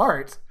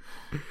smart.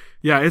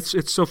 Yeah,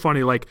 it's so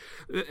funny. Like,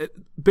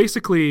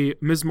 basically,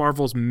 Ms.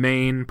 Marvel's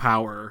main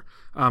power,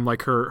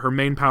 like her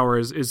main power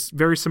is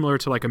very similar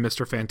to like a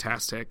Mr.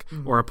 Fantastic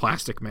or a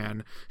Plastic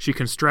Man. She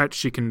can stretch,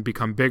 she can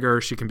become bigger,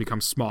 she can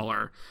become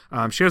smaller.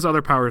 She has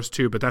other powers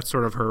too, but that's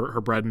sort of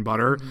her bread and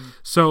butter. Mm-hmm.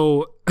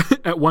 So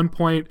at one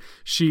point,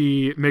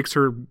 she makes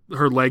her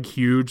leg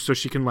huge so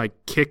she can like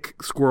kick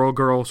Squirrel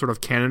Girl sort of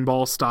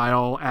cannonball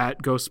style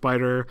at Ghost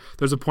Spider.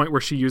 There's a point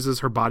where she uses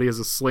her body as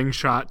a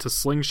slingshot to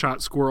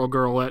slingshot Squirrel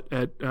Girl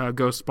at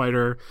Ghost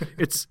Spider.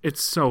 It's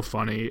so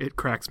funny. It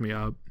cracks me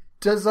up.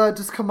 Does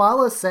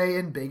Kamala say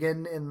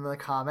 "embiggen" in the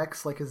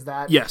comics? Like, is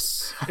that?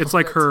 Yes, it's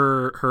like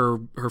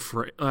her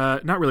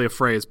not really a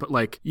phrase, but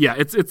like, yeah,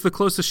 it's the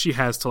closest she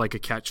has to like a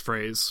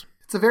catchphrase.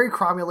 It's a very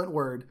cromulent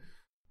word.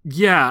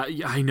 Yeah,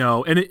 I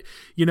know, and it,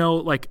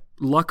 like,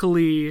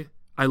 luckily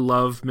I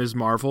love Ms.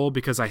 Marvel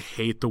because I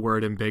hate the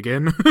word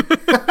 "embiggen."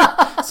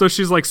 So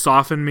she's like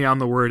softened me on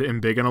the word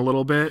 "embiggen" a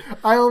little bit.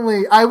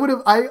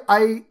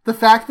 The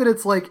fact that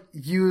it's like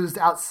used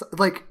outside,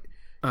 like.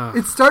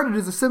 It started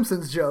as a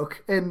Simpsons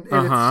joke, and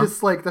it's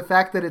just like the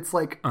fact that it's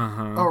like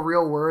a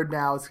real word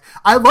now.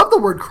 I love the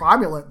word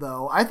cromulent,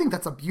 though. I think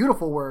that's a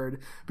beautiful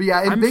word. But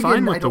yeah, embiggen, I'm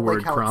fine with I don't the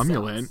word like how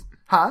cromulent. It sounds.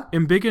 Huh?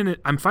 Embiggen,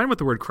 I'm fine with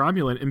the word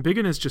cromulent.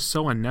 Embiggen is just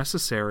so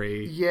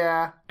unnecessary.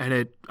 Yeah.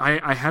 And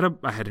I had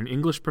an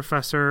English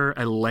professor,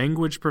 a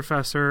language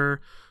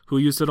professor who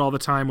used it all the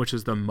time, which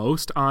is the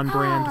most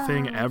on-brand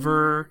thing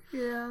ever.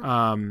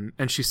 Yeah.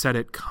 And she said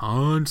it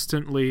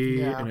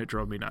constantly, and it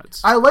drove me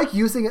nuts. I like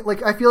using it.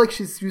 Like, I feel like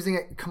she's using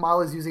it.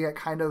 Kamala's using it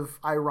kind of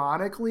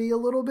ironically a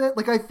little bit.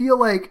 Like, I feel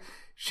like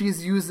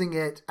she's using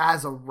it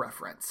as a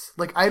reference.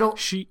 Like, I don't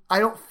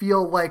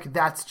feel like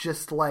that's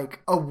just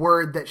like a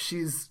word that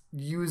she's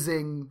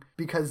using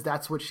because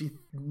that's what she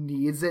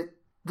needs it.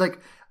 Like,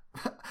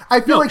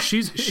 I feel like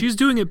she's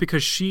doing it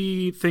because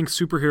she thinks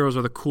superheroes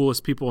are the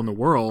coolest people in the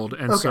world,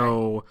 and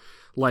so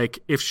like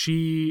if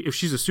she's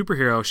a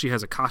superhero, she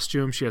has a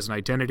costume, she has an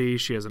identity,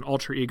 she has an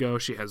alter ego,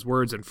 she has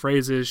words and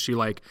phrases, she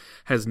like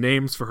has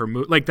names for her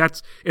like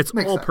it's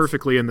Makes all sense.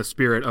 Perfectly in the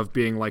spirit of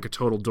being like a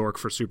total dork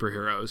for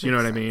superheroes. You know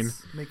what I mean?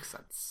 Makes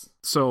sense.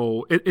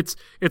 So it's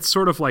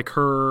sort of like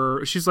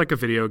she's like a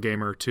video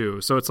gamer too.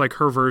 So it's like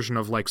her version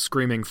of like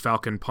screaming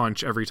Falcon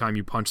Punch every time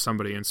you punch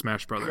somebody in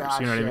Smash Brothers.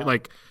 You know what I mean?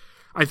 Like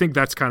I think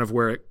that's kind of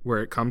where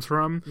it comes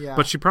from. Yeah.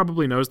 But she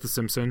probably knows The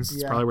Simpsons.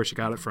 It's Yeah. probably where she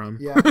got it from.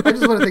 Yeah, I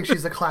just want to think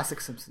she's a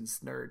classic Simpsons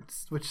nerd,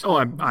 which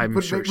I'm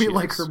would sure make me she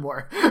like is. her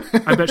more.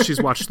 I bet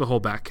she's watched the whole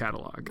back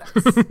catalog.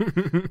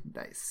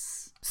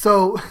 Nice.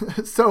 So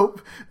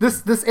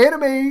this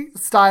anime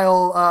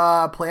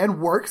style plan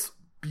works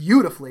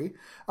beautifully.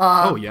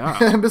 Oh,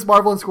 yeah. Miss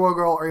Marvel and Squirrel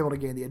Girl are able to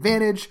gain the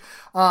advantage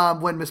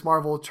when Miss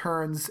Marvel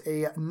turns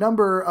a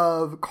number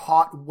of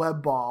caught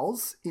web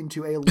balls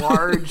into a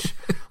large,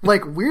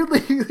 like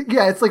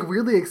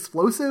weirdly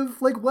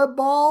explosive like web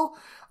ball.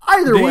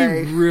 Either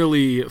way, They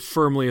really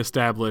firmly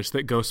established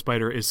that Ghost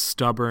Spider is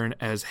stubborn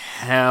as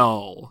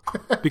hell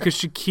because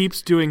she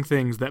keeps doing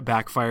things that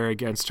backfire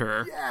against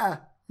her.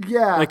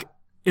 yeah. Like,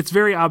 it's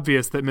very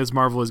obvious that Ms.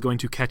 Marvel is going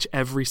to catch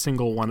every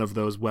single one of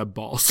those web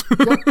balls.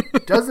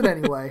 Does it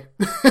anyway.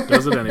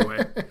 Does it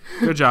anyway.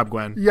 Good job,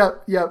 Gwen.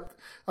 Yep.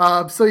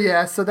 So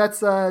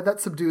that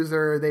subdues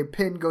her. They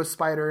pin Ghost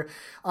Spider,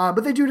 but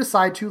they do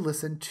decide to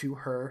listen to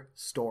her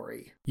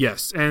story.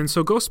 Yes, and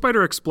so Ghost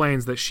Spider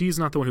explains that she's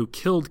not the one who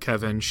killed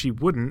Kevin. She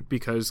wouldn't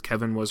because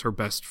Kevin was her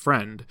best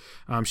friend.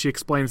 She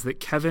explains that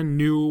Kevin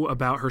knew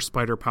about her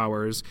spider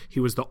powers. He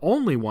was the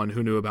only one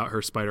who knew about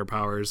her spider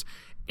powers,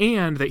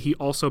 and that he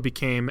also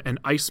became an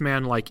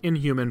Iceman-like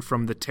Inhuman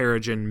from the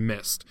Terrigen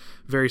Mist,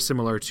 very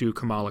similar to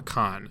Kamala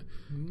Khan.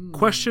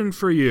 Question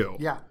for you.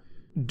 Yeah.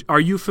 Are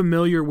you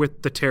familiar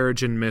with the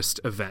Terrigen Mist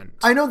event?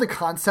 I know the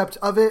concept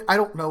of it. I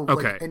don't know.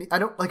 Okay. I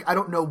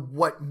don't know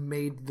what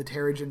made the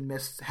Terrigen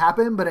Mist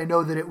happen, but I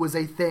know that it was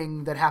a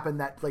thing that happened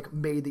that like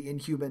made the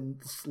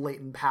Inhuman's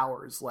latent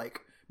powers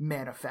like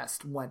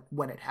manifest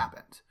when it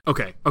happened.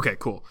 Okay,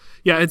 cool.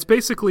 Yeah, it's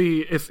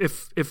basically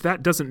if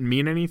that doesn't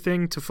mean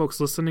anything to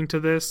folks listening to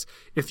this,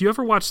 if you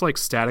ever watch like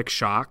Static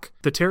Shock,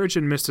 the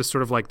Terrigen Mist is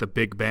sort of like the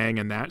Big Bang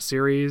in that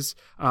series,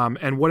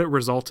 and what it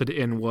resulted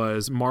in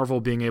was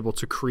Marvel being able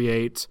to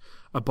create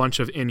a bunch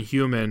of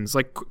Inhumans,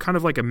 like kind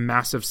of like a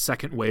massive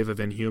second wave of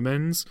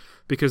Inhumans,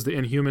 because the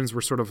Inhumans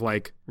were sort of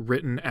like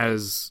written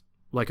as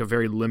like a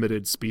very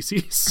limited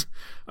species.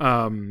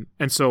 And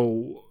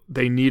so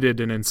they needed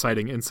an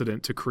inciting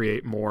incident to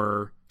create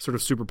more sort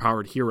of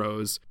superpowered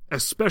heroes,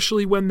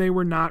 especially when they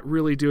were not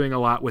really doing a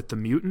lot with the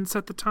mutants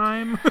at the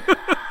time.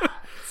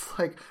 It's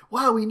like,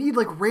 wow, we need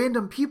like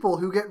random people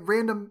who get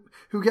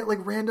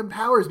like random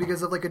powers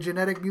because of like a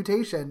genetic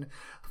mutation.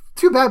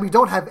 Too bad we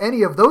don't have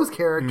any of those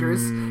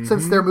characters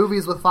since their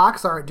movies with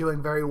Fox aren't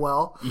doing very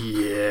well.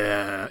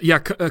 Yeah.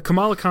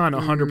 Kamala Khan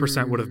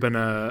 100% would have been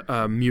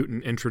a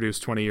mutant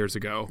introduced 20 years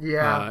ago.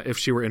 Yeah. If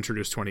she were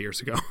introduced 20 years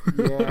ago.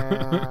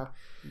 Yeah.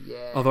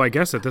 Although I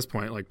guess at this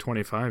point, like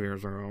 25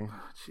 years ago.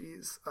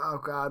 Jeez. Oh,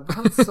 God.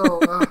 That's so...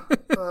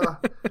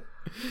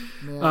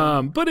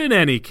 man. But in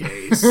any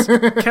case,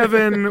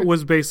 Kevin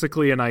was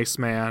basically an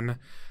Iceman.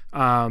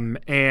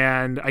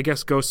 And I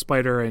guess Ghost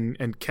Spider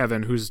and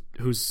Kevin, whose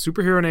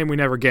superhero name we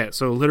never get.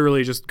 So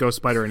literally just Ghost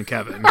Spider and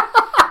Kevin.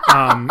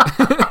 God.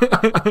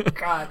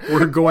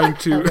 We're going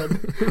to...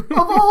 Of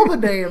all the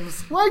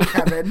names, why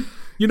Kevin?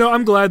 You know,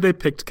 I'm glad they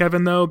picked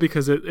Kevin, though,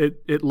 because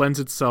it lends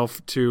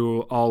itself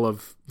to all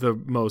of the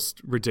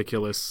most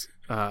ridiculous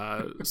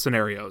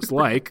scenarios,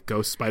 like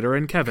Ghost Spider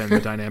and Kevin, the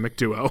dynamic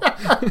duo.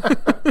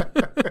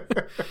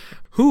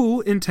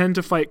 Who intend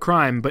to fight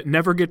crime, but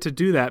never get to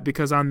do that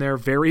because on their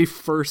very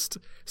first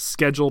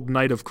scheduled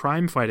night of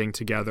crime fighting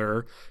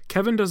together,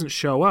 Kevin doesn't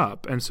show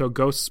up. And so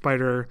Ghost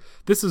Spider,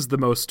 this is the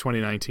most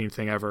 2019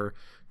 thing ever,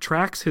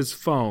 tracks his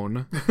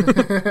phone,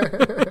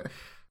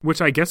 which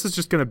I guess is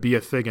just going to be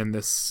a thing in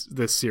this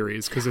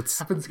series because it's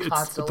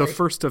the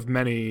first of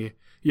many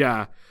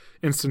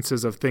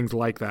instances of things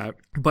like that.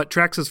 But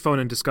tracks his phone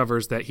and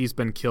discovers that he's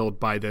been killed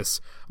by this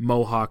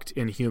mohawked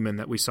Inhuman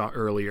that we saw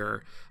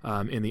earlier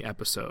in the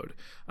episode.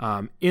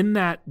 In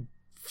that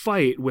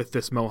fight with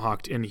this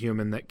mohawked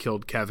Inhuman that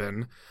killed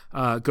Kevin,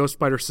 Ghost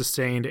Spider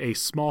sustained a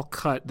small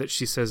cut that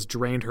she says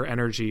drained her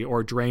energy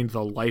or drained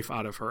the life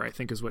out of her, I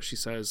think is what she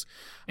says.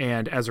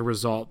 And as a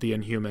result, the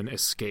Inhuman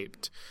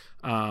escaped.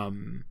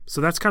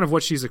 So that's kind of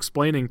what she's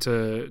explaining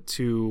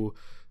to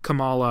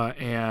Kamala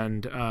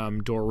and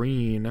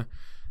Doreen.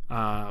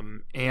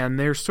 And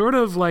they're sort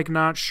of like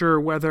not sure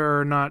whether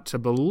or not to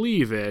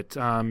believe it.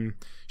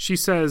 She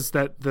says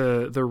that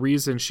the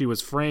reason she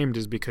was framed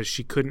is because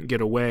she couldn't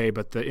get away,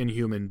 but the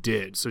Inhuman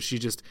did. So she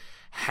just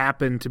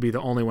happened to be the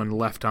only one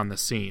left on the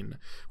scene,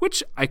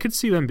 which I could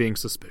see them being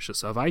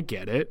suspicious of. I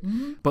get it.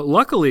 Mm-hmm. But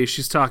luckily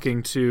she's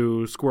talking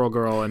to Squirrel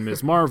Girl and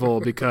Ms. Marvel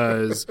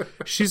because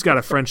she's got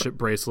a friendship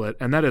bracelet,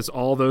 and that is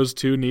all those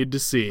two need to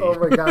see. Oh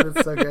my God,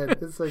 it's so good.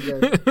 It's so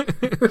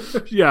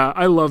good. Yeah,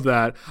 I love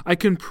that. I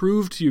can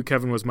prove to you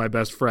Kevin was my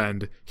best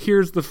friend.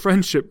 Here's the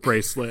friendship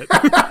bracelet.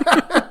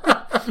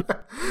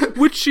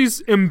 Which she's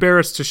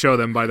embarrassed to show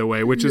them, by the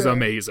way, which is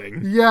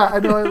amazing. Yeah, I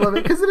know, I love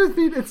it. Because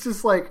it's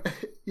just like,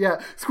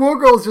 Squirrel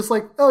Girl is just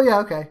like, oh yeah,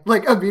 okay.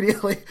 Like,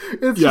 immediately.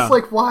 It's just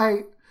like,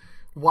 why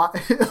why?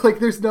 Like,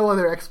 there's no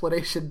other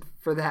explanation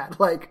for that.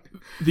 Like,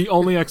 the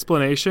only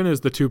explanation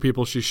is the two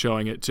people she's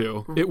showing it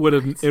to. It would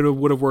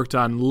have worked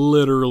on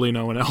literally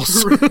no one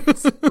else.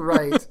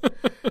 Right.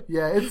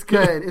 Yeah, it's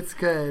good. It's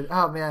good.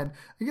 Oh man,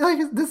 like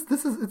these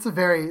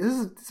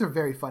are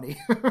very funny.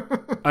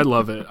 I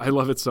love it. I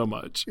love it so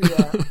much.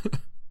 Yeah.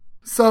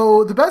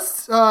 So the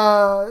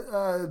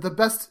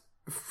best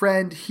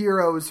friend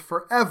heroes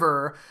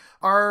forever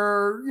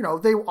are,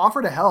 they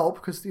offer to help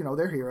because,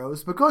 they're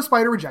heroes, but Ghost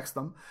Spider rejects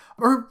them,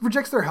 or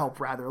rejects their help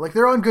rather. Like,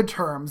 they're on good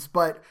terms,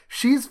 but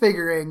she's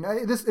figuring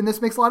this, and this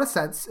makes a lot of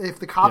sense. If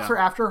the cops are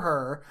after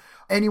her,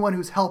 anyone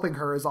who's helping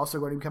her is also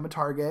going to become a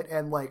target,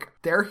 and like,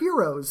 they're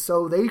heroes,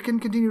 so they can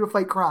continue to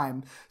fight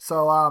crime.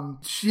 So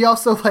she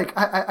also, like,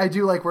 I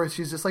do like where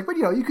she's just like, but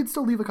you could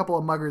still leave a couple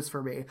of muggers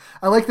for me.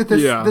 I like that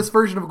this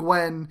version of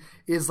Gwen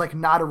is like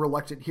not a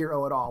reluctant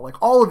hero at all.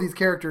 Like, all of these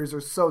characters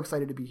are so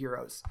excited to be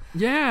heroes.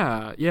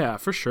 Yeah,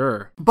 for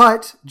sure.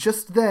 But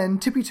just then,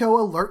 Tippy Toe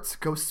alerts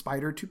Ghost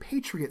Spider to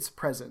Patriot's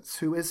presence,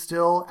 who is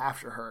still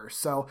after her.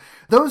 So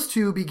those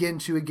two begin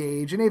to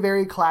engage in a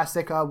very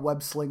classic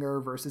web slinger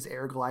versus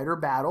air glider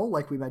battle,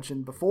 like we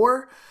mentioned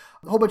before.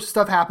 A whole bunch of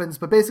stuff happens,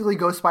 but basically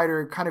Ghost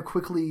Spider kind of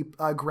quickly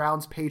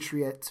grounds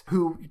Patriot,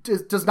 who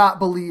does not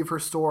believe her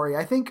story.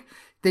 I think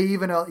they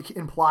even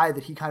imply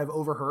that he kind of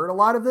overheard a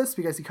lot of this,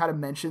 because he kind of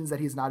mentions that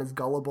he's not as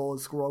gullible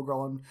as Squirrel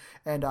Girl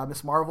and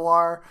Miss Marvel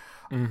are.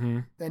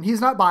 Mm-hmm. And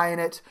he's not buying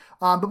it.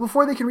 But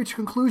before they can reach a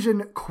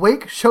conclusion,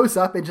 Quake shows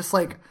up and just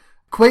like,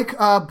 Quake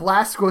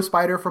blasts Ghost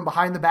Spider from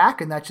behind the back,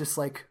 and that just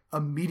like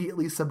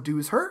immediately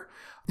subdues her.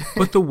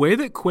 But the way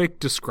that Quake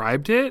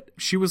described it,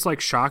 she was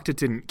like shocked it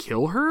didn't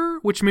kill her,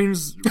 which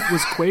means,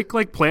 was Quake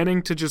like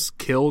planning to just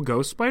kill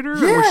Ghost Spider?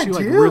 Yeah, or was she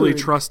like really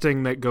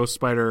trusting that Ghost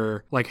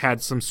Spider like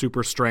had some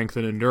super strength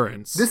and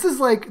endurance? This is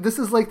like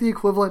the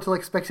equivalent to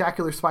like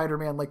Spectacular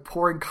Spider-Man like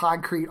pouring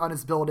concrete on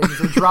his buildings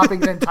and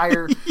dropping an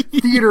entire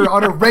theater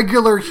on a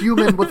regular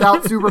human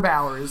without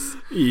superpowers.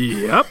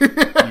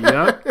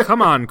 Yep.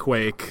 Come on,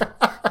 Quake.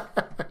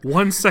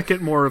 1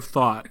 second more of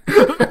thought.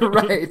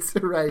 Right.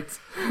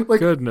 Like,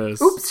 goodness.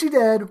 Oops, she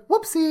dead.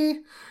 Whoopsie.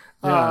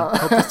 Yeah,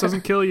 hope this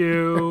doesn't kill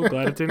you.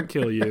 Glad it didn't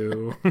kill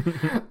you.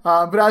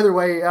 But either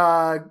way,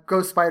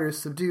 Ghost Spider is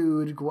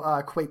subdued.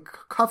 Quake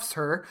cuffs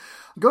her.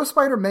 Ghost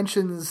Spider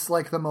mentions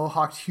like the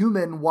Mohawked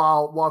human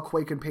while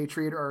Quake and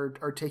Patriot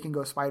are taking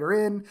Ghost Spider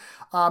in.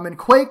 And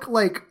Quake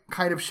like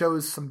kind of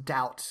shows some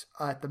doubt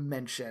at the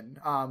mention.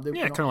 Kind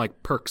of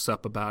like perks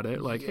up about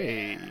it. Like,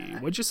 hey,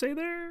 what'd you say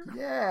there?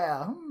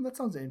 Yeah, that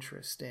sounds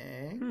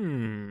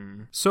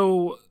interesting.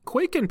 So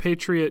Quake and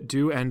Patriot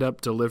do end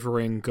up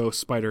delivering Ghost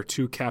Spider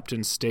to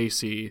Captain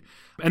Stacy.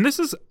 And this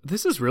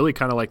is really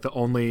kind of like the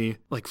only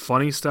like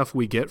funny stuff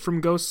we get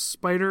from Ghost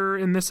Spider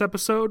in this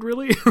episode,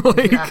 really.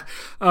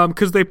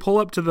 Because they pull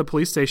up to the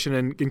police station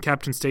and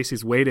Captain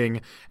Stacy's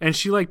waiting, and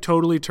she like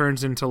totally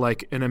turns into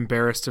like an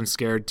embarrassed and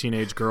scared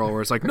teenage girl,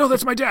 where it's like, no,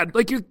 that's my dad.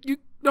 Like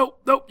no,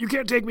 you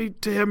can't take me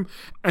to him.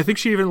 I think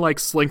she even like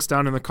slinks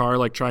down in the car,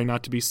 like trying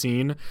not to be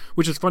seen,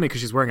 which is funny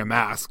because she's wearing a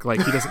mask.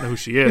 Like, he doesn't know who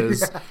she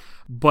is. Yeah.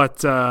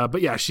 But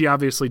yeah, she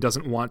obviously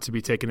doesn't want to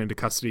be taken into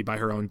custody by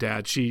her own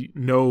dad. She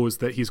knows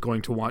that he's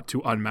going to want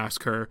to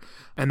unmask her,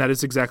 and that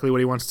is exactly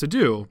what he wants to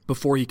do.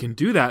 Before he can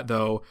do that,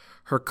 though,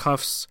 her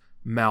cuffs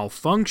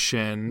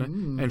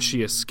malfunction and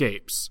she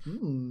escapes.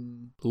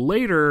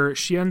 Later,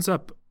 she ends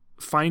up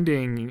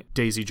finding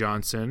Daisy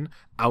Johnson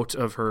out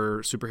of her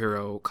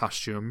superhero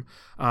costume,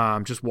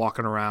 just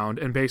walking around,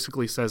 and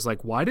basically says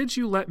like, why did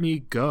you let me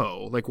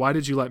go? Like, why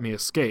did you let me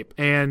escape?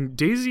 And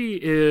Daisy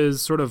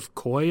is sort of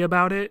coy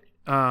about it,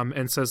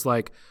 and says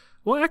like,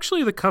 well,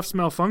 actually the cuffs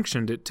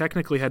malfunctioned. It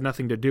technically had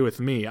nothing to do with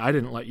me. I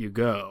didn't let you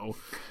go.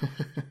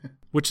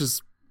 Which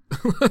is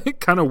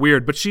kind of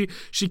weird, but she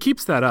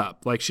keeps that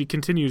up. Like, she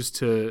continues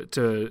to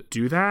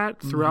do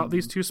that throughout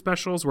these two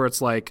specials, where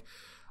it's like,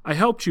 I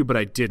helped you, but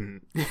I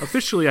didn't.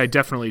 Officially, I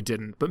definitely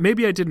didn't. But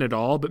maybe I didn't at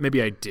all, but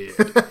maybe I did.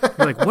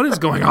 You're like, what is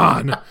going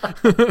on?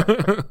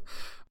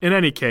 In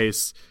any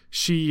case,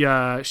 she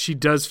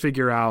does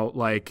figure out,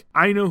 like,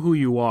 I know who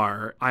you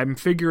are. I'm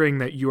figuring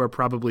that you are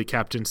probably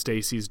Captain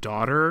Stacy's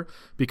daughter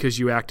because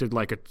you acted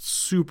like a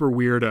super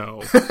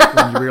weirdo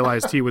when you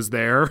realized he was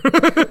there.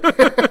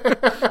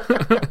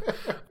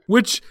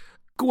 Which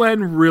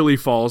Gwen really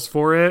falls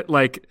for it.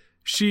 Like,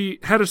 she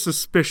had a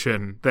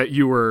suspicion that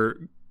you were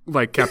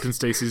like Captain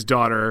Stacy's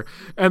daughter,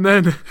 and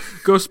then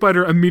Ghost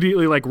Spider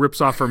immediately like rips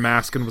off her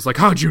mask and was like,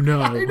 how'd you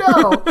know? I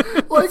know.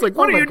 Like, it's like,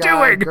 what are you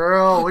doing,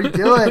 girl? What are you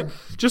doing?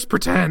 Just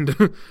pretend.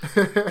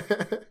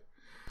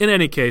 In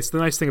any case, the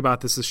nice thing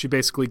about this is she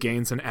basically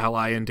gains an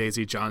ally in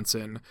Daisy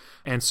Johnson.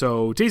 And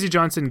so Daisy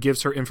Johnson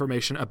gives her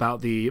information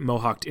about the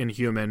Mohawked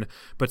Inhuman,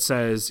 but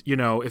says,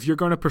 if you're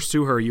going to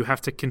pursue her, you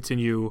have to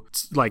continue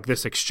like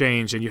this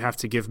exchange, and you have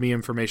to give me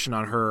information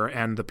on her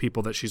and the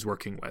people that she's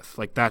working with.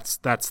 Like, that's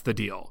the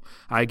deal.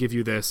 I give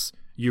you this,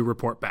 you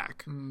report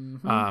back.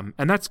 And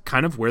that's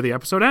kind of where the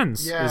episode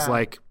ends. Is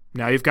like,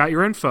 Now you've got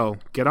your info.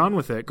 Get on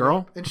with it,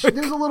 girl. And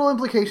there's a little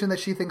implication that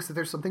she thinks that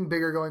there's something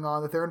bigger going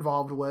on that they're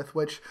involved with,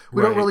 which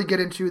we don't really get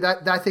into.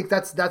 That I think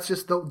that's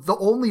just the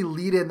only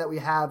lead-in that we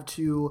have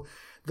to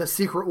the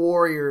Secret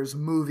Warriors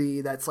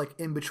movie that's like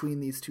in between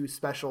these two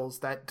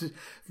specials that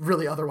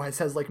really otherwise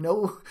has like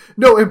no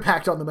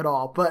impact on them at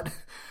all. But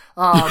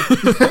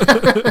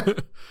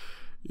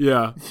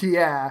yeah.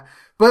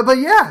 But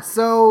yeah,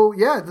 so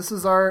yeah, this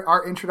is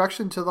our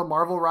introduction to the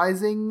Marvel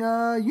Rising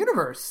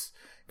universe.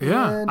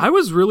 Yeah, And I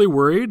was really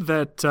worried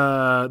that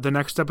the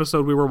next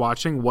episode we were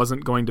watching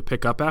wasn't going to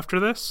pick up after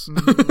this,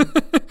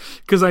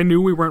 because I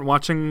knew we weren't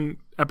watching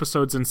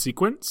episodes in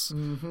sequence.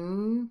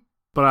 Mm-hmm.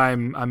 But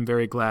I'm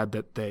very glad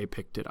that they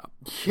picked it up.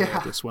 Yeah,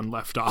 where this one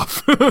left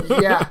off.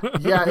 yeah.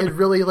 It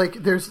really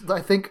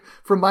I think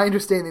from my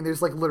understanding,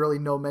 there's like literally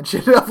no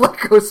mention of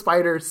like Ghost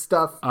Spider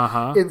stuff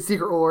in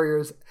Secret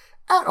Warriors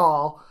at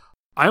all.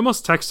 I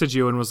almost texted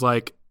you and was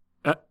like,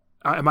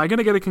 am I going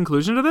to get a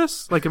conclusion to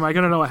this? Like, am I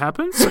going to know what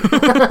happens?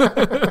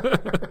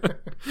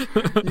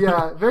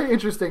 Yeah, very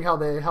interesting how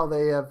they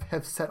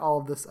have set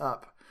all of this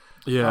up.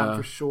 Yeah,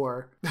 for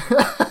sure.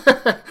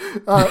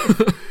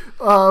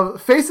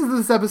 Faces of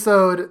this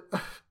episode,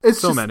 it's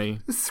so just, many.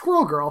 It's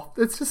Squirrel Girl.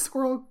 It's just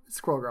Squirrel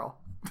Girl.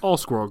 All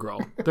Squirrel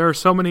Girl. There are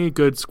so many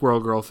good Squirrel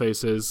Girl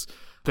faces.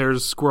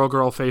 There's Squirrel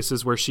Girl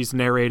faces where she's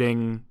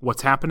narrating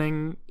what's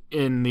happening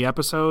in the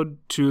episode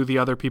to the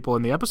other people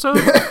in the episode.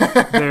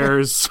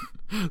 There's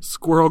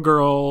Squirrel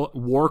Girl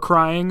war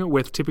crying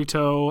with Tippy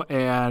Toe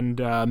and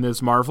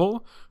Ms.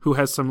 Marvel, who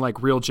has some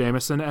like real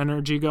Jameson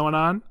energy going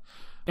on.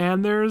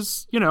 And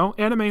there's,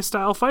 anime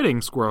style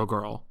fighting Squirrel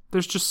Girl.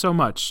 There's just so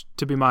much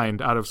to be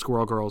mined out of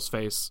Squirrel Girl's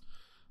face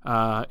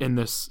in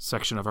this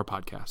section of our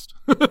podcast.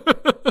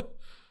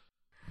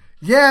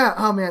 Yeah,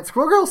 oh man,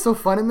 Squirrel Girl's so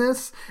fun in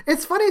this.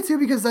 It's funny too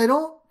because I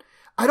don't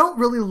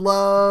really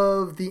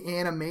love the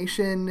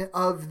animation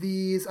of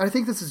these. I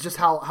think this is just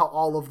how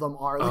all of them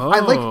are.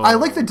 Like, I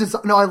like the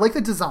design. No, I like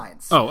the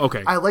designs. Oh,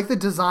 okay. I like the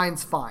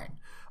designs fine.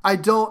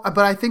 But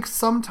I think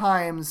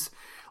sometimes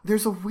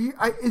there's a weird.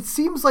 It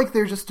seems like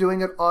they're just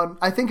doing it on.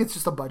 I think it's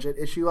just a budget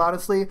issue,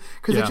 honestly,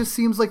 because it just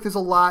seems like there's a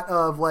lot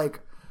of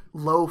like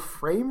low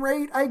frame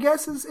rate. I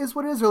guess is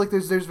what it is, or like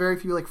there's very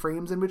few like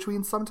frames in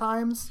between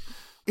sometimes,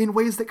 in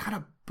ways that kind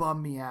of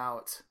bum me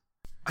out.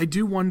 I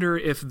do wonder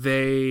if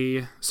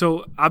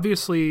so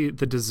obviously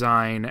the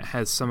design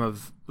has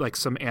some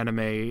anime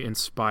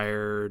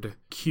inspired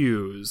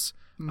cues.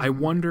 I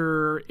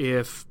wonder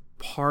if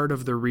part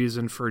of the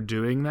reason for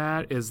doing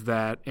that is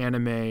that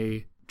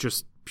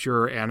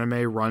pure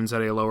anime runs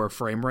at a lower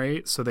frame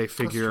rate. So they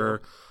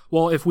figure,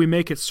 well, if we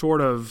make it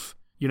sort of,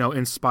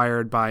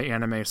 inspired by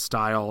anime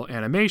style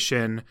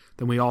animation,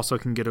 then we also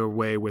can get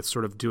away with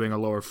sort of doing a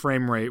lower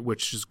frame rate,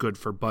 which is good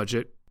for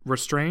budget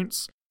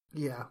restraints.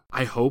 Yeah.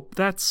 I hope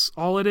that's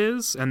all it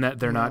is, and that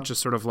they're not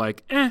just sort of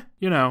like, we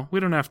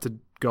don't have to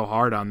go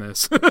hard on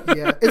this.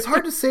 Yeah, it's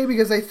hard to say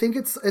because I think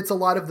it's a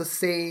lot of the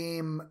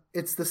same.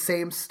 It's the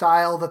same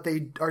style that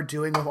they are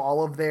doing with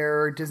all of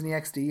their Disney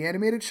XD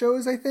animated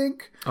shows, I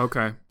think.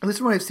 Okay. At least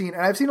from what I've seen,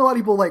 and I've seen a lot of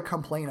people like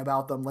complain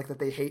about them, like that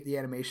they hate the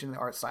animation and the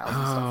art styles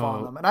and stuff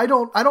on them. And I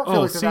don't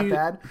feel like they're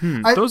that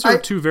bad. Those are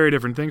two very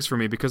different things for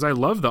me because I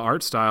love the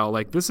art style.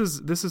 Like this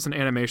is an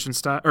animation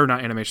style, or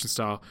not animation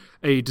style,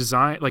 a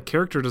design, like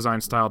character design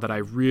style that I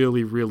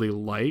really, really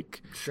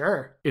like.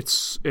 Sure.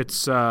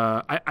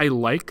 I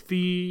like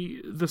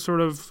the sort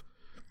of,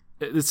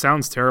 it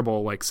sounds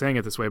terrible like saying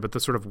it this way, but the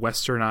sort of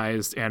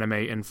westernized anime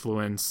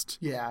influenced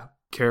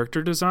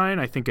character design.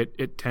 I think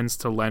it tends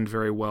to lend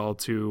very well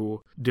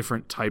to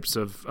different types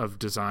of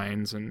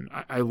designs, and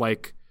I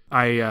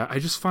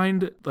just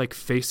find like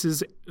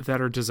faces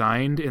that are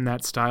designed in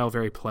that style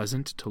very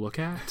pleasant to look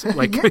at.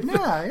 Like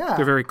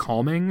they're very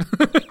calming.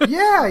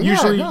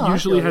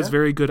 Usually has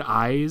very good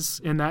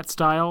eyes in that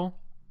style.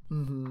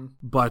 Mm-hmm.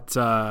 But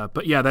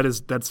yeah,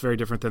 that's very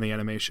different than the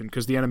animation,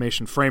 because the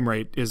animation frame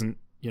rate isn't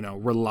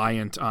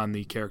reliant on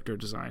the character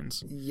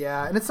designs.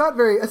 Yeah, and it's not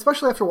very,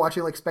 especially after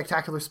watching like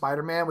Spectacular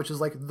Spider-Man, which is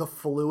like the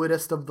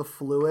fluidest of the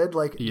fluid.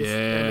 Like this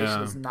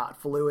animation is not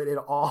fluid at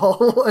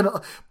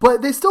all.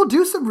 But they still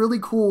do some really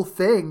cool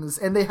things,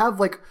 and they have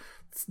like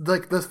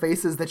the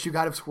faces that you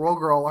got of Squirrel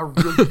Girl are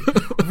really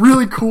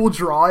really cool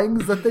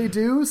drawings that they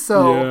do.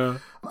 So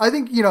I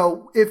think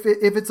if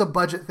it's a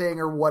budget thing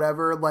or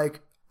whatever,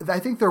 like I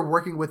think they're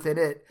working within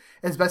it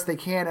as best they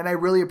can, and I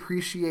really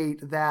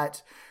appreciate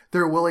that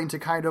they're willing to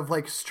kind of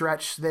like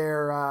stretch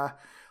their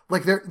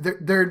like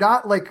they're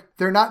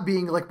not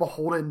being like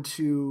beholden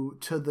to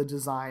the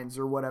designs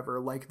or whatever.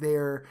 Like they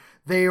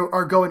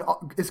are going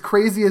as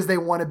crazy as they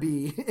want to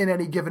be in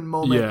any given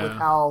moment with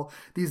how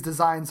these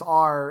designs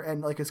are,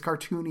 and like as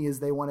cartoony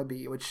as they want to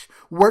be, which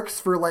works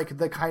for like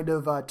the kind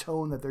of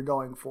tone that they're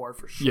going for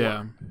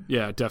sure.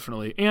 Yeah,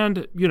 definitely.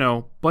 And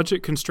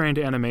budget constrained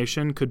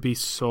animation could be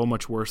so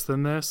much worse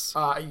than this.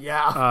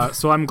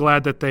 So I'm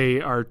glad that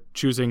they are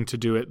choosing to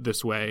do it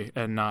this way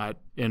and not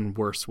in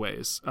worse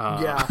ways.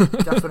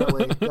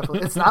 Definitely.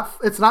 It's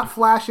not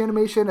Flash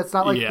animation. It's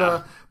not like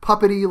the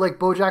puppety like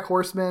BoJack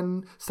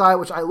Horseman style,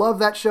 which I love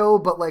that show,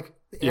 but like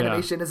The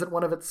animation isn't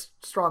one of its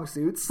strong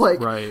suits. Like,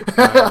 right.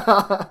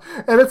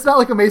 And it's not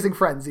like Amazing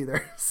Friends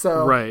either.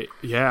 So right.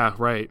 Yeah.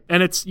 Right.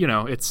 And it's,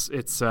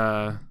 it's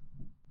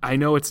I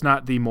know it's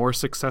not the more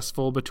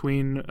successful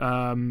between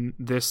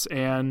this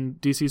and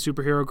DC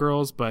Superhero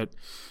Girls, but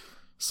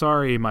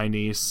sorry, my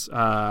niece.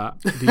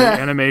 The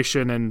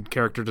animation and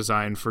character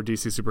design for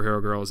DC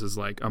Superhero Girls is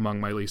like among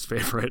my least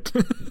favorite.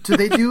 Don't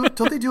they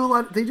do a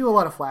lot? They do a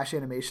lot of Flash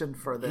animation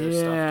for their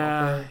stuff.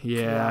 Don't they?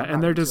 Yeah,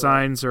 and their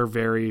designs are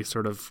very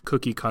sort of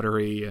cookie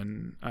cuttery,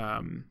 and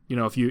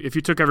if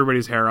you took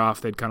everybody's hair off,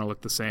 they'd kind of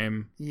look the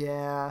same.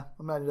 Yeah,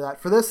 I'm not into that.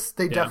 For this,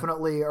 they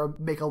definitely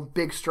make a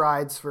big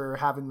strides for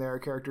having their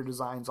character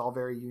designs all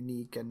very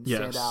unique and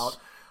stand out.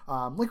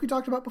 Like we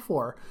talked about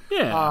before.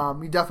 Yeah.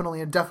 It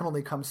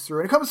definitely comes through.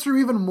 And it comes through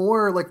even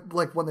more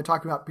like when they're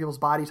talking about people's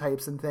body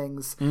types and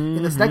things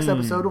in this next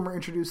episode when we're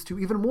introduced to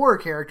even more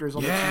characters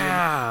on the team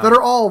that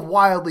are all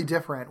wildly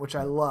different, which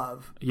I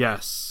love.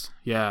 Yes.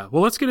 Yeah.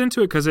 Well, let's get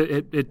into it because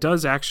it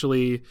does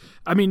actually,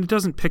 it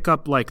doesn't pick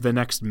up like the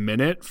next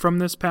minute from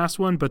this past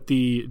one, but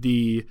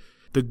the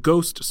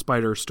Ghost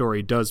Spider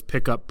story does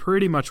pick up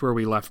pretty much where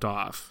we left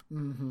off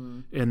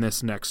in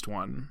this next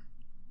one.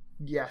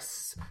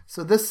 Yes.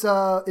 So this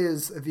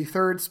is the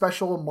third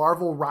special,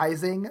 Marvel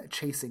Rising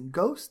Chasing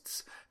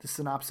Ghosts. The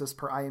synopsis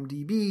per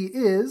IMDb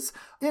is,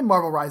 in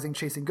Marvel Rising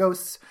Chasing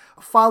Ghosts,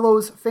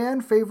 follows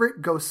fan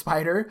favorite Ghost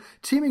Spider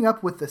teaming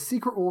up with the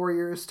Secret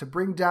Warriors to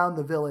bring down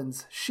the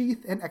villains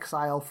Sheath and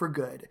Exile for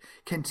good.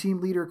 Can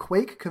team leader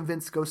Quake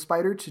convince Ghost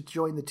Spider to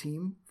join the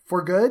team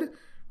for good?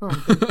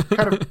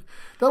 That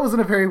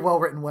wasn't a very well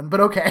written one,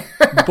 but okay.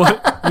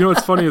 But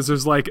what's funny is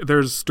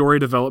there's story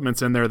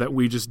developments in there that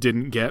we just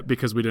didn't get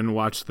because we didn't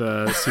watch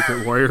the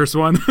Secret Warriors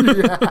one.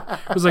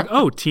 It was like,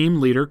 oh, team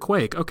leader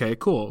Quake. Okay,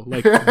 cool.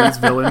 Like these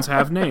villains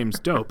have names.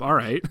 Dope. All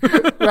right.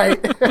 Right.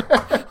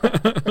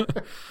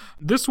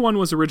 This one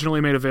was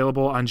originally made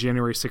available on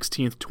January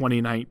 16th,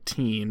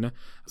 2019.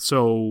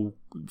 So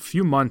a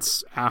few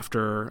months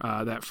after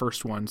that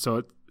first one. So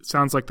it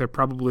sounds like they're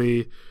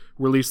probably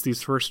released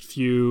these first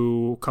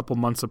couple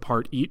months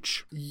apart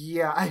each.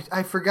 Yeah,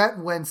 I forget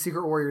when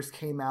Secret Warriors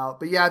came out,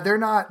 but yeah, they're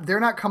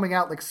not coming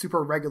out like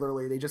super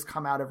regularly. They just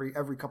come out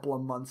every couple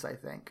of months, I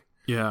think.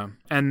 Yeah,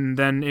 and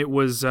then it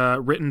was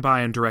written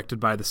by and directed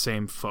by the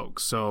same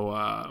folks,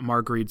 so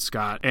Marguerite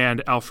Scott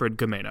and Alfred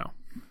Gameno.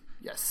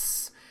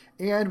 Yes,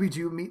 and we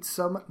do meet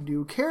some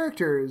new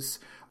characters.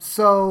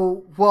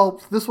 So,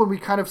 well, this one we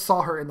kind of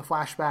saw her in the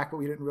flashback, but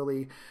we didn't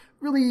really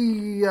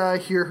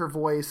hear her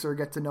voice or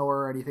get to know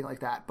her or anything like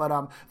that.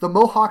 But the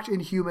Mohawked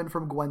Inhuman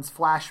from Gwen's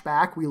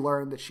flashback, we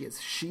learned that she is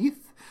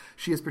Sheath.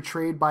 She is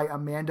portrayed by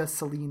Amanda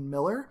Celine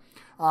Miller.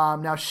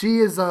 Now, she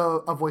is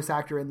a voice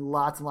actor in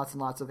lots and lots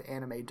and lots of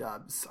anime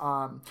dubs.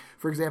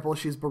 For example,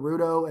 she's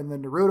Boruto in the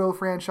Naruto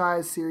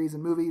franchise, series,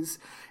 and movies,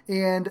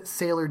 and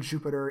Sailor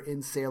Jupiter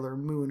in Sailor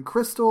Moon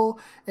Crystal,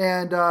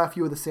 and a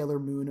few of the Sailor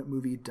Moon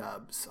movie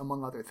dubs,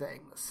 among other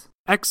things.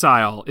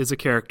 Exile is a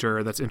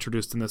character that's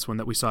introduced in this one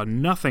that we saw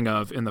nothing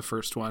of in the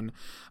first one.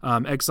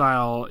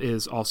 Exile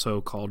is also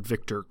called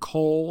Victor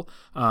Cole,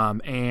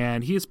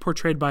 and he is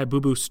portrayed by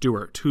Boo Boo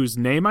Stewart, whose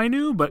name I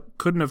knew but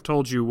couldn't have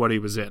told you what he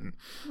was in.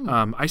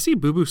 I see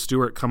Boo Boo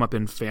Stewart come up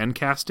in fan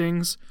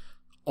castings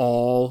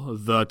all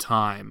the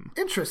time.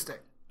 Interesting.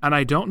 And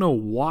I don't know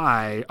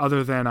why,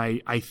 other than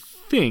I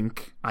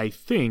think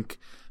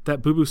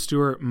that Boo Boo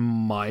Stewart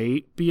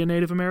might be a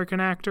Native American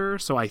actor,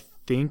 so I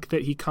think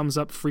that he comes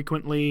up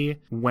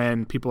frequently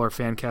when people are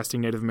fan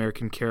casting Native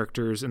American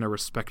characters in a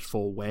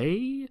respectful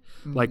way,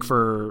 like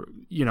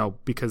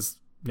because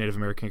Native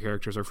American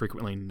characters are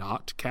frequently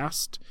not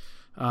cast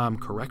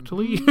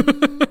correctly.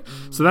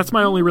 So that's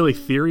my only really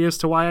theory as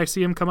to why I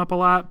see him come up a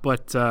lot,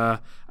 but I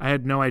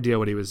had no idea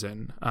what he was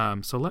in.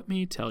 So let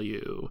me tell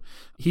you.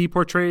 He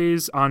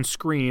portrays on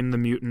screen the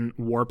mutant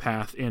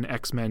Warpath in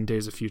X-Men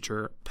Days of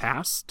Future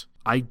Past.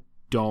 I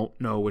don't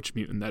know which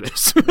mutant that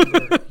is.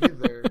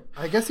 Either.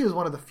 I guess he was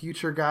one of the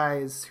future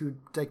guys who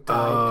died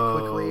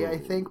quickly, I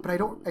think, but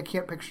I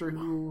can't picture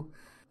who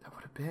that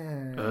would have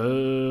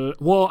been.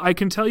 Well, I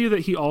can tell you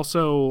that he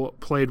also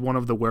played one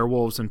of the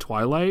werewolves in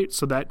Twilight,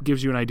 so that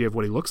gives you an idea of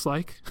what he looks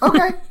like.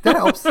 Okay, that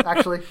helps,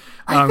 actually.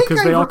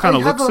 Because they all kind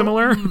of look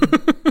similar.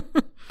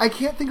 I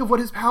can't think of what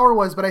his power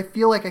was, but I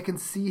feel like I can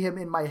see him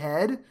in my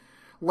head,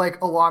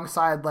 like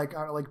alongside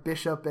like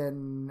Bishop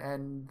and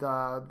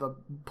the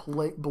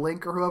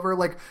Blink or whoever,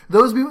 like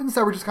those mutants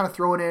that were just kind of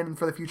thrown in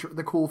for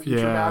the cool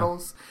future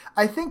battles.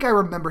 I think I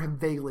remember him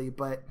vaguely,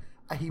 but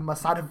he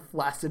must not have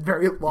lasted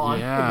very long in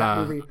that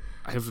movie.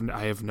 I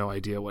have no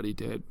idea what he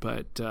did,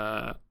 but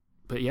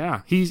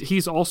yeah,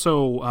 he's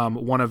also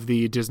one of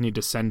the Disney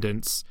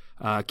Descendants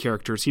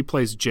characters. He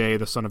plays Jay,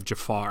 the son of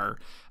Jafar,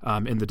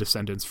 in the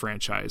Descendants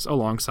franchise,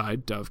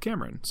 alongside Dove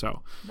Cameron.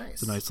 So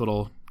It's a nice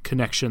little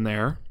connection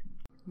there.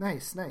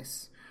 Nice.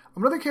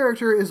 Another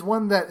character is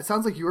one that it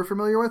sounds like you were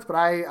familiar with, but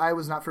I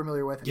was not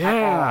familiar with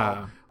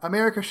at all.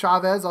 America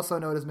Chavez, also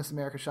known as Miss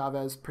America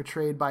Chavez,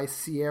 portrayed by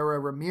Sierra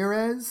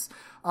Ramirez.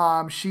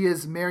 She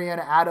is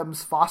Mariana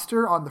Adams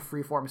Foster on the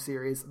Freeform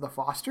series The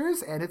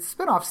Fosters, and its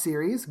spinoff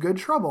series, Good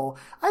Trouble.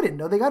 I didn't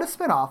know they got a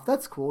spinoff.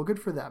 That's cool.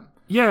 Good for them.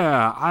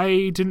 Yeah,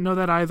 I didn't know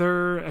that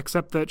either,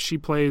 except that she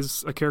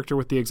plays a character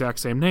with the exact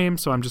same name,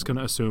 so I'm just going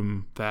to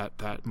assume that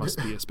that must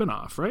be a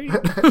spinoff, right?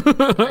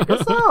 I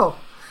guess so.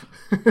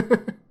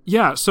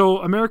 Yeah, so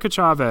America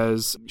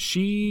Chavez,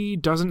 she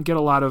doesn't get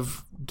a lot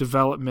of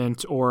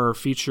development or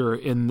feature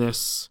in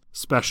this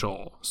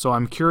special, so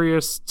I'm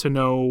curious to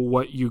know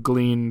what you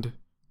gleaned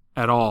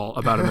at all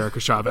about America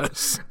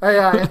Chavez.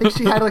 I think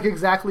she had like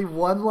exactly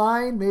one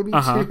line, maybe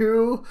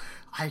two.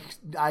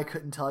 I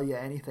couldn't tell you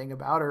anything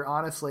about her,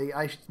 honestly.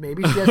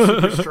 Maybe she has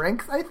super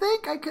strength, I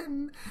think. I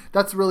couldn't.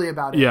 That's really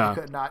about it. Yeah. I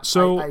could not.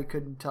 So, I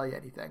couldn't tell you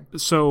anything.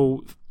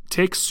 So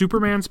take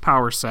Superman's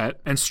power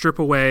set and strip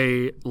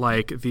away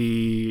like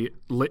the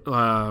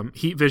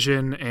heat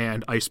vision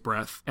and ice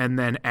breath, and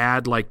then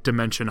add like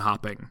dimension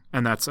hopping,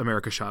 and that's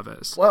America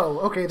Chavez. Whoa,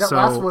 okay, that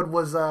last one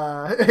was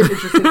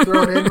interesting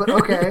thrown in, but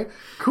okay,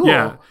 cool.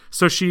 Yeah,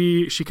 so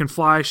she can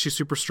fly, she's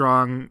super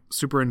strong,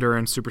 super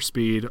endurance, super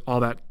speed,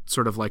 all that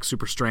sort of like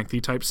super strengthy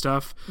type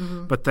stuff.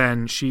 Mm-hmm. But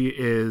then she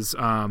is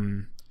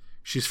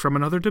she's from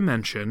another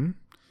dimension,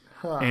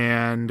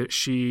 and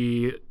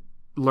she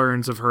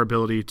learns of her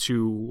ability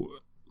to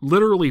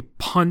literally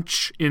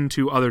punch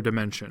into other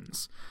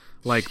dimensions.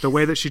 Like the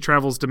way that she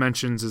travels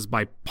dimensions is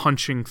by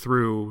punching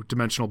through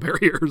dimensional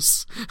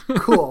barriers.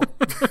 Cool.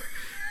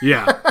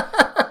 Yeah.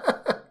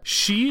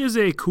 She is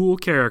a cool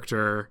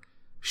character.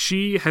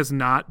 She has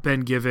not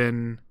been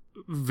given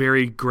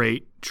very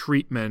great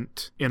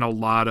treatment in a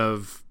lot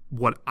of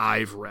what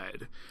I've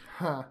read.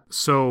 Huh.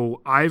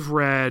 So I've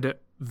read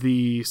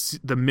the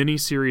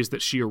miniseries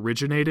that she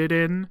originated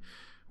in,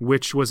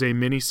 which was a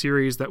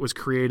miniseries that was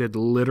created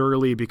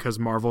literally because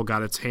Marvel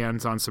got its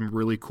hands on some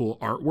really cool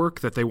artwork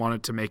that they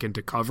wanted to make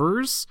into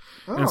covers,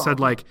 and said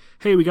like,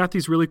 hey, we got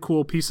these really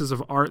cool pieces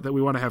of art that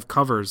we want to have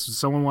covers. Does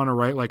someone want to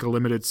write like a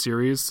limited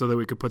series so that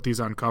we could put these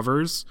on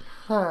covers?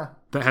 That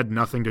had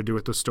nothing to do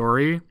with the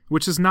story,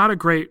 which is not a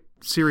great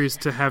series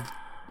to have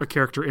a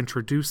character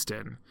introduced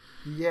in.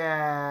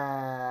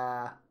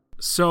 Yeah.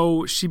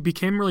 So she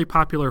became really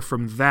popular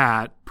from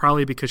that,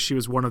 probably because she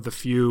was one of the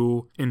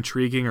few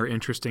intriguing or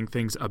interesting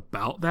things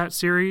about that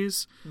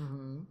series.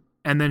 Mm-hmm.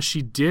 And then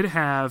she did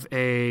have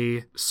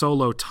a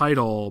solo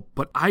title,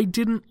 but I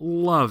didn't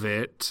love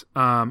it.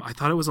 I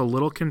thought it was a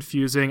little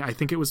confusing. I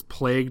think it was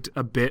plagued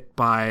a bit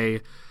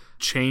by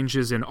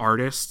changes in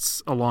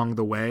artists along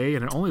the way,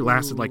 and it only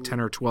lasted like 10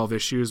 or 12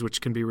 issues,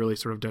 which can be really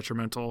sort of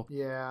detrimental.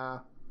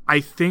 Yeah.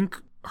 I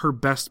think her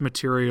best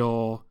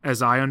material,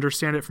 as I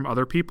understand it from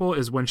other people,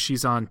 is when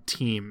she's on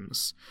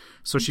teams.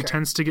 So she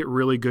tends to get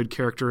really good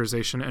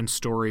characterization and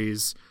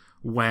stories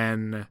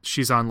when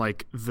she's on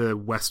like the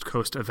West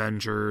Coast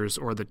Avengers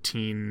or the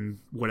teen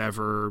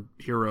whatever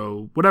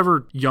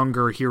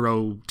younger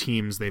hero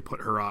teams they put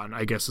her on,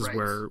 I guess is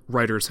where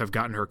writers have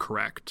gotten her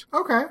correct.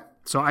 Okay.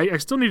 So I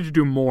still need to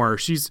do more.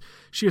 She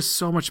has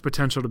so much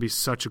potential to be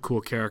such a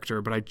cool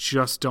character, but I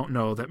just don't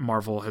know that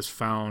Marvel has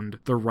found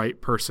the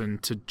right person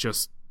to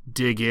just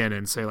dig in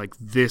and say like,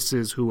 this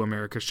is who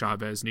America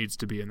Chavez needs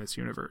to be in this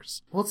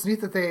universe. Well, it's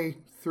neat that they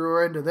threw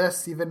her into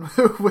this, even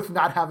with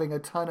not having a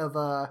ton of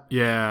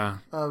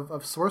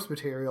of source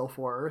material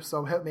for her.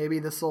 So maybe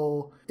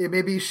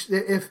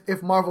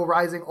if Marvel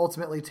Rising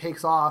ultimately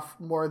takes off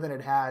more than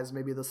it has,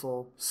 maybe this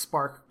will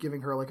spark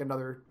giving her like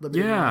another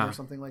limited run or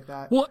something like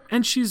that. Well,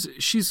 and she's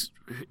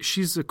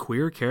a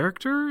queer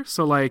character,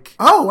 so like,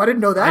 oh, I didn't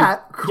know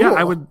that. Cool. Yeah,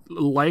 I would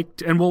like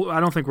to, and I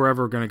don't think we're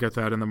ever going to get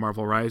that in the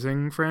Marvel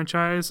Rising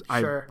franchise.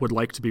 Sure. I would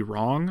like to be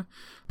wrong,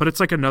 but it's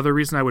like another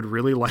reason I would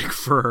really like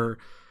for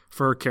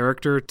a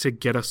character to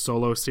get a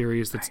solo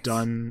series that's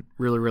done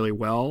really, really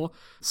well.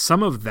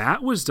 Some of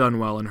that was done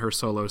well in her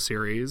solo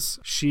series.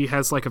 She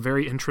has like a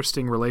very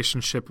interesting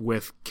relationship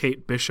with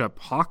Kate Bishop,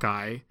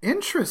 Hawkeye.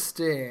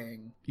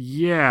 Interesting.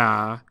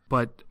 Yeah,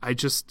 but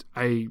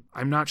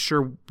I'm not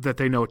sure that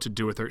they know what to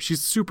do with her.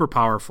 She's super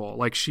powerful.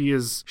 Like she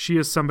is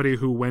somebody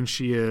who, when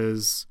she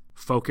is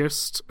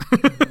focused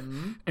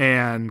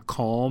and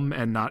calm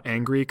and not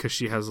angry, because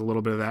she has a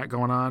little bit of that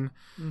going on,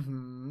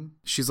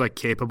 she's like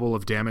capable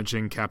of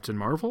damaging Captain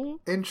Marvel.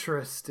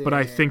 Interesting. But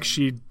I think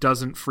she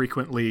doesn't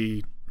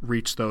frequently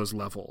reach those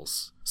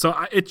levels. So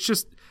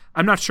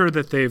I'm not sure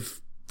that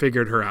they've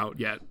figured her out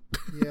yet.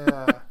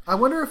 Yeah. I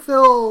wonder if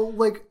they'll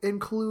like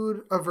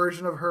include a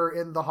version of her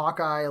in the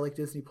Hawkeye like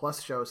Disney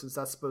Plus show, since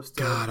that's supposed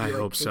to be I like,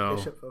 hope Kate so.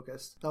 Bishop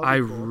focused. I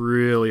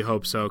really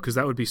hope so, because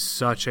that would be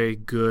such a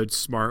good,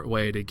 smart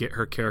way to get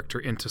her character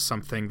into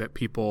something that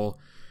people,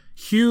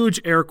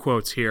 huge air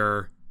quotes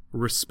here,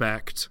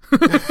 respect.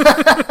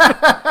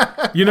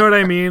 You know what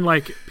I mean?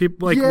 Like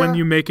people, like when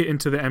you make it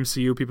into the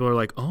MCU, people are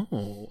like,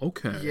 "Oh,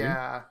 okay."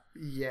 Yeah.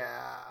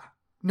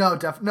 No,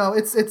 no.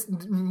 It's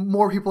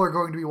more people are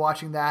going to be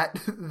watching that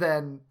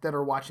than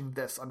are watching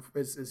this.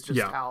 Is just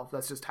how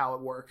that's just how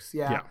it works.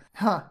 Yeah.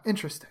 Huh.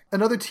 Interesting.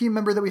 Another team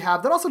member that we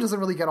have that also doesn't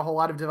really get a whole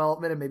lot of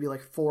development, and maybe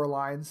like 4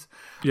 lines.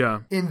 Yeah.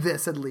 In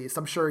this, at least,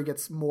 I'm sure he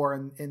gets more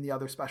in the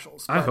other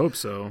specials. But, I hope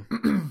so.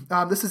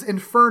 This is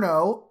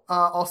Inferno,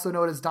 also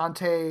known as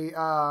Dante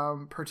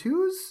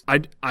Pertuz.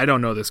 I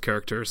don't know this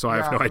character, so I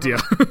have no idea.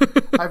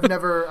 I've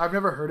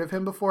never heard of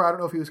him before. I don't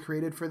know if he was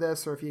created for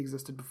this or if he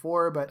existed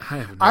before, but I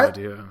have no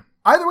idea.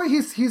 Either way,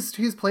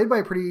 he's played by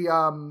a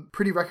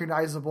pretty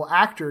recognizable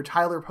actor,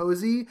 Tyler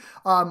Posey,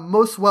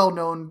 most well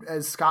known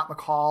as Scott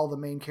McCall, the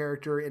main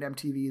character in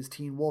MTV's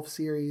Teen Wolf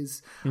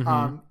series.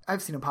 Mm-hmm.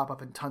 I've seen him pop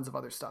up in tons of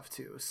other stuff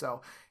too,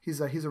 so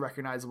he's a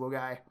recognizable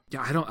guy.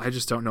 Yeah, I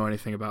just don't know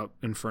anything about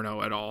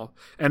Inferno at all,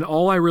 and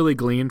all I really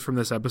gleaned from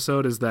this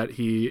episode is that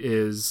he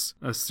is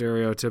a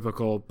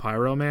stereotypical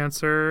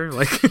pyromancer.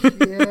 Like,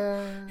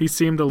 yeah, he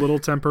seemed a little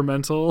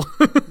temperamental.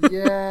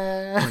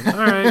 Yeah. Like, all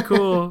right,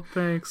 cool,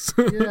 thanks.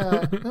 Yeah.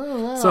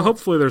 Oh, wow. So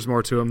hopefully there's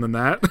more to him than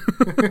that.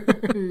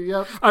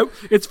 Yep.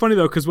 It's funny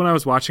though, because when I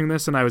was watching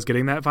this and I was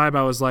getting that vibe,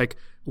 I was like,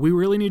 we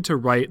really need to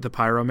write the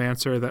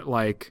pyromancer that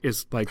like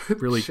is like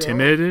really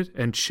timid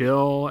and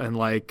chill and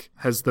like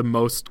has the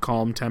most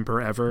calm temper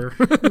ever.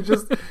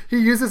 he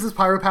uses his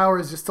pyro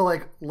powers just to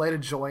like light a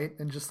joint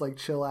and just like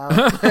chill out.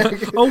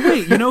 Oh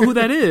wait, you know who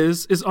that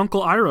is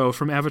Uncle Iroh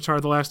from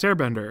Avatar: The Last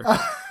Airbender.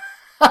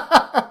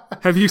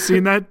 Have you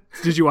seen that?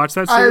 Did you watch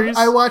that series?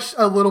 I watched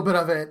a little bit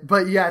of it,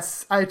 but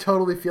yes, I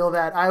totally feel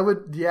that. I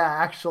would,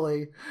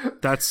 actually.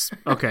 That's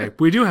okay.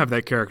 We do have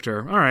that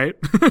character. All right.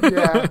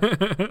 Yeah,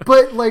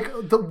 but like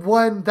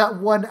that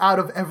one out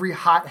of every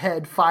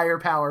hothead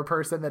firepower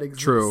person that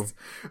exists. True.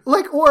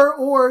 Like,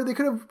 or they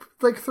could have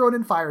like thrown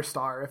in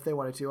Firestar if they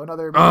wanted to.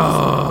 Another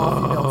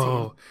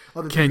all-female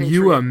team. Can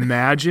you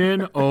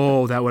imagine?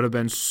 Oh, that would have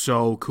been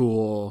so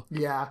cool.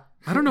 Yeah.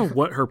 I don't know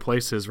what her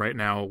place is right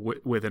now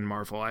within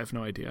Marvel. I have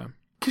no idea.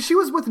 Because she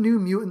was with New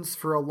Mutants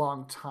for a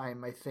long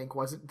time, I think,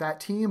 wasn't that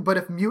team? But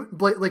if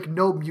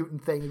no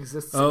mutant thing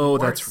exists anymore,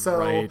 that's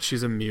right.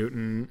 She's a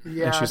mutant,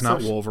 and she's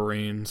not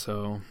Wolverine,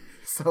 so...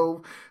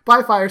 So,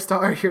 bye,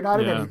 Firestar. You're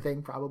not in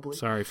anything, probably.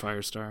 Sorry,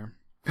 Firestar.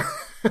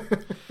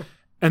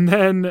 And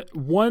then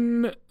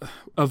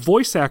a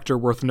voice actor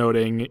worth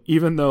noting,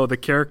 even though the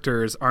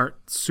characters aren't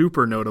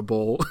super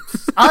notable.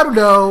 I don't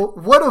know.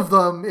 One of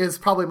them is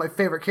probably my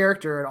favorite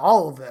character in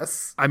all of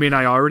this. I mean,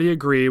 I already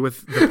agree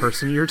with the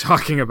person you're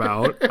talking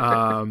about.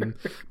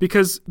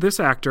 Because this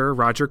actor,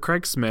 Roger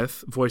Craig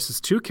Smith, voices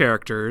 2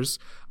 characters.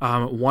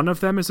 One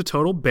of them is a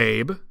total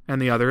babe,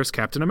 and the other is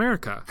Captain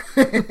America.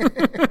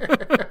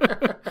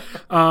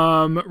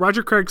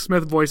 Roger Craig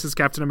Smith voices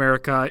Captain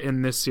America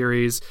in this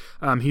series.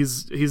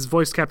 He's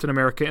voiced Captain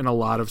America in a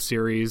lot of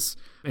series,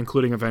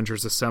 including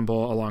Avengers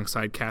Assemble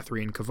alongside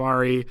Catherine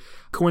Kavari.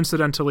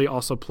 Coincidentally,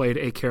 also played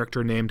a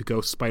character named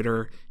Ghost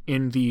Spider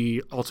in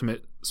the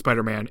Ultimate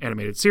Spider-Man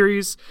animated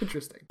series.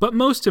 Interesting. But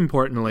most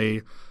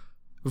importantly,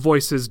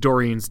 voices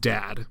Doreen's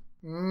dad,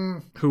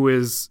 who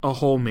is a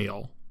whole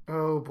meal.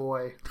 Oh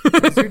boy.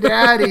 That's your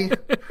daddy.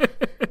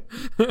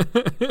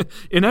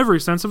 In every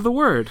sense of the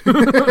word.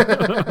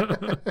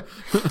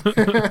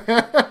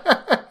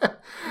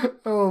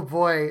 Oh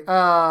boy.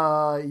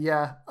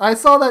 Yeah. I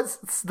saw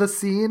the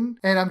scene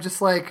and I'm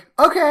just like,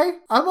 okay,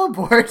 I'm on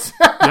board.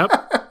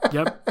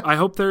 Yep. I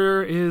hope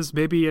there is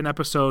maybe an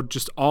episode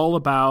just all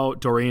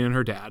about Doreen and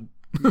her dad.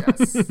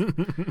 Yes.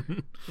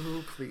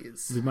 Oh,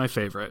 please. Be my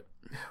favorite.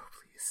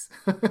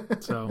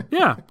 So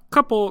yeah,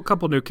 couple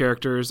new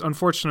characters.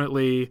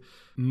 Unfortunately,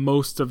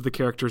 most of the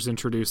characters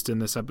introduced in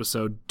this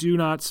episode do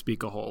not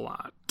speak a whole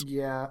lot.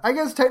 Yeah, I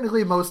guess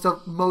technically most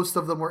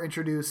of them were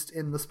introduced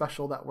in the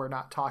special that we're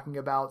not talking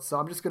about. So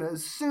I'm just going to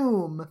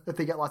assume that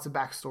they get lots of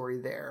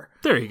backstory there.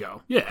 There you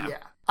go. Yeah.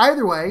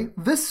 Either way,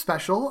 this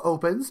special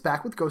opens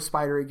back with Ghost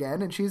Spider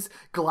again, and she's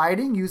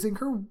gliding using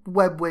her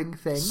web wing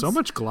things. So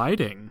much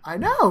gliding. I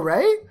know,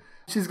 right?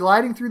 She's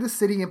gliding through the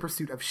city in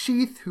pursuit of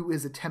Sheath, who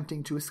is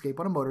attempting to escape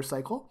on a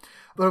motorcycle.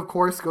 But of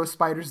course, Ghost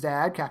Spider's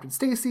dad, Captain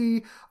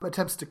Stacy,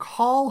 attempts to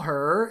call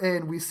her,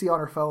 and we see on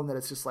her phone that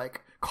it's just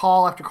like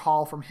call after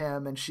call from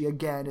him, and she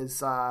again is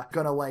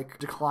gonna like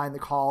decline the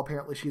call.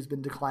 Apparently she's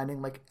been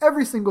declining like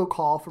every single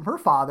call from her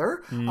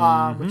father,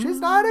 which is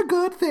not a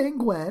good thing,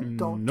 Gwen.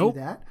 Don't do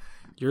that.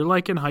 You're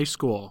like in high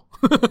school.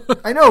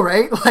 I know,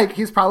 right? Like,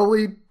 he's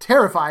probably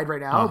terrified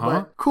right now,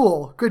 but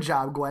cool. Good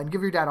job, Gwen.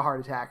 Give your dad a heart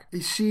attack.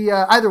 She,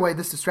 either way,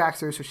 this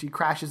distracts her, so she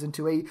crashes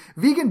into a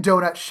vegan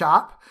donut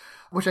shop,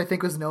 which I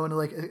think was known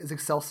like as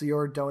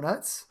Excelsior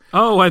Donuts.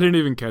 Oh, I didn't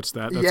even catch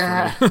that.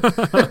 That's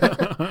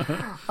funny.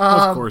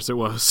 Of course it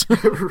was.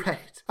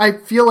 Right. I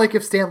feel like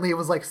if Stan Lee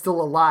was like still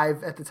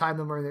alive at the time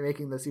when they were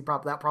making this,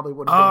 that probably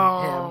would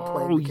have been him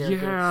playing the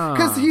character. Yeah.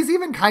 Because he's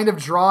even kind of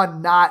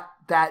drawn not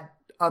that...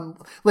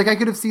 like I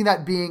could have seen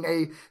that being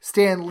a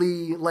Stan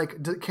Lee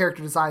like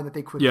character design that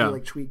they could be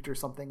like tweaked or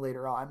something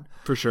later on.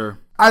 For sure.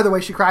 Either way,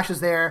 she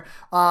crashes there,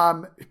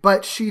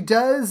 but she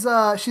does.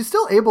 She's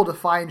still able to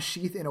find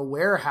Sheath in a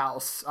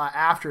warehouse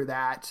after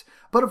that.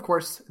 But of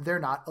course, they're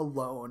not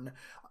alone.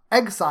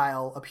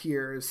 Exile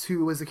appears,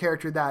 who is a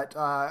character that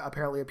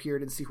apparently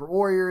appeared in Secret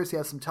Warriors. He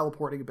has some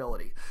teleporting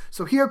ability.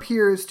 So he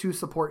appears to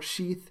support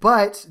Sheath,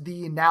 but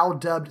the now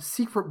dubbed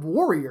Secret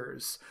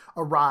Warriors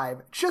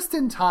arrive just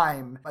in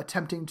time,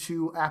 attempting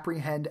to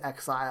apprehend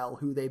Exile,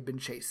 who they've been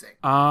chasing.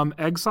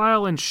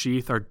 Exile and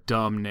Sheath are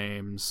dumb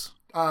names.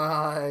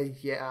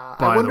 Yeah.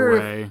 By I wonder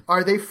the way. if,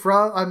 are they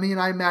from, I mean,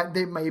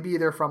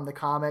 they're from the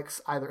comics.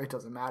 Either, it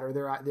doesn't matter.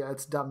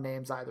 It's dumb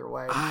names either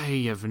way.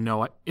 I have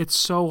it's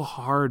so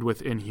hard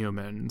with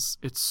Inhumans.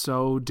 It's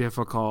so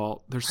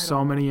difficult. There's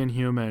so many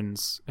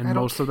Inhumans, and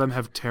most of them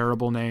have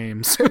terrible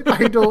names.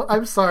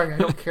 I'm sorry, I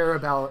don't care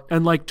about.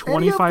 And like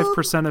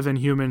 25% of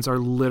Inhumans are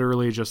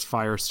literally just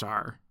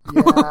Firestar.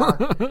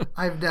 Yeah,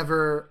 I've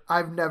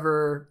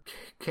never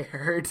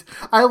cared.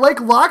 I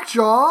like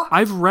Lockjaw.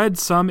 I've read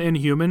some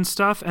Inhuman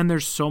stuff, and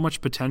there's so much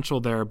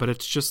potential there, but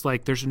it's just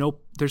like there's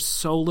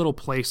so little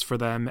place for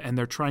them, and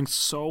they're trying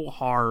so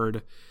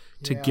hard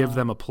to give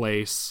them a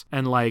place.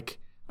 And like,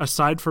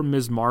 aside from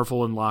Ms.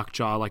 Marvel and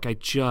Lockjaw, like I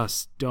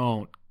just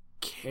don't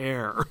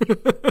care.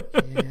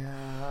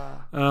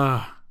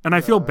 Yeah. And I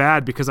feel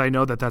bad because I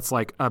know that that's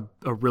like a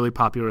really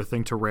popular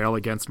thing to rail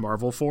against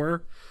Marvel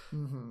for.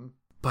 Mm-hmm.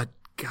 But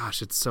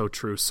gosh, it's so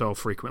true so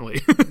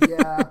frequently.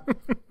 Yeah.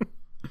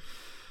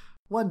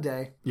 One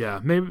day. Yeah,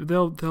 maybe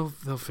they'll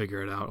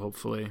figure it out,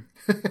 hopefully.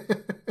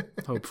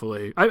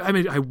 Hopefully. I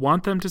mean, I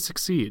want them to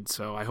succeed,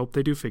 so I hope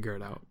they do figure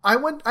it out. I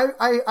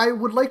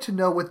would like to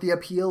know what the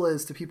appeal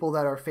is to people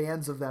that are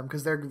fans of them,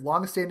 because they're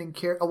long-standing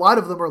a lot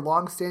of them are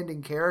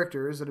long-standing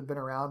characters that have been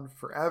around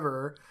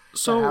forever.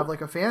 So that have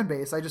like a fan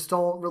base. I just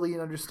don't really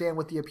understand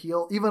what the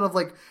appeal, even of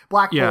like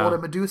Black Bolt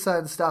and Medusa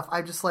and stuff.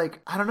 I just like,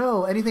 I don't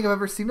know, anything I've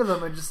ever seen of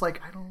them, I'm just like,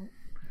 I don't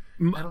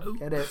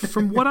get it.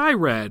 From what I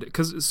read,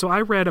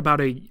 I read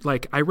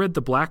I read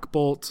the Black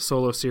Bolt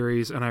solo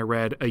series, and I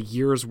read a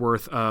year's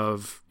worth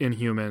of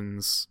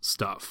Inhumans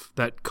stuff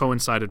that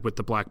coincided with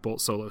the Black Bolt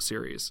solo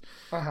series.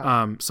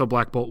 Uh-huh. So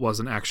Black Bolt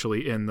wasn't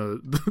actually in the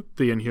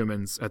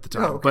Inhumans at the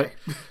time. Oh, okay.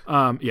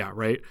 But yeah,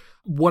 right.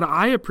 What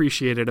I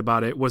appreciated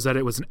about it was that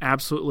it was an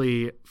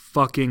absolutely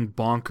fucking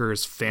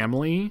bonkers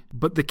family,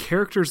 but the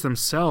characters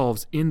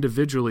themselves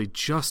individually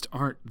just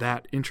aren't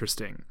that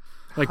interesting.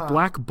 Like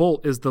Black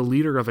Bolt is the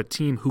leader of a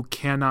team who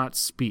cannot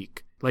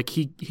speak. Like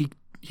he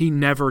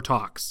never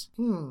talks.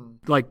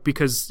 Like,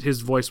 because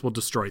his voice will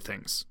destroy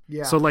things.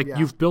 Yeah. So like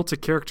you've built a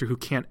character who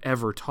can't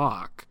ever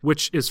talk,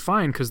 which is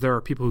fine because there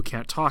are people who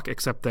can't talk,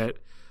 except that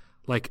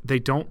like they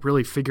don't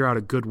really figure out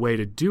a good way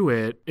to do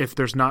it if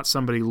there's not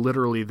somebody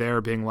literally there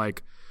being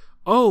like,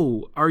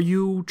 "Oh, are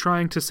you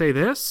trying to say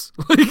this?"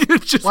 Like,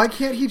 it's just, why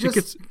can't he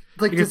just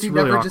does he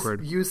really never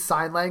awkward. Just use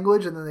sign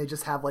language and then they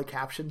just have like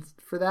captions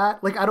for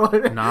that? Like, I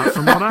don't. Not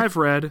from what I've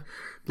read.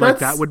 Like,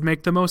 that would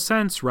make the most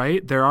sense,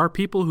 right? There are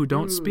people who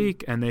don't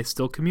speak and they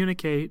still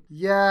communicate.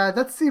 Yeah,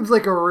 that seems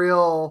like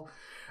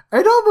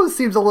it almost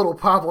seems a little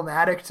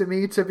problematic to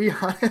me, to be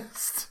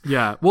honest.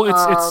 Yeah, well,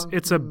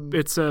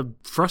 it's a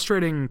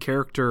frustrating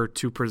character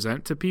to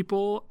present to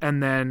people,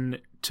 and then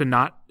to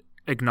not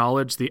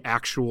acknowledge the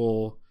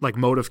actual like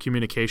mode of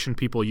communication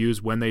people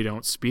use when they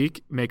don't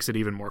speak makes it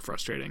even more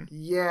frustrating.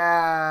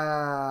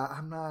 Yeah,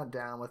 I'm not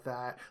down with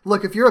that.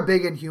 Look, if you're a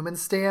big Inhuman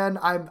stan,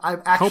 I'm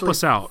actually help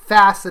us out.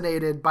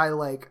 Fascinated by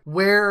like,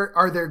 where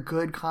are there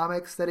good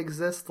comics that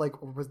exist?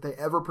 Like, was they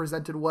ever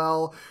presented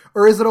well,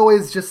 or is it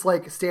always just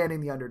like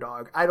standing the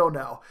underdog? I don't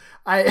know.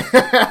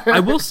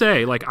 I will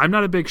say, like, I'm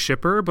not a big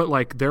shipper, but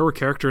like there were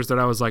characters that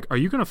I was like, are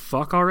you gonna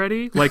fuck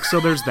already? Like, so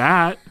there's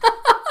that.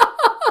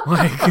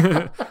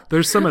 Like,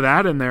 there's some of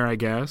that in there, I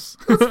guess.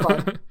 That's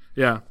fun.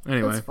 Yeah,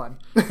 anyway. That's fun.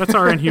 That's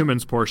our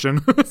Inhumans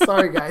portion.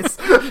 Sorry, guys.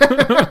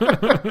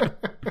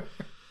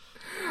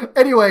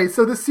 Anyway,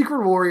 so the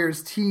Secret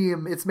Warriors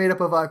team, it's made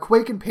up of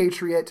Quake and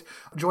Patriot,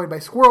 joined by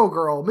Squirrel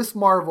Girl, Ms.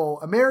 Marvel,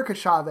 America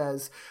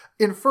Chavez,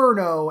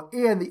 Inferno,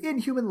 and the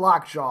Inhuman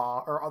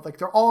Lockjaw. Are like,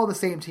 they're all on the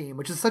same team,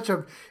 which is such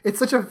a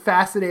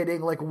fascinating,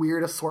 like,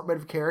 weird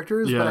assortment of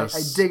characters. Yes. But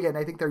I dig it, and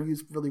I think they're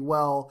used really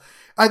well.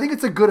 I think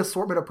it's a good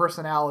assortment of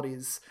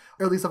personalities,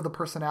 or at least of the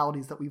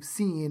personalities that we've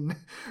seen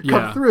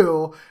come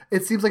through.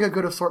 It seems like a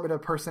good assortment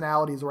of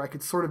personalities where I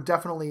could sort of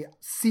definitely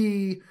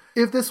see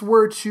if this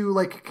were to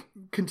like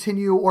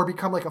continue or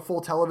become like a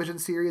full television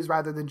series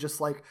rather than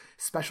just like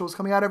specials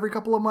coming out every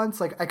couple of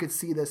months. Like, I could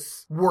see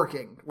this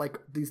working, like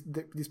these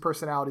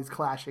personalities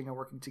clashing and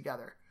working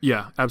together.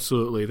 Yeah,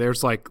 absolutely.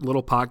 There's like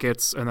little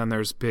pockets, and then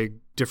there's big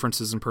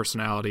differences in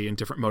personality and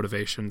different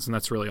motivations, and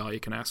that's really all you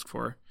can ask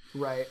for.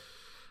 Right.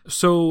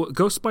 So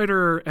Ghost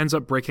Spider ends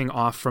up breaking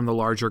off from the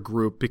larger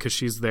group because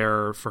she's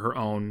there for her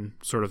own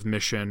sort of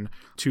mission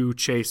to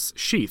chase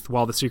Sheath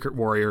while the Secret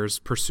Warriors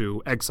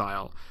pursue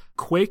Exile.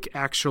 Quake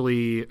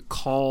actually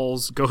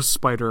calls Ghost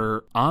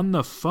Spider on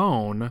the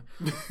phone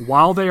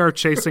while they are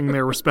chasing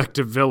their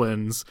respective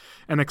villains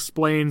and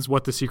explains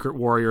what the Secret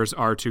Warriors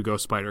are to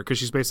Ghost Spider, because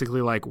she's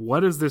basically like,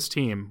 what is this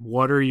team?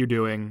 What are you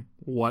doing?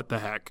 What the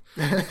heck?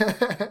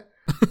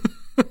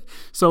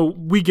 So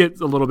we get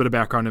a little bit of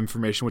background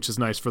information, which is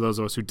nice for those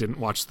of us who didn't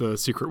watch the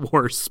Secret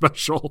Wars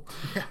special.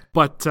 Yeah.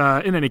 But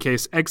in any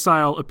case,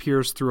 Exile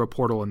appears through a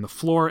portal in the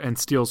floor and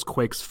steals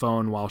Quake's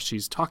phone while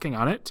she's talking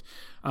on it.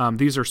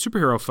 These are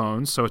superhero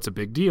phones, so it's a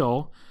big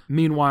deal.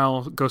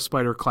 Meanwhile, Ghost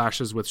Spider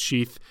clashes with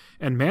Sheath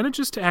and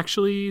manages to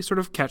actually sort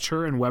of catch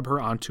her and web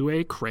her onto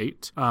a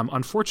crate.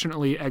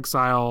 Unfortunately,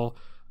 Exile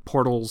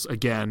portals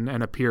again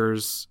and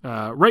appears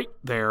right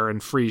there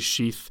and frees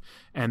Sheath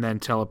and then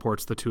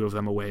teleports the two of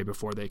them away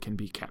before they can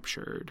be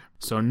captured.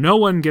 So no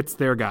one gets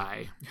their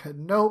guy.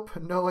 Nope,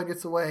 no one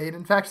gets away. And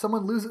in fact,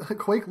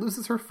 Quake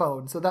loses her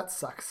phone, so that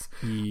sucks.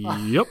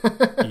 Yep,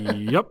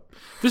 yep.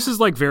 This is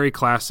like very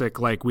classic,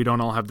 like we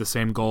don't all have the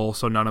same goal,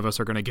 so none of us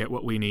are going to get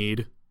what we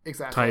need.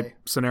 Exactly. Type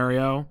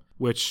scenario,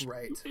 which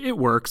it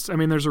works. I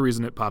mean, there's a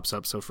reason it pops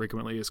up so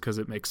frequently is because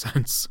it makes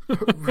sense.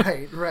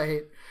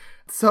 Right.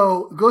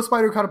 So Ghost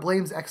Spider kind of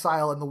blames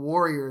Exile and the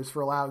Warriors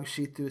for allowing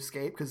Sheath to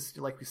escape because,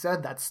 like we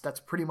said, that's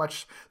pretty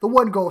much the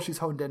one goal she's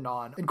honed in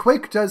on. And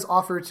Quake does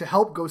offer to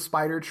help Ghost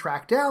Spider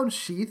track down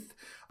Sheath.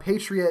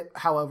 Patriot,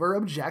 however,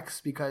 objects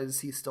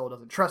because he still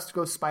doesn't trust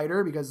Ghost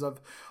Spider because of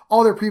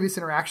all their previous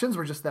interactions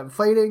were just them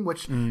fighting,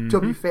 which, to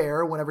be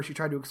fair, whenever she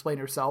tried to explain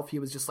herself, he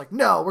was just like,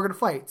 no, we're going to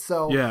fight.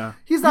 So yeah.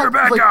 He's not, you're a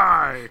bad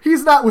guy.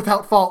 He's not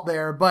without fault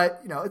there,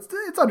 but,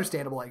 it's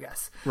understandable, I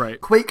guess. Right.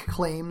 Quake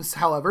claims,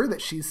 however,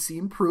 that she's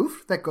seen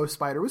proof that Ghost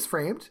Spider was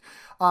framed.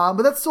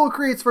 But that still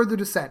creates further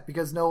dissent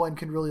because no one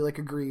can really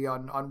agree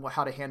on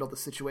how to handle the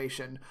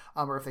situation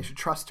or if they should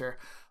trust her.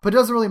 But it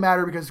doesn't really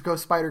matter because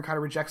Ghost Spider kind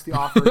of rejects the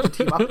offer to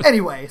team up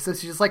anyway. So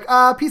she's just like,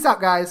 peace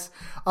out, guys.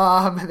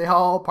 And they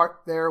all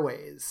part their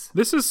ways.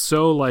 This is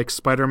so like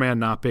Spider-Man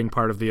not being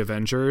part of the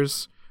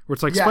Avengers, where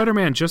it's like,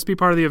 Spider-Man, just be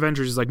part of the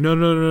Avengers. He's like,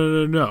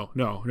 no.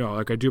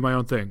 Like, I do my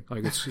own thing.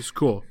 Like, it's just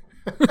cool.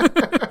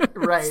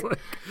 Right. Like,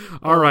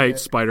 all right,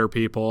 Spider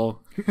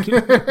people.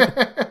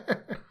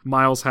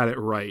 Miles had it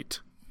right.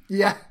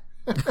 Yeah.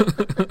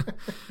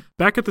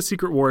 Back at the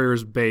Secret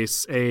Warriors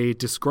base, a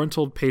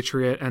disgruntled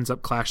Patriot ends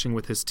up clashing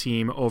with his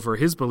team over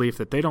his belief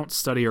that they don't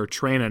study or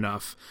train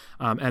enough.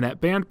 And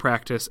at band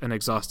practice, an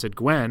exhausted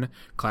Gwen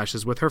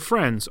clashes with her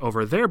friends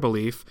over their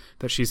belief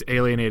that she's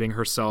alienating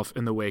herself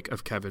in the wake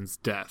of Kevin's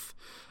death.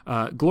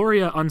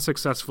 Gloria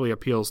unsuccessfully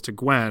appeals to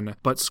Gwen,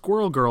 but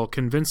Squirrel Girl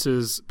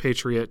convinces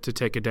Patriot to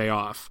take a day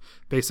off,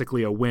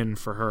 basically a win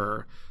for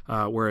her,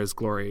 whereas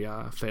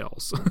Gloria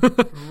fails.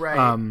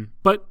 Right.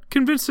 But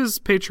convinces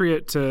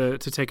Patriot to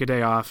take a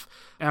day off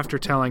after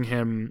telling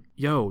him,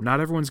 yo, not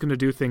everyone's going to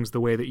do things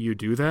the way that you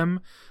do them,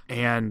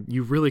 and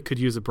you really could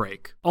use a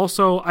break.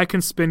 Also, I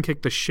can spin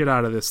kick the shit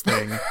out of this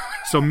thing,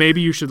 so maybe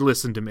you should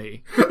listen to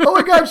me. Oh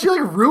my god, she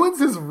ruins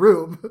his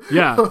room.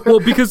 Yeah, well,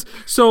 because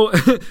so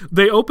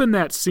they open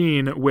that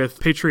scene with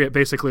Patriot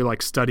basically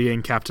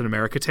studying Captain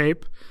America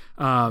tape.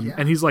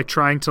 And he's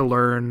trying to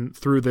learn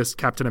through this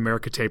Captain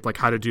America tape,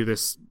 how to do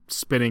this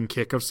spinning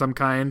kick of some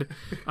kind.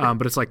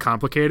 But it's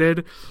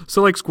complicated.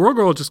 So Squirrel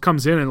Girl just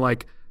comes in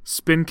and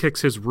spin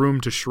kicks his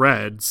room to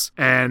shreds.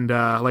 And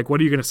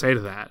what are you going to say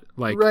to that?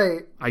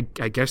 Right. I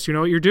guess you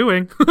know what you're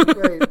doing.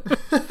 Right.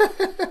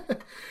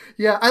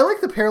 Yeah, I like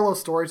the parallel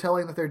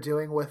storytelling that they're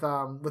doing with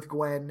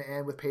Gwen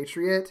and with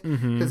Patriot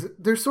because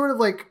they're sort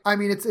of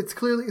it's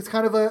clearly it's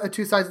kind of a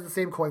two sides of the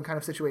same coin kind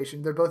of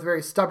situation. They're both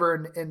very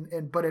stubborn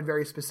but in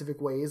very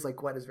specific ways.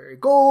 Gwen is very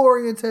goal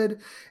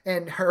oriented,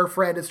 and her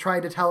friend is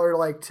trying to tell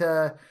her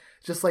to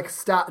just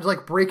stop,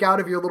 break out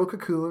of your little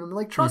cocoon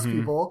and trust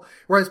people.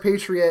 Whereas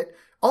Patriot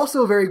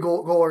also very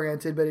goal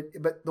oriented,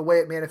 but the way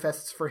it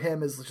manifests for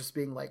him is just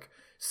being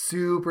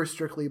super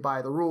strictly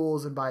by the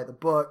rules and by the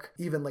book,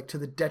 even to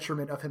the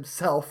detriment of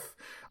himself.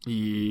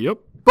 Yep.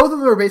 Both of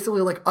them are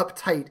basically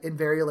uptight in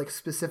very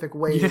specific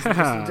ways. Yeah. You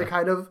just need to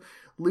kind of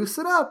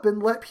loosen up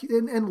and let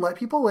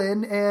people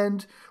in,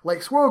 and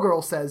Squirrel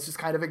Girl says, just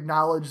kind of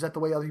acknowledge that the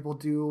way other people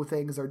do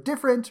things are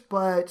different,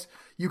 but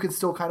you can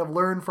still kind of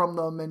learn from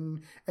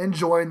them and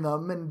join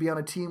them and be on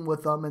a team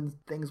with them, and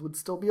things would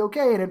still be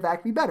okay and in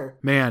fact be better.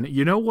 Man,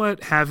 you know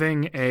what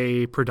having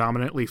a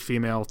predominantly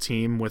female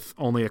team with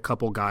only a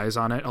couple guys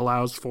on it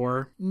allows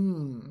for?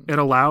 It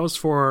allows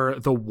for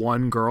the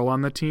one girl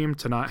on the team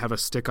to not have a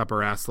stick up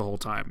her ass the whole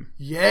time.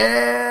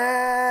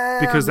 Yeah,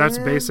 because that's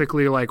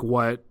basically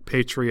what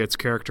Patriot's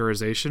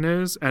characterization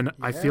is, and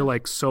I feel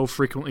so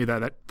frequently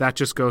that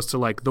just goes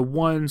to the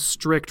one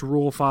strict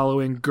rule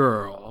following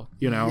girl,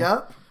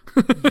 Yep.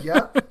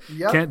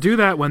 Can't do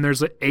that when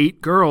there's 8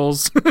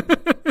 girls.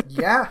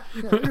 Yeah,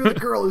 you're the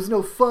girl who's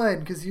no fun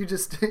because you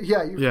just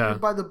you're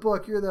by the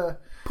book. You're the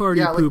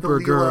party pooper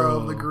the girl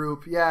of the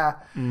group. Yeah.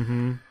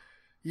 Mm-hmm.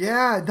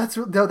 Yeah,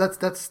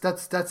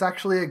 that's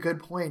actually a good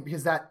point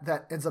because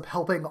that ends up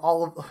helping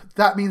all of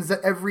that. Means that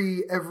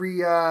every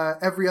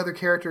other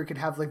character can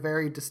have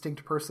very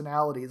distinct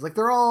personalities.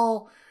 They're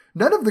all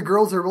none of the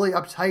girls are really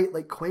uptight.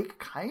 Like Quake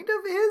kind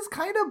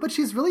of, but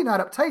she's really not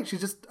uptight.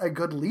 She's just a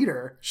good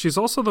leader. She's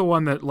also the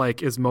one that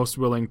like is most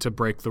willing to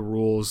break the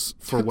rules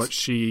for what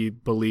she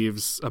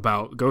believes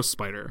about Ghost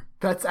Spider.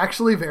 That's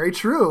actually very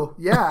true.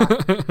 Yeah.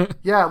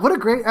 Yeah. What a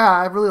great,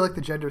 I really like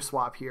the gender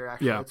swap here.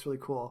 Actually, yeah. It's really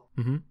cool.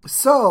 Mm-hmm.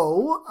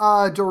 So,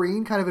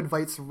 Doreen kind of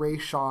invites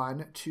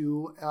Rayshawn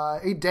to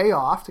a day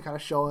off to kind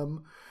of show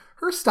him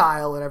her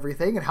style and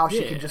everything, and how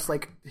she can just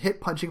like hit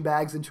punching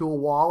bags into a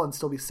wall and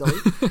still be silly.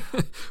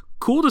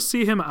 Cool to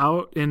see him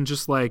out in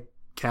just like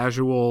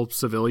casual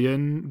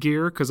civilian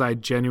gear, because I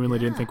genuinely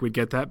didn't think we'd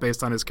get that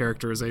based on his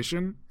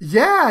characterization.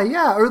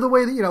 Yeah, or the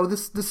way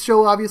that this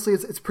show obviously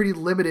it's pretty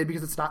limited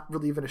because it's not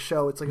really even a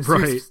show. It's like a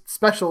series of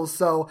specials,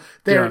 so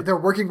they're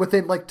working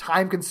within like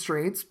time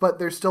constraints, but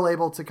they're still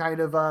able to kind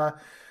of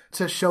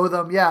to show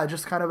them,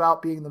 just kind of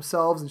out being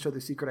themselves and show their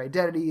secret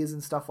identities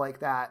and stuff like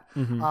that,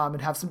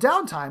 and have some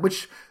downtime.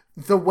 Which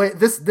the way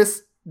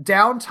this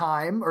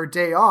downtime or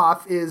day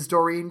off is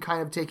Doreen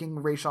kind of taking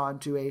Rayshawn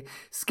to a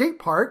skate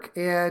park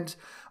and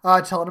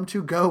telling him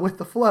to go with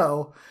the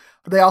flow.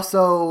 They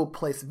also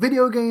play some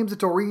video games at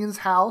Doreen's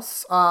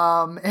house,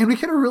 and we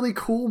get a really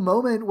cool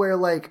moment where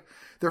like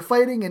they're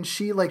fighting and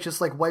she like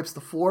just like wipes the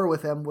floor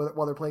with him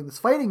while they're playing this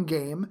fighting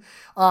game.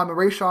 And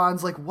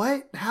Rayshawn's like,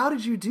 "What? How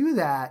did you do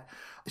that?"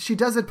 She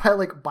does it by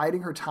like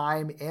biding her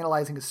time,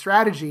 analyzing his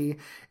strategy,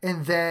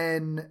 and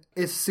then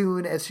as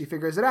soon as she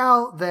figures it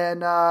out, then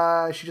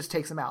she just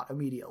takes him out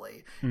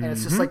immediately. And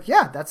it's just like,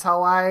 that's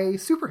how I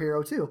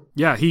superhero too.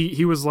 Yeah,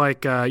 he was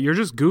like, you're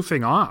just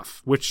goofing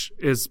off, which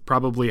is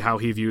probably how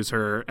he views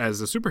her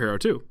as a superhero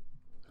too.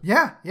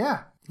 Yeah.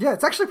 Yeah,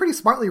 it's actually pretty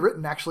smartly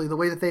written, actually, the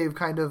way that they've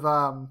kind of,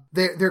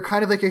 they're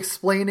kind of like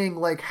explaining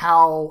like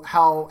how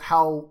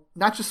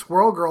not just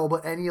Squirrel Girl,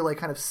 but any like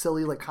kind of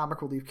silly like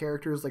comic relief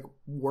characters like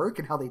work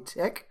and how they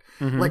tick,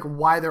 like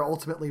why they're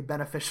ultimately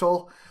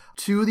beneficial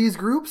to these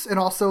groups, and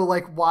also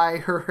like why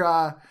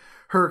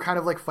her kind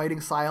of like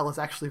fighting style is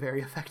actually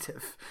very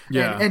effective.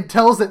 And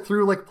tells it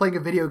through like playing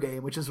a video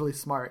game, which is really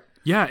smart.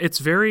 Yeah, it's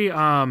very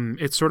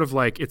it's sort of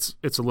like it's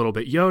a little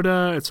bit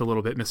Yoda, it's a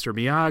little bit Mr.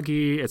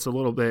 Miyagi, it's a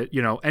little bit,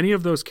 any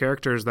of those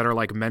characters that are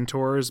like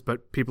mentors,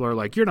 but people are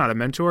like, you're not a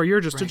mentor,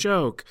 you're just a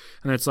joke.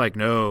 And it's like,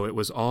 no, it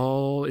was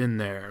all in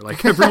there.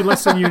 Like every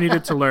lesson you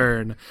needed to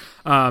learn.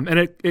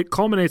 And it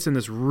culminates in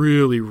this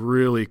really,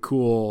 really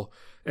cool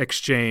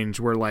exchange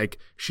where like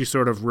she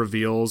sort of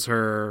reveals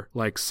her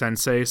like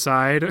sensei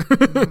side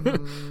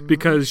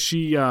because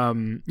she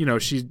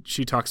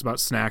she talks about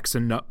snacks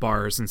and nut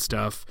bars and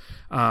stuff,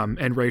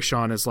 and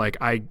Rayshawn is like,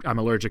 I'm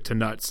allergic to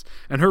nuts,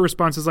 and her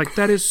response is like,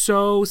 that is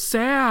so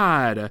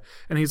sad,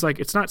 and he's like,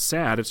 it's not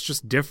sad, it's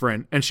just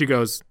different, and she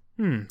goes,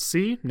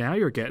 see, now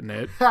you're getting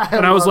it.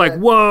 And I was like,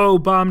 whoa,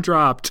 bomb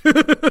dropped.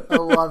 I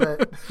love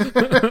it.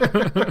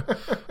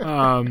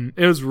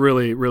 It was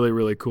really, really,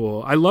 really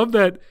cool. I love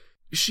that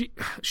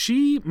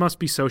she must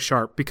be so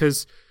sharp,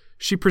 because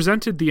she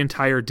presented the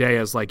entire day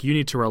as like, you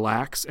need to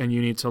relax and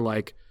you need to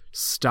like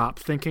stop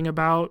thinking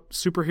about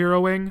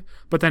superheroing,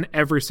 but then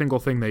every single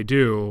thing they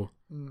do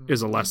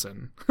is a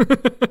lesson.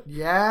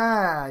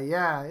 Yeah,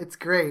 it's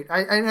great.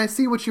 I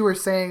see what you were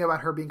saying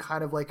about her being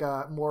kind of like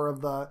a more of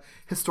the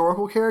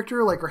historical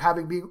character, like,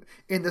 or being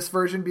in this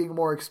version being a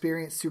more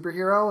experienced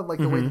superhero, and like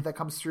the way that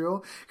comes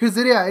through. Because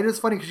it is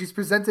funny because she's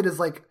presented as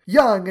like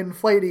young and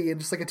flighty and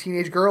just like a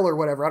teenage girl or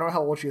whatever. I don't know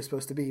how old she was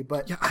supposed to be,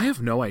 but I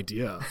have no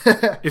idea.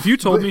 If you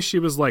told me she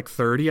was like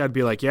 30, I'd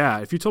be like, yeah.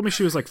 If you told me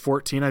she was like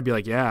 14, I'd be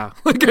like, yeah.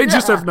 Like I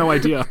just have no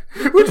idea.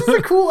 Which is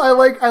a cool. I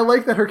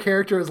like that her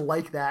character is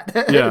like that.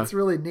 Yeah. It's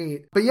really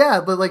neat.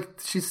 But like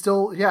she's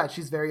still,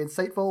 she's very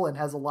insightful and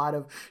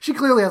she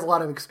clearly has a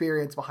lot of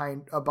experience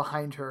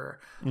behind her.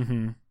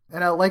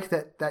 And I like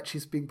that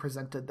she's being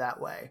presented that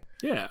way.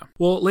 Yeah.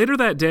 Well, later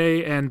that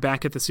day and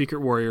back at the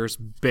Secret Warriors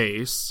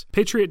base,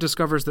 Patriot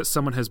discovers that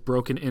someone has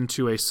broken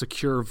into a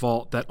secure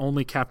vault that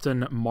only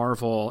Captain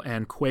Marvel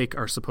and Quake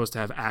are supposed to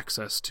have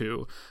access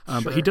to.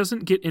 But he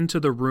doesn't get into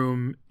the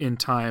room in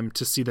time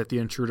to see that the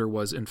intruder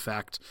was, in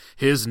fact,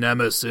 his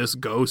nemesis,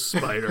 Ghost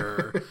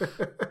Spider,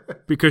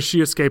 because she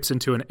escapes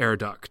into an air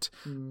duct.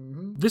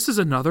 This is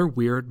another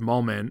weird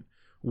moment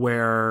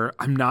where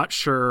I'm not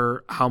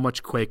sure how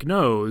much Quake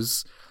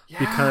knows,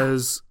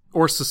 because,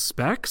 or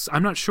suspects,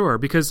 I'm not sure,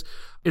 because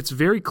it's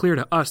very clear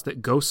to us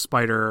that Ghost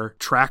Spider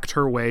tracked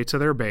her way to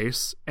their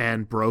base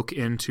and broke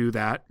into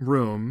that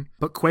room,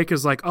 but Quake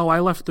is like, oh, I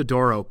left the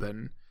door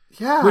open.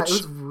 Yeah, which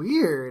it was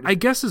weird. I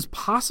guess is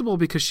possible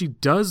because she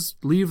does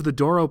leave the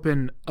door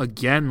open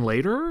again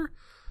later,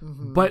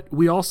 but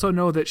we also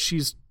know that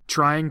she's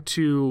trying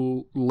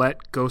to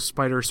let Ghost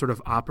Spider sort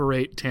of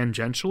operate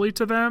tangentially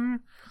to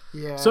them.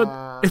 Yeah.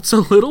 So it's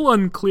a little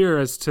unclear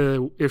as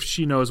to if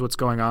she knows what's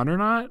going on or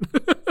not.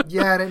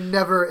 Yeah, and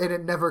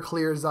it never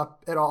clears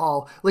up at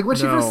all. Like when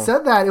she No. first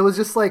said that, it was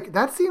just like,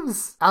 that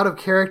seems out of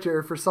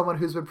character for someone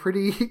who's been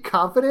pretty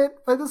confident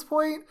by this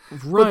point.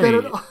 But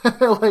then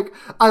like,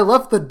 I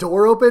left the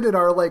door open in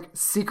our like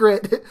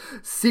secret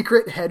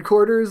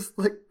headquarters.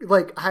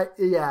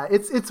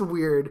 It's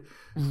weird.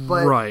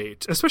 But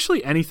Right.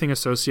 Especially anything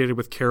associated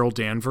with Carol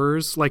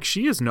Danvers. Like,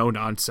 she is no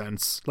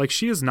nonsense. Like,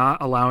 she is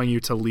not allowing you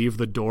to leave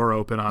the door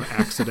open on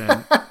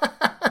accident.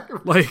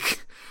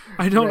 Like,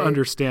 I don't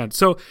understand.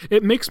 So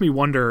it makes me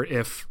wonder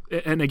if,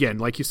 and again,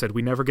 like you said,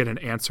 we never get an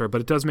answer,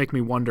 but it does make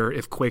me wonder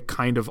if Quake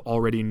kind of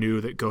already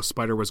knew that Ghost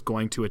Spider was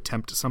going to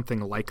attempt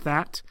something like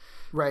that.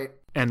 Right.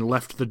 And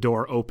left the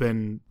door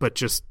open, but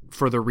just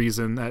for the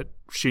reason that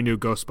she knew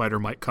Ghost Spider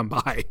might come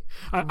by.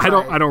 I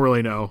don't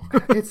really know.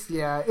 It's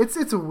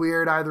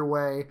weird either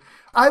way.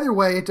 Either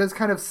way, it does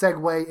kind of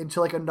segue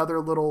into like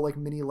another little like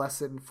mini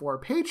lesson for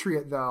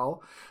Patriot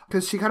though,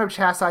 because she kind of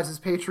chastises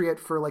Patriot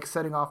for like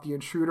setting off the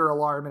intruder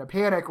alarm in a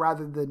panic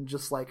rather than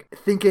just like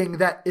thinking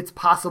that it's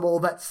possible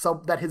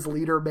that his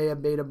leader may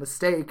have made a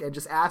mistake and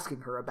just asking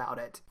her about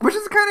it, which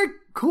is kind of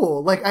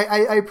cool. Like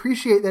I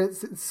appreciate that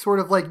it's sort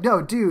of like,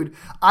 no, dude,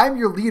 I'm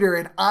your leader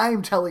and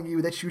I'm telling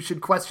you that you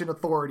should question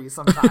authority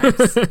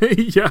sometimes.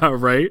 Yeah,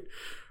 right.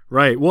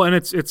 Right. Well, and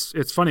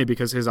it's funny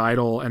because his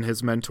idol and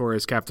his mentor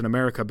is Captain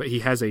America, but he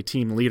has a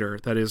team leader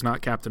that is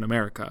not Captain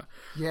America.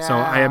 Yeah. So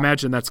I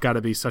imagine that's got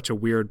to be such a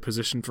weird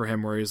position for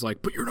him where he's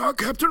like, but you're not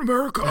Captain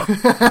America.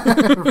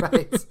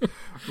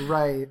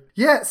 Right.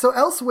 Yeah, so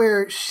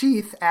elsewhere,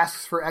 Sheath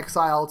asks for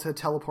Exile to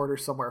teleport her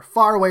somewhere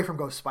far away from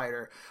Ghost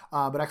Spider,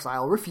 but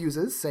Exile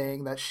refuses,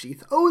 saying that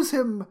Sheath owes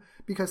him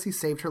because he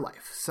saved her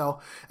life. So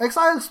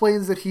Exile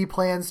explains that he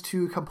plans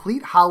to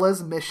complete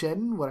Hala's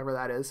mission, whatever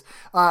that is,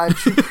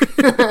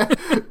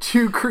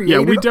 to create... Yeah,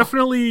 we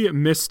definitely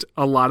missed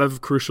a lot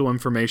of crucial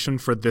information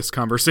for this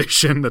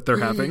conversation that they're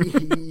having.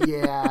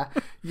 Yeah,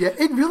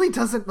 it really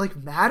doesn't like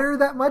matter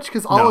that much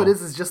because all it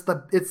is just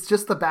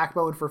the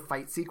backbone for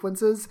fight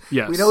sequences.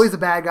 Yes. We know he's a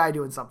bad guy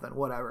doing something,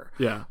 whatever.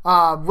 Yeah.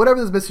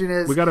 Whatever this mission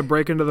is. We got to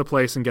break into the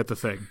place and get the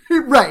thing.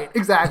 Right,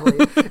 exactly.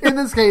 In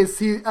this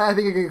case, I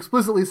think it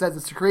explicitly says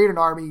it's to create an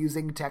army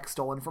using tech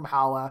stolen from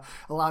Hala,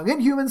 allowing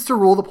Inhumans to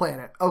rule the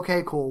planet.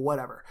 Okay, cool,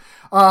 whatever.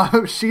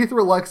 Sheath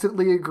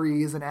reluctantly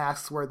agrees and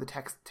asks where the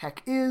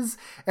tech is,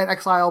 and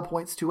Exile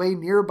points to a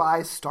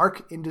nearby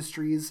Stark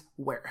Industries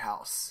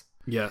warehouse.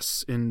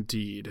 Yes,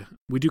 indeed.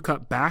 We do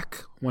cut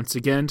back once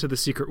again to the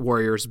Secret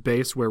Warriors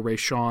base where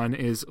Rayshawn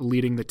is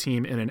leading the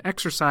team in an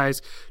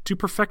exercise to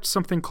perfect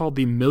something called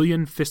the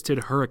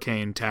Million-Fisted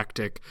Hurricane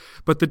tactic,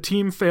 but the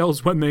team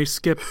fails when they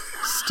skip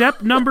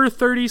step number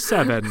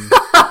 37.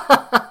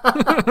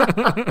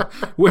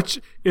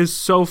 Which is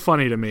so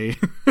funny to me.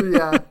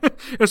 Yeah.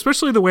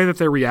 Especially the way that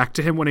they react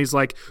to him when he's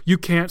like, you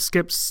can't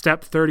skip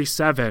step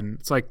 37.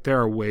 It's like, there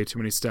are way too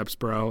many steps,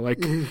 bro. Like,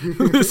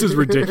 this is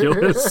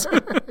ridiculous.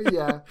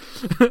 Yeah.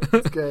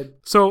 It's good.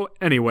 So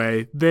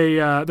anyway,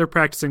 they're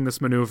practicing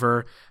this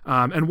maneuver.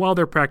 And while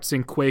they're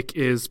practicing, Quake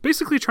is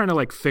basically trying to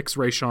like fix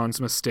Rayshawn's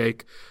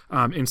mistake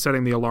in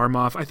setting the alarm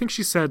off. I think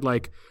she said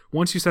like,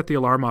 once you set the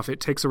alarm off,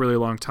 it takes a really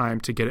long time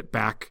to get it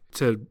back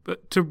to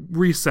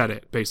reset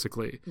it,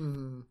 basically.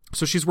 Mm-hmm.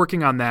 So she's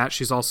working on that.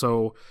 She's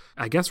also,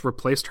 I guess,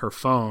 replaced her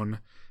phone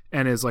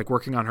and is like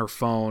working on her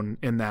phone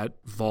in that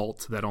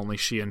vault that only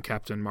she and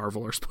Captain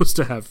Marvel are supposed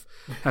to have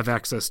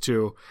access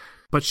to.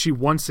 But she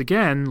once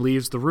again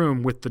leaves the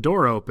room with the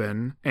door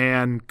open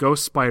and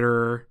Ghost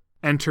Spider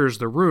enters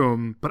the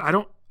room,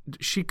 but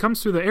she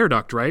comes through the air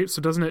duct, right?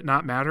 So doesn't it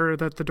not matter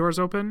that the door's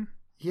open?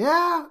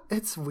 Yeah,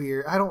 it's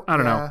weird. I don't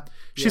know.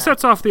 She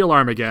sets off the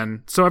alarm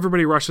again, so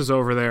everybody rushes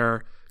over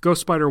there.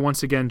 Ghost Spider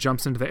once again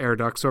jumps into the air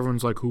duct, so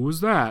everyone's like, who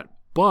was that?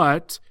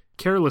 But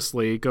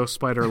carelessly, Ghost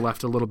Spider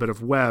left a little bit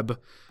of web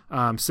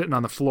sitting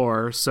on the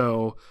floor,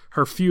 so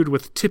her feud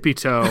with Tippy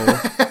Toe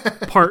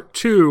part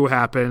 2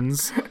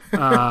 happens.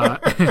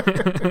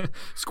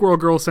 Squirrel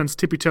Girl sends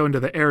Tippy Toe into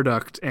the air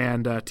duct,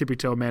 and Tippy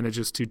Toe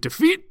manages to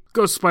defeat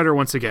Ghost Spider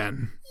once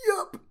again.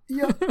 Yep.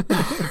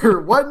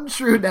 Her one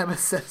true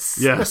nemesis.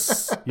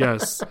 Yes.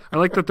 I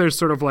like that there's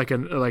sort of like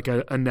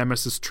a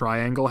nemesis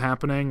triangle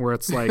happening where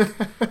it's like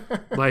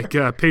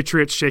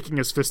Patriot shaking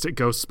his fist at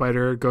Ghost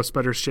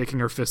Spider shaking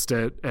her fist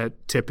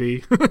at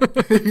Tippy.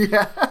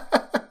 Yeah.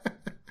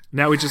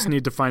 Now we just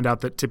need to find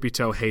out that Tippy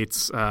Toe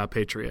hates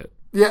Patriot.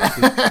 Yeah.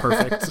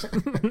 Perfect.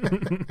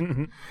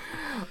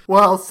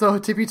 Well, so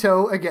Tippy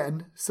Toe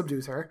again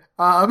subdues her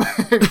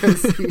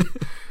because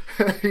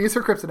he's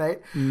her kryptonite.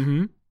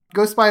 Mm-hmm.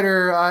 Ghost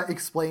Spider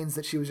explains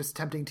that she was just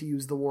attempting to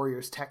use the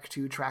Warrior's tech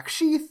to track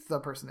Sheath, the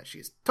person that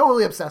she's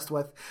totally obsessed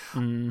with.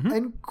 Mm-hmm.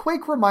 And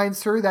Quake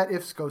reminds her that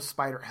if Ghost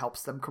Spider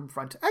helps them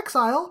confront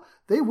Exile,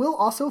 they will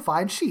also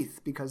find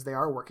Sheath because they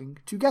are working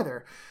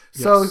together.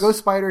 Yes. So Ghost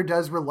Spider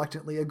does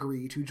reluctantly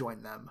agree to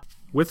join them.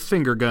 With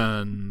finger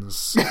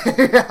guns.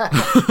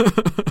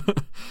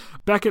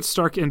 Back at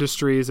Stark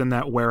Industries in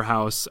that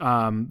warehouse,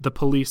 the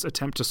police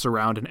attempt to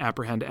surround and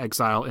apprehend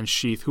Exile and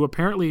Sheath, who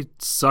apparently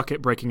suck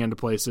at breaking into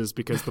places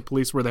because the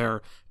police were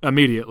there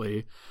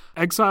immediately.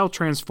 Exile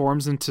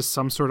transforms into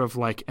some sort of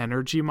like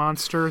energy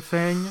monster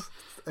thing.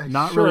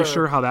 Not really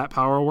sure how that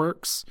power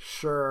works.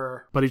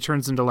 Sure. But he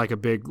turns into like a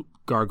big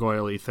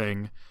gargoyle-y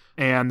thing.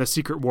 And the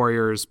Secret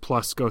Warriors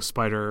plus Ghost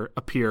Spider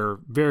appear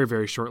very,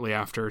 very shortly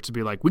after to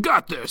be like, we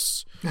got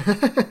this.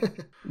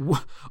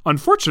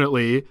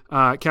 Unfortunately,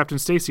 Captain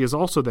Stacy is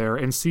also there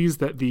and sees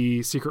that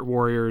the Secret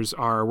Warriors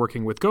are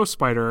working with Ghost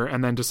Spider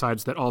and then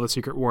decides that all the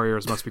Secret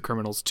Warriors must be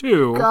criminals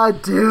too.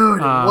 God,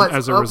 dude. What's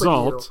as a up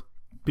result, with you?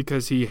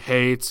 Because he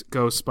hates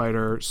Ghost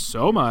Spider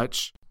so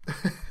much.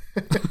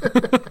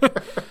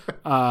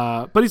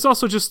 But he's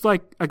also just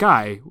like a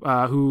guy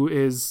who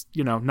is,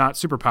 not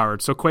super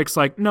powered. So Quake's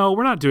like, no,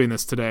 we're not doing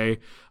this today.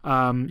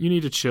 You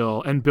need to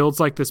chill, and builds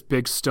like this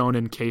big stone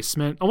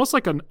encasement, almost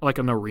like an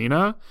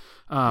arena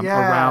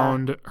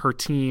around her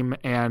team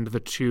and the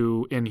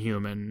two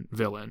Inhuman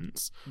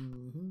villains.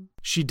 Mm-hmm.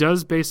 She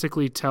does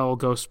basically tell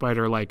Ghost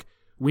Spider, like,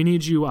 we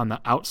need you on the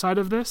outside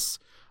of this.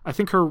 I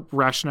think her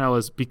rationale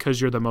is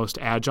because you're the most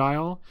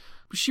agile.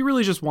 She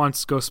really just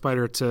wants Ghost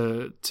Spider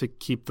to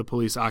keep the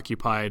police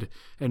occupied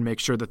and make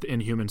sure that the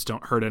Inhumans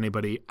don't hurt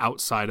anybody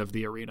outside of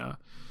the arena,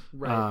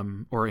 right.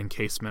 Or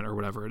encasement or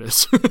whatever it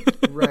is.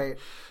 Right.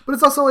 But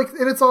it's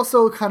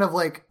also kind of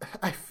like,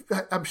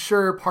 I'm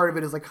sure part of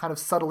it is like kind of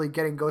subtly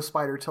getting Ghost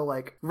Spider to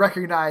like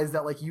recognize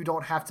that like you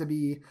don't have to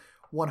be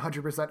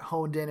 100%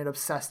 honed in and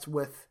obsessed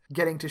with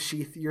getting to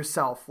Sheath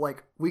yourself.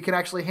 Like, we can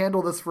actually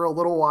handle this for a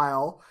little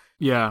while.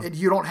 Yeah. And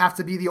you don't have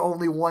to be the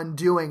only one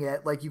doing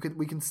it. Like,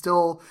 we can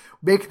still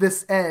make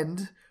this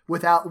end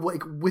without,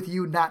 like, with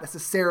you not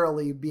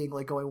necessarily being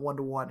like going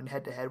 1-to-1 and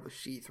head to head with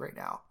Sheath right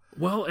now.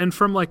 Well, and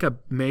from like a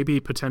maybe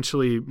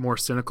potentially more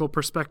cynical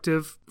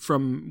perspective,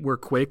 from where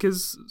Quake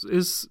is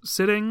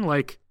sitting,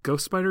 like,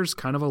 Ghost Spider's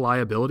kind of a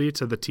liability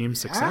to the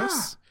team's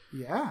success.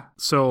 Yeah.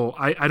 So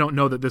I don't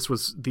know that this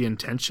was the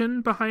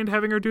intention behind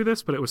having her do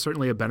this, but it was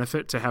certainly a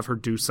benefit to have her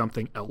do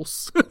something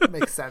else.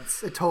 Makes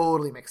sense. It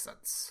totally makes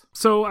sense.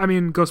 So, I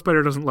mean, Ghost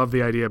Spider doesn't love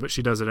the idea, but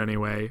she does it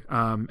anyway.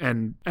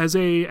 And as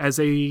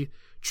a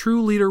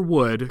true leader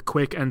would,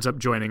 Quake ends up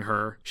joining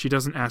her. She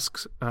doesn't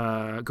ask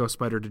Ghost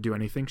Spider to do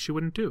anything she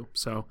wouldn't do.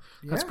 So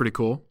that's pretty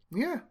cool.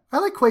 Yeah. I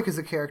like Quake as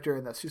a character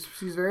in this.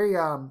 She's very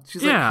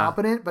she's like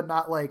competent, but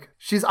not like,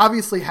 she's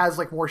obviously has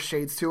like more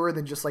shades to her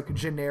than just like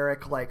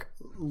generic like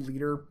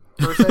leader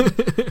person.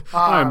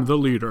 I'm the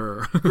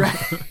leader.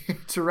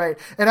 Right.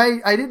 And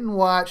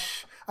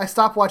I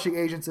stopped watching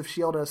Agents of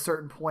S.H.I.E.L.D. at a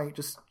certain point,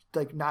 just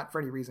like not for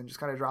any reason,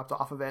 just kind of dropped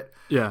off of it.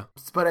 Yeah.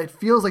 But it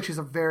feels like she's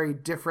a very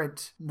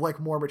different,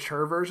 like more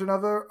mature version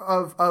of her,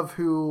 of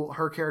who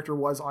her character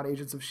was on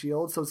Agents of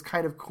S.H.I.E.L.D. So it's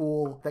kind of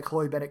cool that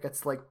Chloe Bennett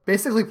gets like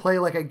basically play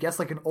like, I guess,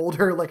 like an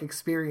older, like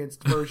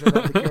experienced version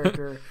of the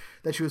character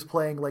that she was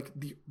playing like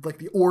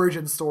the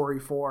origin story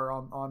for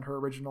on her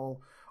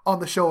original, on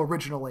the show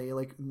originally,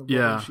 like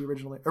when she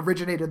originally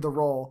originated the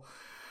role.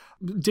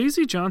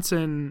 Daisy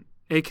Johnson,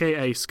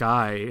 aka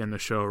Skye, in the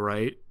show,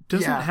 right?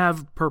 Doesn't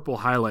have purple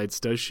highlights,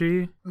 does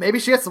she? Maybe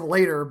she has some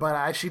later,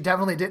 but she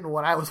definitely didn't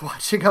when I was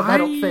watching them, I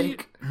don't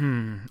think.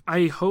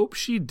 I hope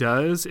she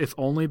does, if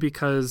only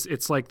because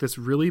it's like this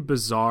really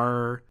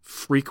bizarre,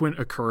 frequent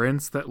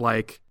occurrence that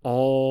like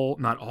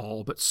not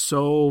all, but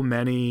so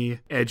many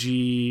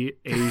edgy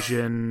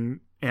Asian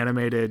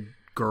animated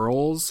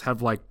girls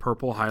have like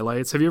purple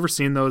highlights. Have you ever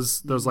seen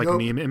those like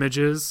meme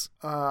images?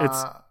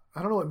 I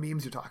don't know what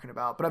memes you're talking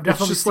about, but I've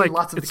definitely seen like,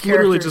 lots of it's the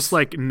characters. Literally just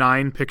like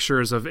 9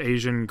 pictures of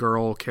Asian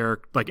girl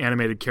like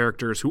animated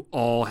characters who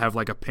all have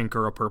like a pink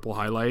or a purple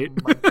highlight.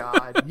 Oh my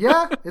God.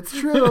 Yeah, it's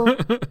true.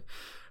 So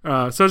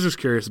I was just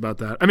curious about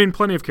that. I mean,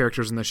 plenty of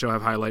characters in the show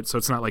have highlights, so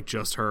it's not like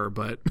just her,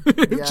 but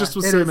it just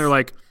was sitting there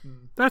like,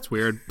 that's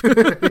weird.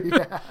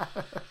 Yeah.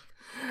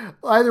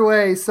 Either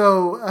way,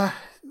 so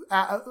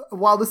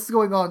while this is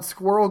going on,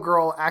 Squirrel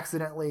Girl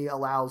accidentally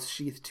allows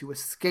Sheath to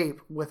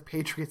escape with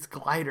Patriot's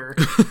glider.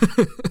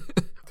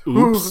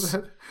 Oops.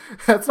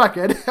 That's not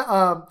good.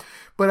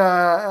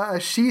 But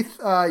Sheath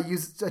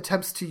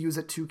attempts to use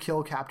it to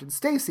kill Captain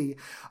Stacy.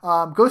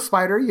 Ghost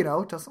Spider,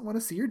 doesn't want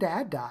to see your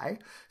dad die.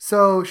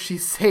 So she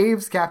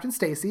saves Captain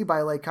Stacy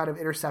by like kind of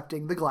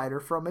intercepting the glider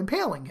from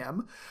impaling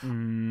him.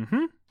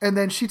 Mm-hmm. And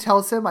then she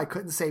tells him, I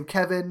couldn't save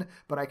Kevin,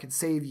 but I can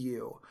save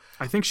you.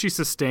 I think she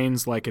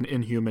sustains like an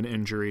Inhuman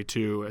injury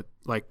too.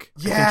 Like,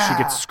 I think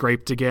she gets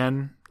scraped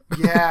again.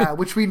 Yeah,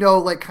 which we know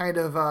like kind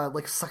of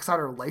like sucks out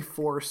her life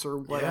force or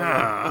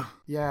whatever.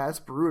 Yeah, it's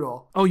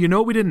brutal. Oh, you know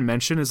what we didn't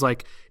mention is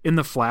like in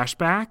the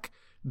flashback,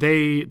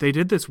 they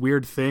did this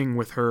weird thing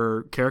with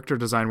her character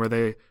design where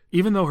they,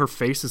 even though her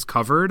face is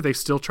covered, they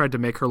still tried to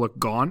make her look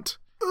gaunt.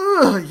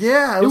 Ugh,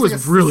 yeah. It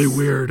was really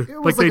weird.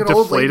 Like they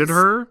deflated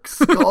her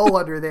skull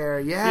under there.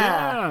 Yeah.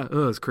 Yeah.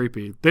 Oh, it's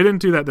creepy. They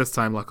didn't do that this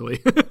time,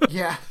 luckily.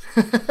 Yeah.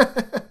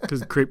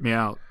 Because it creeped me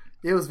out.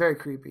 It was very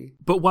creepy.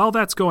 But while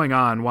that's going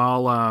on,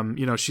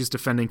 while she's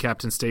defending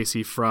Captain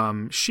Stacy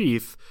from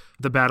Sheath,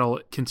 the battle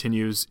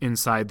continues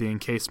inside the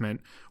encasement,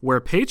 where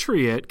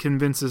Patriot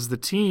convinces the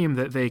team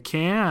that they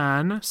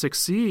can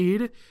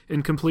succeed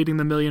in completing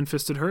the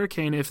Million-Fisted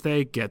Hurricane if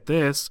they, get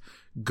this,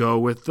 go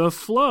with the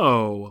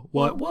flow.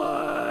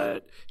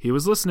 What? He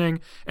was listening,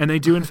 and they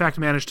do in fact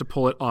manage to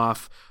pull it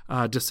off,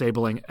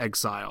 disabling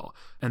Exile.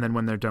 And then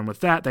when they're done with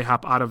that, they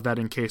hop out of that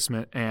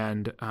encasement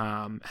and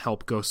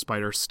help Ghost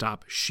Spider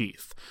stop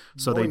Sheath.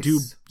 So they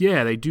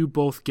do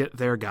both get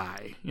their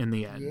guy in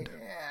the end.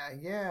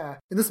 Yeah.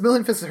 And this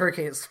Million-Fisted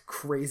Hurricane is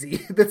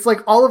crazy. It's like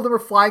all of them are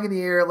flying in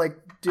the air, like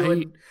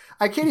doing...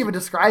 I can't even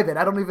describe it.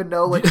 I don't even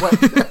know like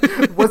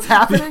what's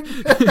happening.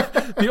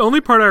 The only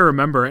part I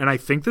remember, and I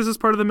think this is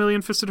part of the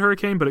Million-Fisted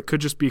Hurricane, but it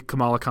could just be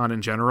Kamala Khan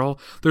in general.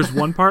 There's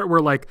one part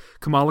where like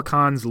Kamala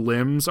Khan's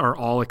limbs are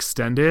all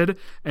extended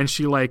and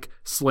she like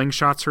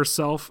slingshots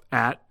herself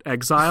at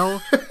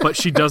Exile, but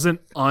she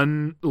doesn't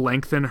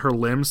unlengthen her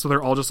limbs, so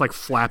they're all just like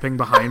flapping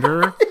behind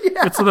her.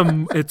 Yeah.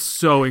 It's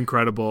so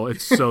incredible.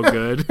 It's so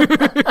good.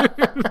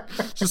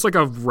 It's just like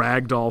a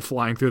rag doll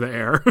flying through the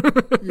air.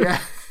 Yeah.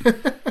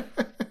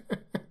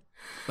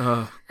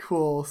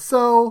 Cool.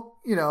 So,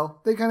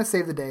 they kind of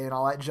save the day and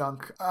all that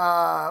junk.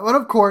 But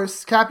of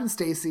course, Captain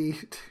Stacy,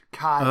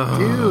 God,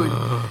 dude,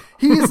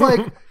 he's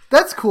like,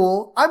 that's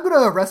cool. I'm going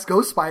to arrest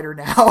Ghost Spider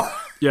now.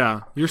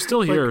 Yeah, you're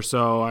still here,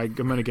 so I'm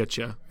going to get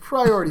you.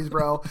 Priorities,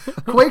 bro.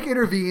 Quake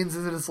intervenes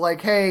and it's like,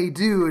 hey,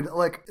 dude,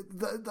 like,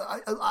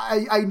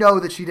 I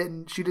know that she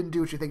didn't do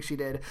what you think she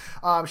did.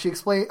 She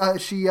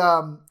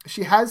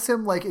has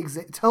him like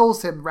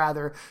tells him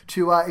rather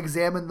to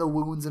examine the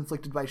wounds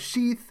inflicted by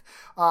Sheath,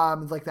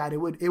 like that.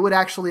 It would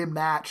actually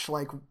match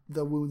like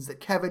the wounds that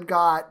Kevin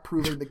got,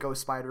 proving that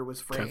Ghost Spider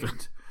was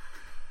framed.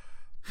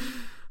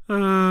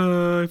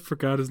 I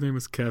forgot his name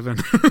was Kevin.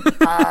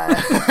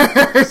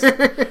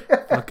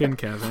 Fucking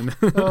Kevin.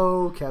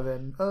 Oh,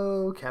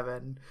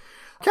 Kevin.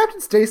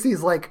 Captain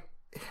Stacy's like,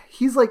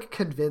 he's like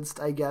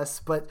convinced, I guess,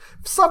 but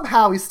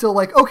somehow he's still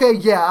like, okay,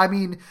 yeah, I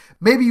mean,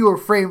 maybe you were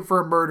framed for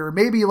a murder.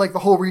 Maybe like the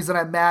whole reason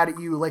I'm mad at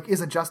you like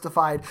isn't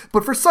justified,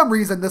 but for some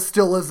reason this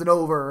still isn't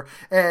over,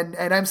 and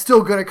I'm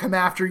still gonna come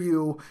after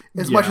you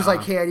as much as I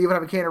can, even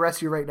if I can't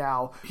arrest you right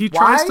now. He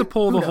tries to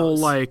pull the whole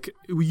like,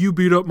 you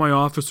beat up my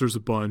officers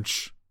a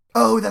bunch.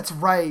 Oh, that's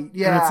right.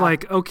 Yeah. And it's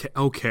like,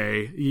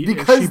 okay.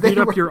 Because she beat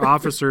up your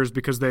officers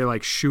because they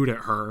like shoot at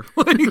her.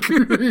 Like,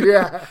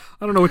 yeah.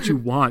 I don't know what you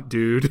want,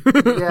 dude.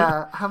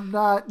 Yeah, I'm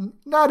not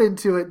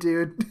into it,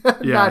 dude.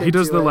 Yeah, he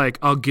does the like,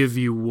 I'll give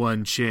you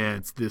one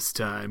chance this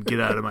time. Get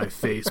out of my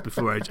face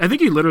before I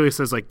think he literally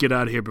says like, get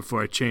out of here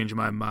before I change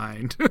my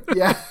mind.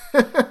 Yeah.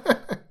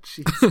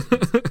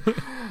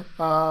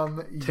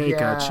 Take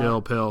a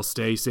chill pill,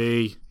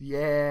 Stacy.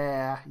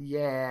 Yeah.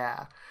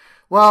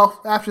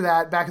 Well, after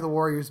that, back at the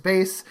Warriors'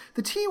 base,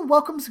 the team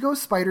welcomes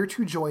Ghost Spider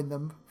to join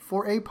them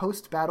for a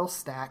post-battle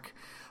snack.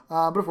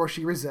 But of course,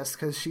 she resists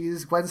because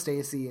she's Gwen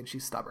Stacy and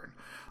she's stubborn.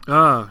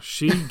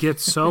 She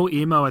gets so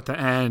emo at the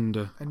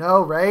end. I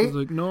know, right? She's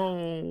like,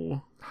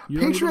 no, you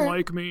don't even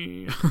like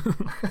me.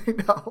 I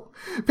know.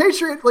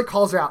 Patriot like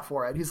calls her out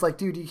for it. He's like,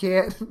 dude, you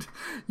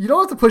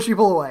don't have to push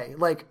people away.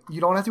 Like, you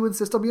don't have to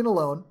insist on being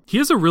alone. He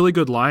has a really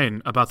good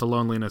line about the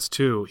loneliness,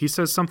 too. He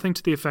says something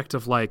to the effect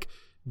of like,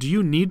 do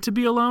you need to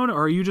be alone,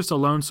 or are you just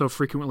alone so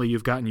frequently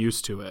you've gotten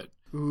used to it?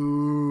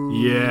 Ooh.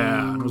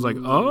 Yeah. I was like,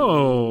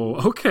 oh,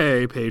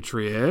 okay,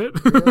 Patriot.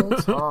 Real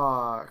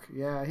talk.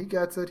 Yeah, he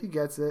gets it.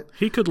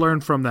 He could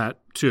learn from that,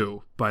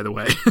 too, by the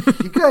way.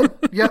 He could.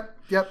 Yep.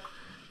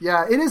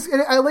 Yeah, it is.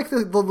 I like the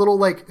little,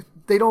 like,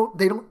 they don't,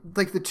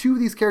 like, the two of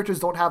these characters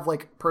don't have,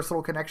 like,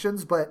 personal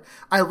connections, but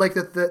I like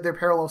that their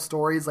parallel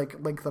stories, like,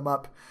 link them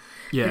up.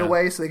 Yeah. In a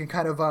way, so they can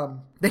kind of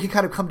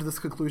come to this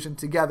conclusion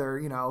together,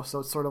 so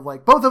it's sort of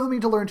like both of them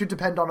need to learn to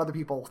depend on other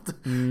people.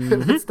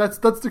 Mm-hmm.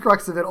 that's the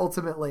crux of it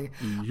ultimately.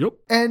 Yep.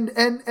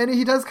 And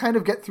he does kind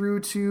of get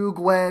through to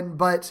Gwen,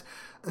 but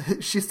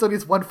she still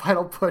needs one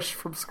final push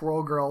from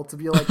Squirrel Girl to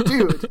be like,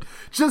 dude,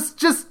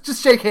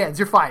 just shake hands.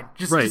 You're fine.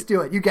 Just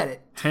do it. You get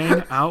it.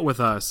 Hang out with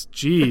us.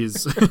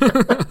 Jeez.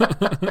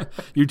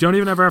 You don't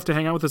even ever have to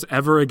hang out with us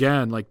ever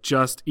again. Like,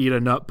 just eat a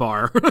nut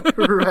bar.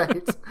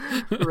 Right.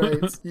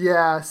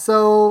 Yeah.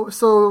 So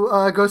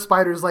Ghost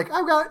Spider's like,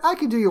 I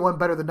can do you one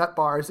better than nut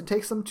bars, and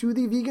takes them to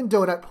the vegan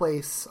donut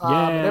place.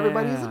 And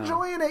everybody's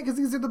enjoying it because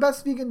these are the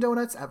best vegan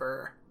donuts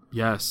ever.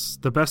 Yes,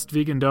 the best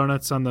vegan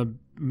donuts on the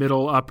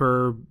middle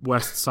upper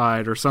west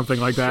side or something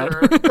like that.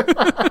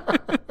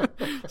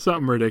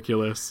 Something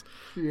ridiculous.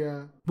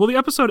 Yeah. Well, the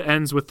episode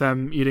ends with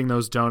them eating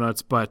those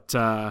donuts, but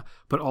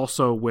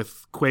also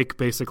with Quake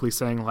basically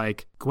saying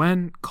like,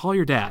 Gwen, call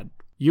your dad.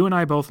 You and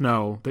I both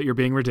know that you're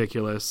being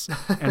ridiculous,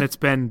 and it's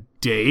been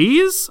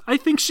days, I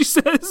think she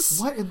says.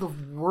 What in the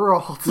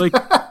world? Like,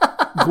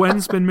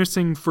 Gwen's been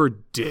missing for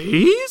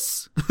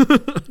days?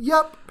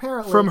 Yep,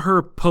 apparently. From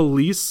her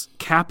police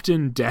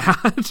captain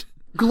dad?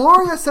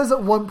 Gloria says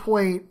at one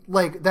point,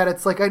 like, that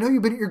it's like, I know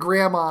you've been at your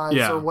grandma's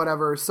Yeah. or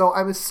whatever, so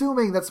I'm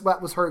assuming that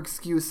was her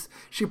excuse.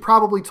 She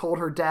probably told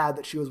her dad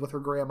that she was with her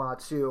grandma,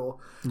 too.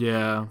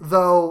 Yeah.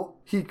 Though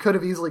he could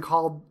have easily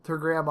called her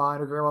grandma,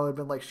 and her grandma would have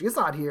been like, she's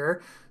not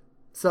here.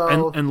 So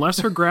And unless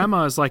her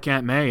grandma is like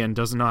Aunt May and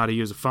doesn't know how to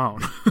use a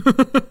phone.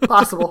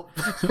 possible.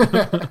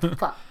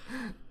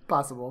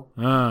 Possible.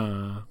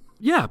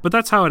 Yeah, but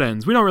that's how it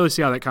ends. We don't really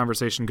see how that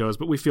conversation goes,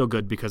 but we feel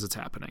good because it's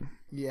happening.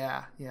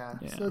 Yeah.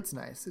 So it's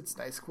nice. It's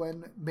nice.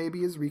 Gwen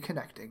maybe is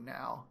reconnecting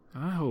now.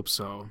 I hope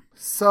so.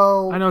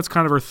 So I know it's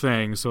kind of her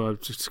thing, so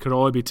it just could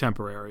only be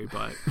temporary,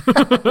 but...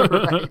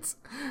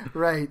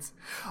 Right.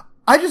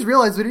 I just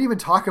realized we didn't even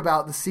talk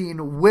about the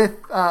scene with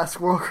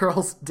Squirrel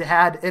Girl's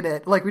dad in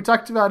it. Like, we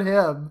talked about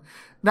him.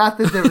 Not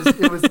that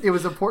it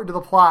was important to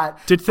the plot.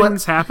 Did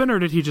things happen, or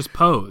did he just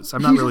pose?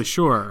 I'm not really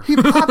sure. He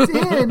popped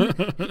in.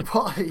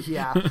 Well,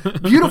 yeah,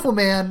 beautiful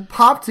man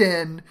popped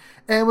in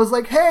and was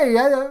like, "Hey,"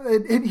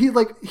 and he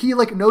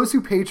knows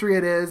who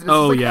Patriot is. And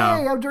it's like, yeah.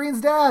 "Hey, I'm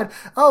Doreen's dad.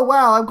 Oh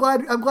wow, I'm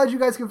glad you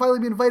guys can finally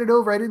be invited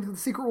over. I didn't think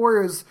the Secret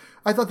Warriors.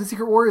 I thought the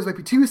Secret Warriors might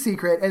be too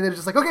secret." And then it's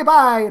just like, "Okay,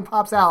 bye," and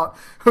pops out,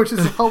 which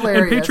is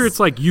hilarious. And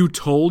Patriot's like, "You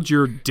told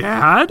your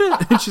dad?"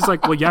 And she's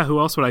like, "Well, yeah. Who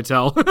else would I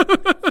tell?"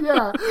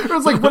 Yeah, it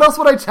was like, what else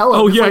would I tell him?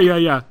 Oh It's yeah,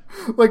 like, yeah.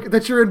 Like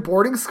that you're in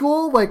boarding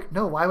school? Like,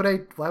 no, why would I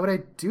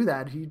do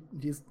that? He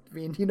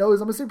knows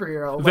I'm a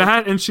superhero. Like,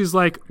 That, and she's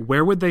like,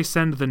 "Where would they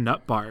send the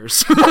nut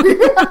bars?"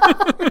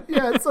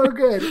 yeah, it's so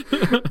good.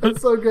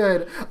 It's so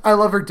good. I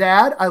love her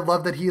dad. I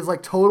love that he's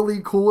like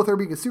totally cool with her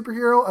being a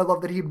superhero. I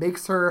love that he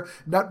makes her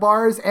nut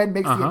bars and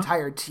makes the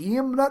entire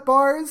team nut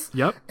bars.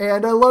 Yep.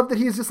 And I love that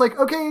he's just like,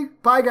 okay,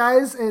 bye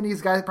guys. And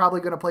he's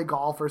probably going to play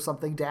golf or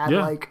something. Dad,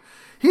 like,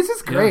 he's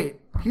just great.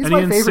 He's and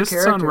my he favorite insists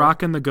character. on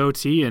rocking the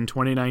goatee in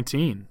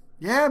 2019.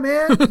 Yeah,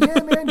 man.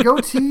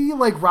 Goatee,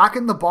 like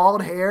rocking the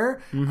bald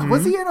hair.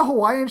 Was he in a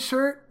Hawaiian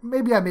shirt?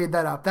 Maybe I made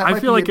that up. That I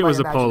might feel be like it my was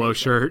a polo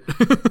imagination.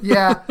 shirt.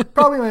 Yeah,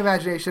 probably my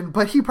imagination,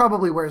 but he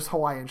probably wears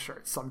Hawaiian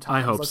shirts sometimes.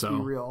 I hope Let's so.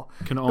 Be real.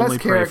 Can only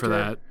Best pray for character.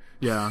 that.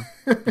 Yeah.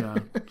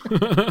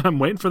 I'm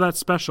waiting for that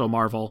special,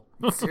 Marvel.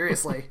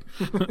 Seriously.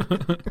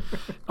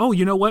 Oh,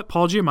 you know what?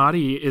 Paul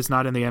Giamatti is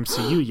not in the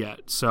MCU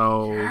yet,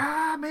 so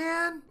Ah,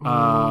 man.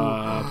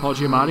 Paul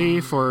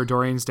Giamatti for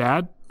Doreen's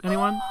dad.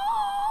 Anyone?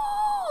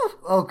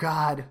 Oh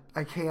God,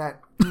 I can't.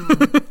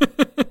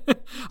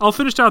 I'll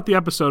finish out the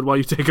episode while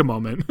you take a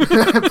moment.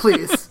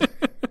 Please.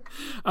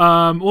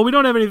 Well, we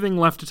don't have anything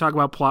left to talk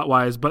about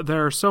plot-wise, but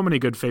there are so many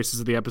good faces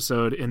of the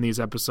episode in these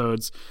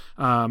episodes,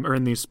 or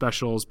in these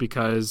specials,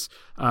 because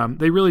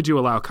they really do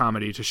allow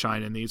comedy to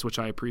shine in these, which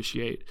I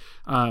appreciate.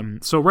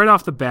 So right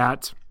off the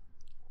bat,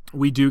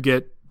 we do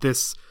get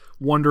this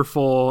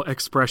wonderful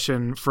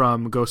expression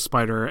from Ghost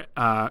Spider,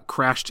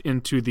 crashed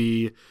into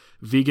the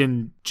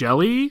vegan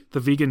jelly, the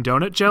vegan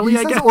donut jelly,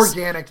 I guess.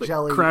 Organic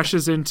jelly.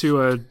 Crashes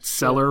into a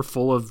cellar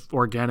full of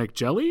organic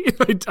jelly.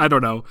 I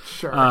don't know.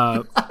 Sure.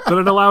 But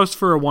it allows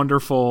for a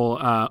wonderful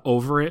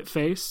over it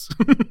face.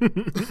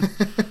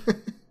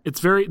 It's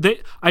very.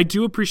 I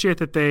do appreciate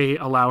that they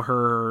allow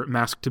her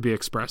mask to be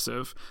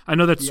expressive. I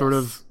know that's sort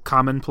of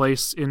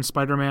commonplace in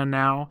Spider-Man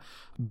now,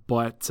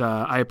 but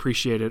I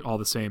appreciate it all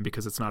the same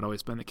because it's not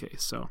always been the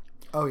case. So.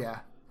 Oh yeah.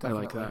 Definitely.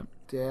 I like that.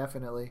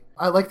 Definitely.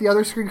 I like the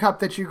other screen cap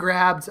that you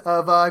grabbed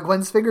of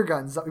Gwen's finger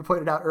guns that we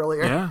pointed out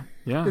earlier.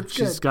 Yeah. It's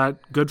She's good.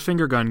 got good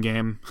finger gun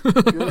game.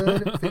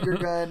 Good finger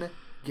gun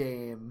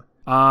game.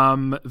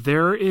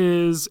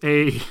 There's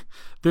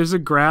a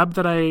grab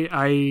that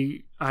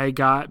I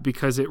got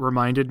because it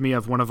reminded me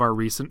of one of our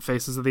recent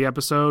faces of the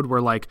episode where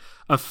like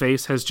a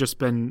face has just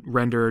been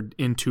rendered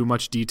in too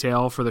much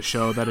detail for the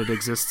show that it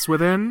exists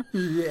within.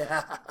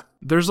 Yeah.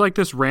 There's like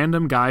this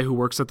random guy who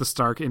works at the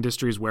Stark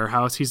Industries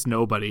warehouse. He's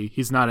nobody.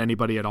 He's not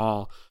anybody at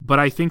all. But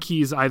I think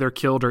he's either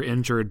killed or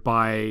injured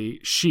by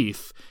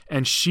Sheath.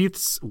 And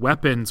Sheath's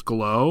weapons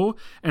glow.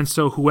 And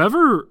so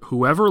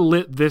whoever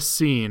lit this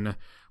scene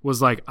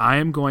was like, I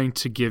am going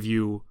to give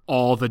you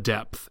all the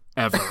depth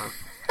ever.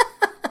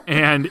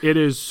 And it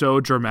is so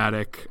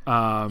dramatic.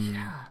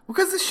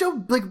 Because the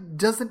show like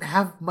doesn't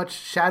have much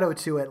shadow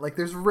to it. Like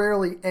there's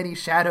rarely any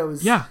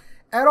shadows. Yeah.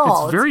 At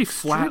all. It's very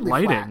flat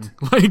extremely lighting.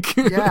 flat. Like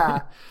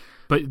Yeah.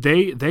 But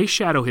they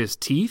shadow his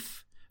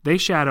teeth. They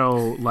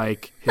shadow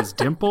like his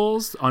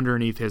dimples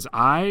underneath his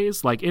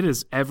eyes. Like it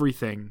is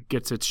everything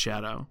gets its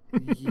shadow.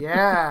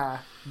 Yeah.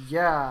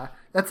 Yeah.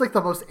 That's like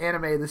the most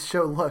anime this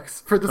show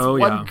looks for this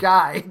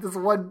guy. This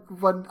one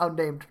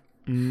unnamed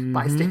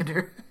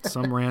bystander.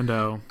 Some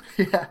rando.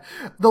 Yeah.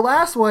 The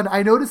last one,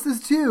 I noticed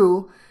this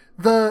too.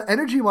 The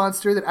energy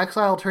monster that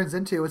Exile turns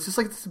into, it's just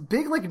like this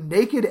big, like,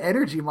 naked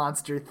energy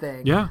monster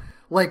thing. Yeah.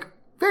 Like,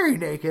 very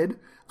naked.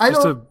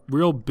 Just a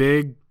real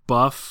big,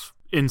 buff,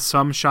 in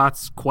some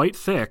shots quite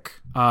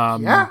thick,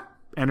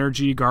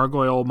 energy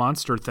gargoyle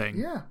monster thing.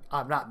 Yeah.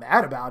 I'm not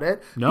mad about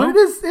it. No? But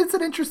it's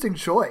an interesting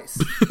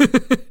choice.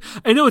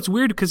 I know, it's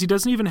weird because he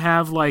doesn't even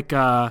have, like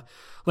a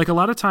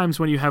lot of times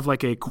when you have,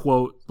 like, a,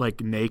 quote,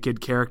 like, naked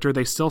character,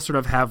 they still sort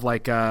of have,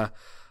 like, a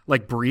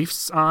like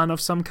briefs on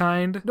of some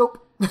kind?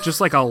 Nope.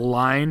 Just like a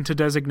line to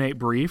designate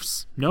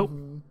briefs? Nope.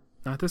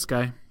 Not this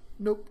guy.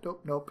 Nope.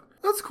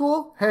 That's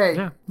cool. Hey,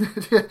 Yeah.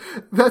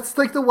 that's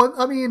like the one.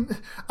 I mean,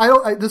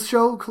 this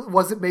show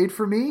wasn't made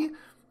for me.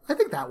 I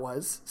think that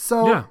was.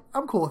 So Yeah.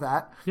 I'm cool with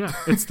that. Yeah,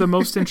 it's the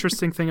most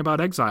interesting thing about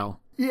Exile.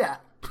 Yeah.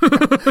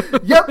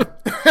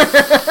 Yep.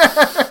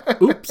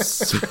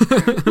 Oops.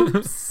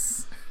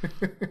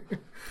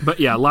 But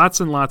yeah, lots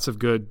and lots of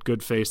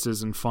good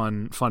faces and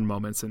fun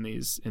moments in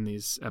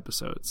these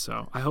episodes.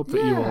 So I hope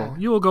that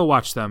you will go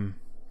watch them.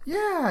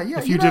 Yeah.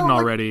 If you didn't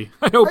already,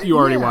 I hope you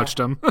already watched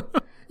them.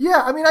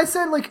 Yeah, I mean, I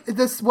said, like,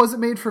 this wasn't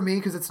made for me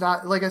because it's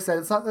not, like I said,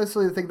 it's not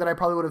necessarily the thing that I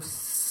probably would have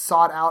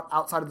sought out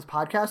outside of this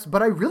podcast,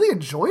 but I really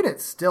enjoyed it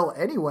still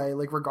anyway,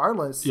 like,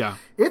 regardless. Yeah.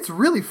 It's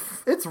really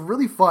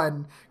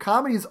fun.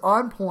 Comedy's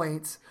on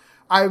point.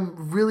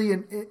 I'm really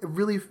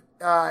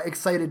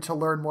excited to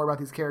learn more about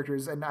these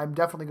characters, and I'm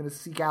definitely going to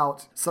seek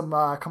out some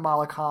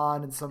Kamala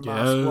Khan and some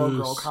Squirrel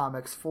Girl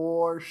comics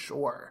for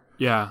sure.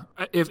 Yeah.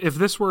 If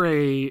this were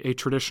a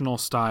traditional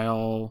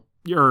style,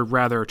 or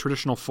rather a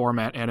traditional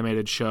format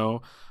animated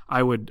show,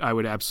 I would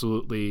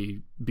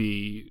absolutely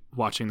be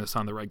watching this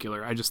on the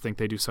regular. I just think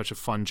they do such a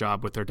fun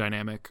job with their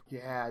dynamic.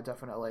 Yeah,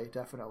 definitely.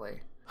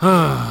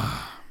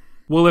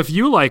 Well, if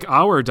you like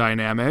our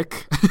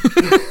dynamic,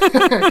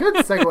 Good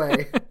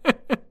segue.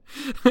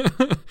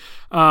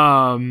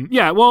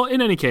 Yeah, well,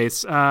 in any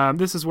case,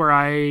 this is where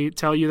I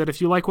tell you that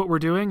if you like what we're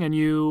doing and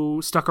you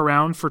stuck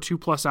around for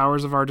 2+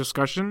 hours of our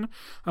discussion,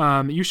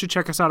 you should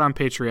check us out on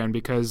Patreon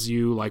because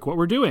you like what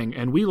we're doing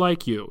and we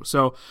like you.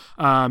 So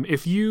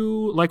if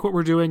you like what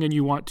we're doing and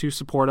you want to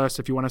support us,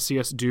 if you want to see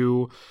us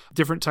do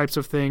different types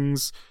of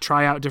things,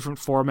 try out different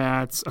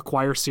formats,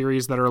 acquire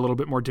series that are a little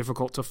bit more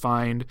difficult to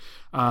find,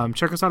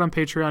 check us out on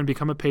Patreon,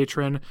 become a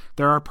patron.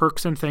 There are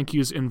perks and thank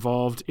yous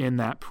involved in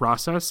that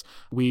process.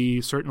 We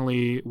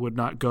certainly would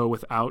not go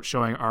without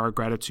showing our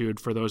gratitude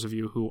for those of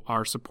you who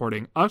are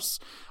supporting us.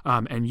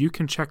 And you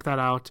can check that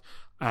out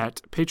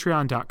at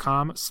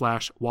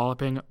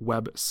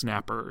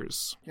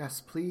patreon.com/wallopingwebsnappers.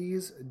 Yes,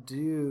 please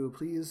do.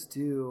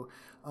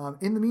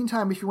 In the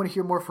meantime, if you want to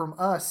hear more from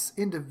us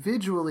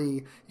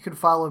individually, you can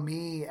follow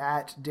me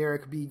at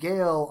Derek B.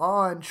 Gale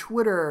on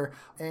Twitter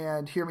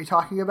and hear me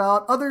talking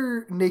about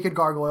other naked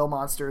gargoyle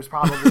monsters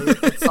probably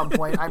at some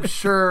point. I'm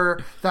sure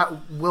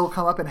that will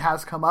come up and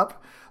has come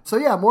up. So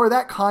yeah, more of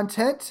that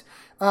content.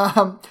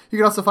 You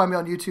can also find me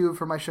on YouTube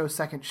for my show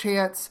Second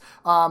Chance,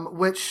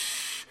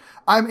 which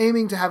I'm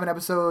aiming to have an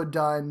episode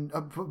done,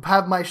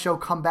 have my show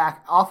come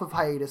back off of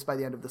hiatus by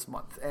the end of this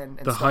month. And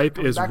the hype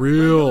is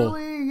real.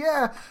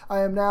 Yeah,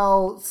 I am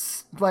now,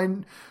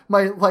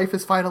 my life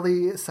is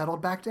finally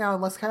settled back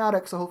down, less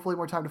chaotic, so hopefully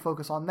more time to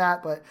focus on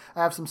that. But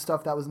I have some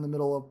stuff that was in the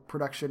middle of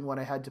production when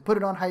I had to put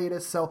it on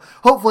hiatus, so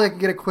hopefully I can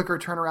get a quicker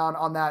turnaround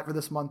on that for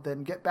this month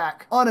and get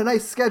back on a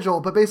nice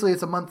schedule. But basically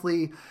it's a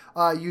monthly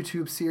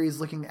YouTube series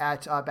looking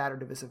at bad or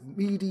divisive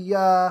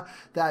media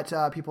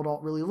that people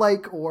don't really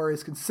like or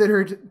is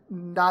considered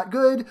not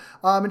good,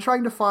 and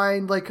trying to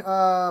find like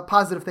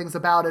positive things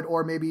about it,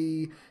 or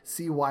maybe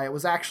see why it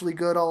was actually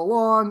good all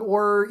along,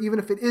 or even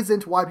if it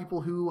isn't, why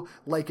people who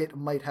like it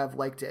might have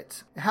liked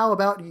it. How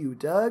about you,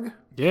 Doug?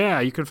 Yeah,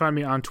 you can find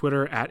me on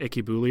Twitter at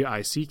Ikkybooley,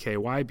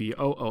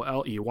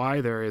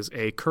 ICKYBOOLEY. There is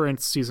a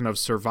current season of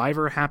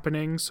Survivor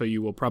happening, so you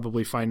will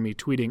probably find me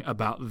tweeting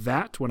about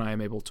that when I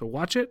am able to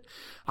watch it.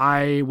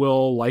 I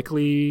will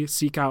likely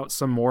seek out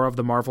some more of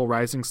the Marvel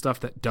Rising stuff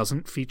that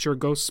doesn't feature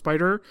Ghost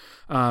Spider,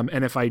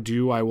 and if I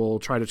do, I will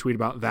try to tweet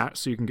about that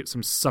so you can get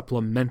some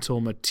supplemental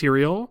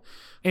material.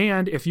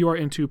 And if you are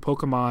into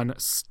Pokemon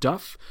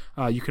stuff,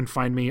 you can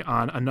find me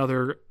on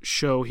another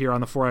show here on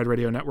the 4-Eyed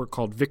Radio Network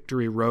called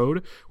Victory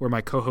Road, where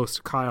my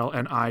co-host Kyle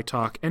and I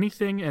talk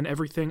anything and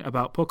everything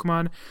about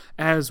Pokemon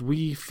as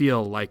we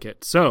feel like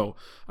it. So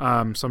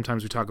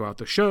sometimes we talk about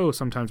the show,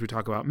 sometimes we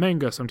talk about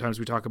manga, sometimes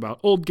we talk about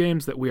old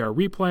games that we are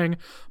replaying,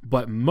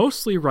 but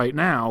mostly right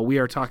now we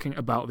are talking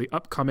about the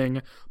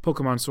upcoming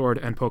Pokemon Sword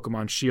and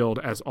Pokemon Shield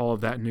as all of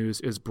that news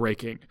is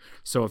breaking.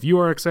 So if you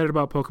are excited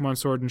about Pokemon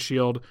Sword and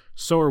Shield,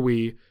 so are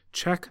we.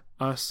 Check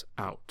us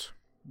out.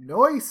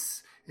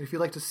 Nice. And if you'd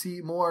like to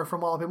see more from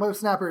Walloping Web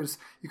Snappers,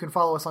 you can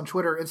follow us on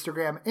Twitter,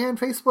 Instagram, and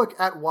Facebook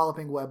at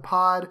Walloping Web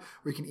Pod,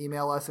 or you can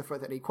email us if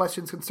with any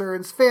questions,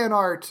 concerns, fan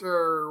art,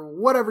 or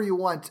whatever you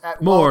want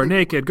at More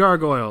naked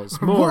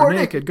gargoyles. More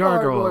naked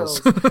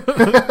gargoyles.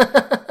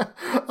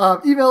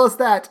 Email us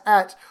that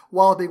at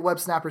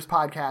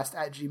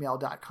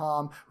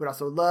wallopingwebsnapperspodcast@gmail.com. We'd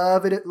also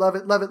love it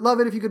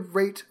if you could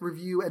rate,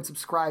 review, and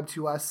subscribe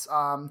to us.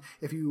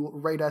 If you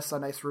rate us a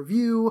nice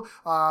review,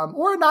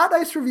 or a not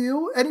nice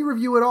review, any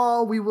review at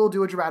all, we will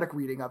do a dramatic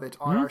reading of it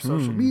on our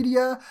social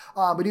media.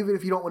 But even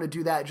if you don't want to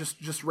do that,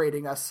 just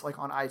rating us like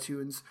on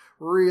iTunes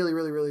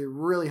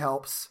really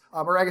helps.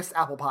 Or I guess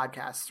Apple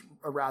Podcasts,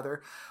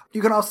 rather.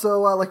 You can also,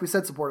 like we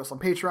said, support us on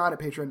Patreon at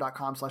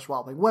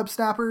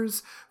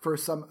patreon.com/wallopingwebsnappers for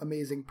some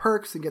amazing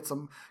perks and get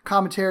some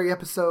commentary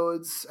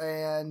episodes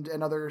and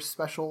other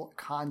special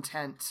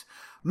content.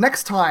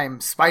 Next time,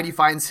 Spidey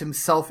finds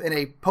himself in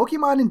a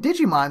Pokemon and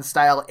Digimon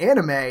style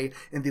anime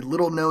in the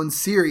little-known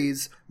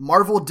series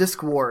Marvel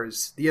Disc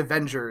Wars, The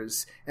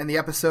Avengers, and the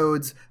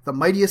episodes The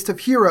Mightiest of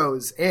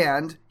Heroes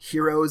and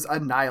Heroes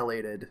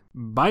Annihilated.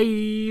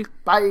 Bye!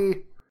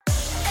 Bye!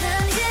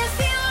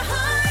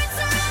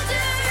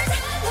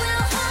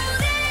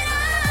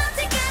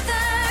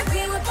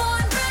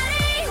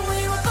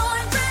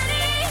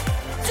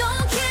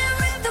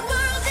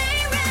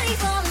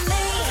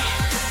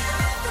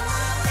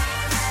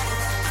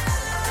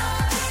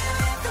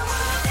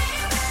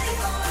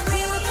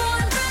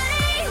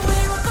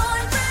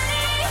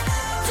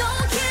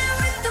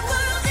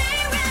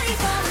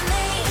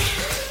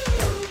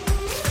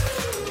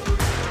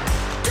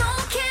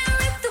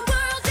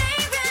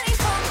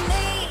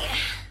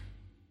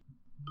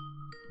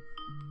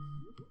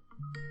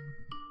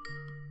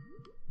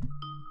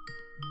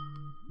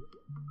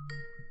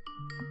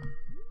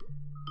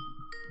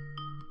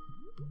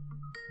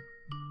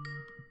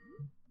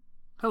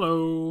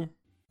 Hello.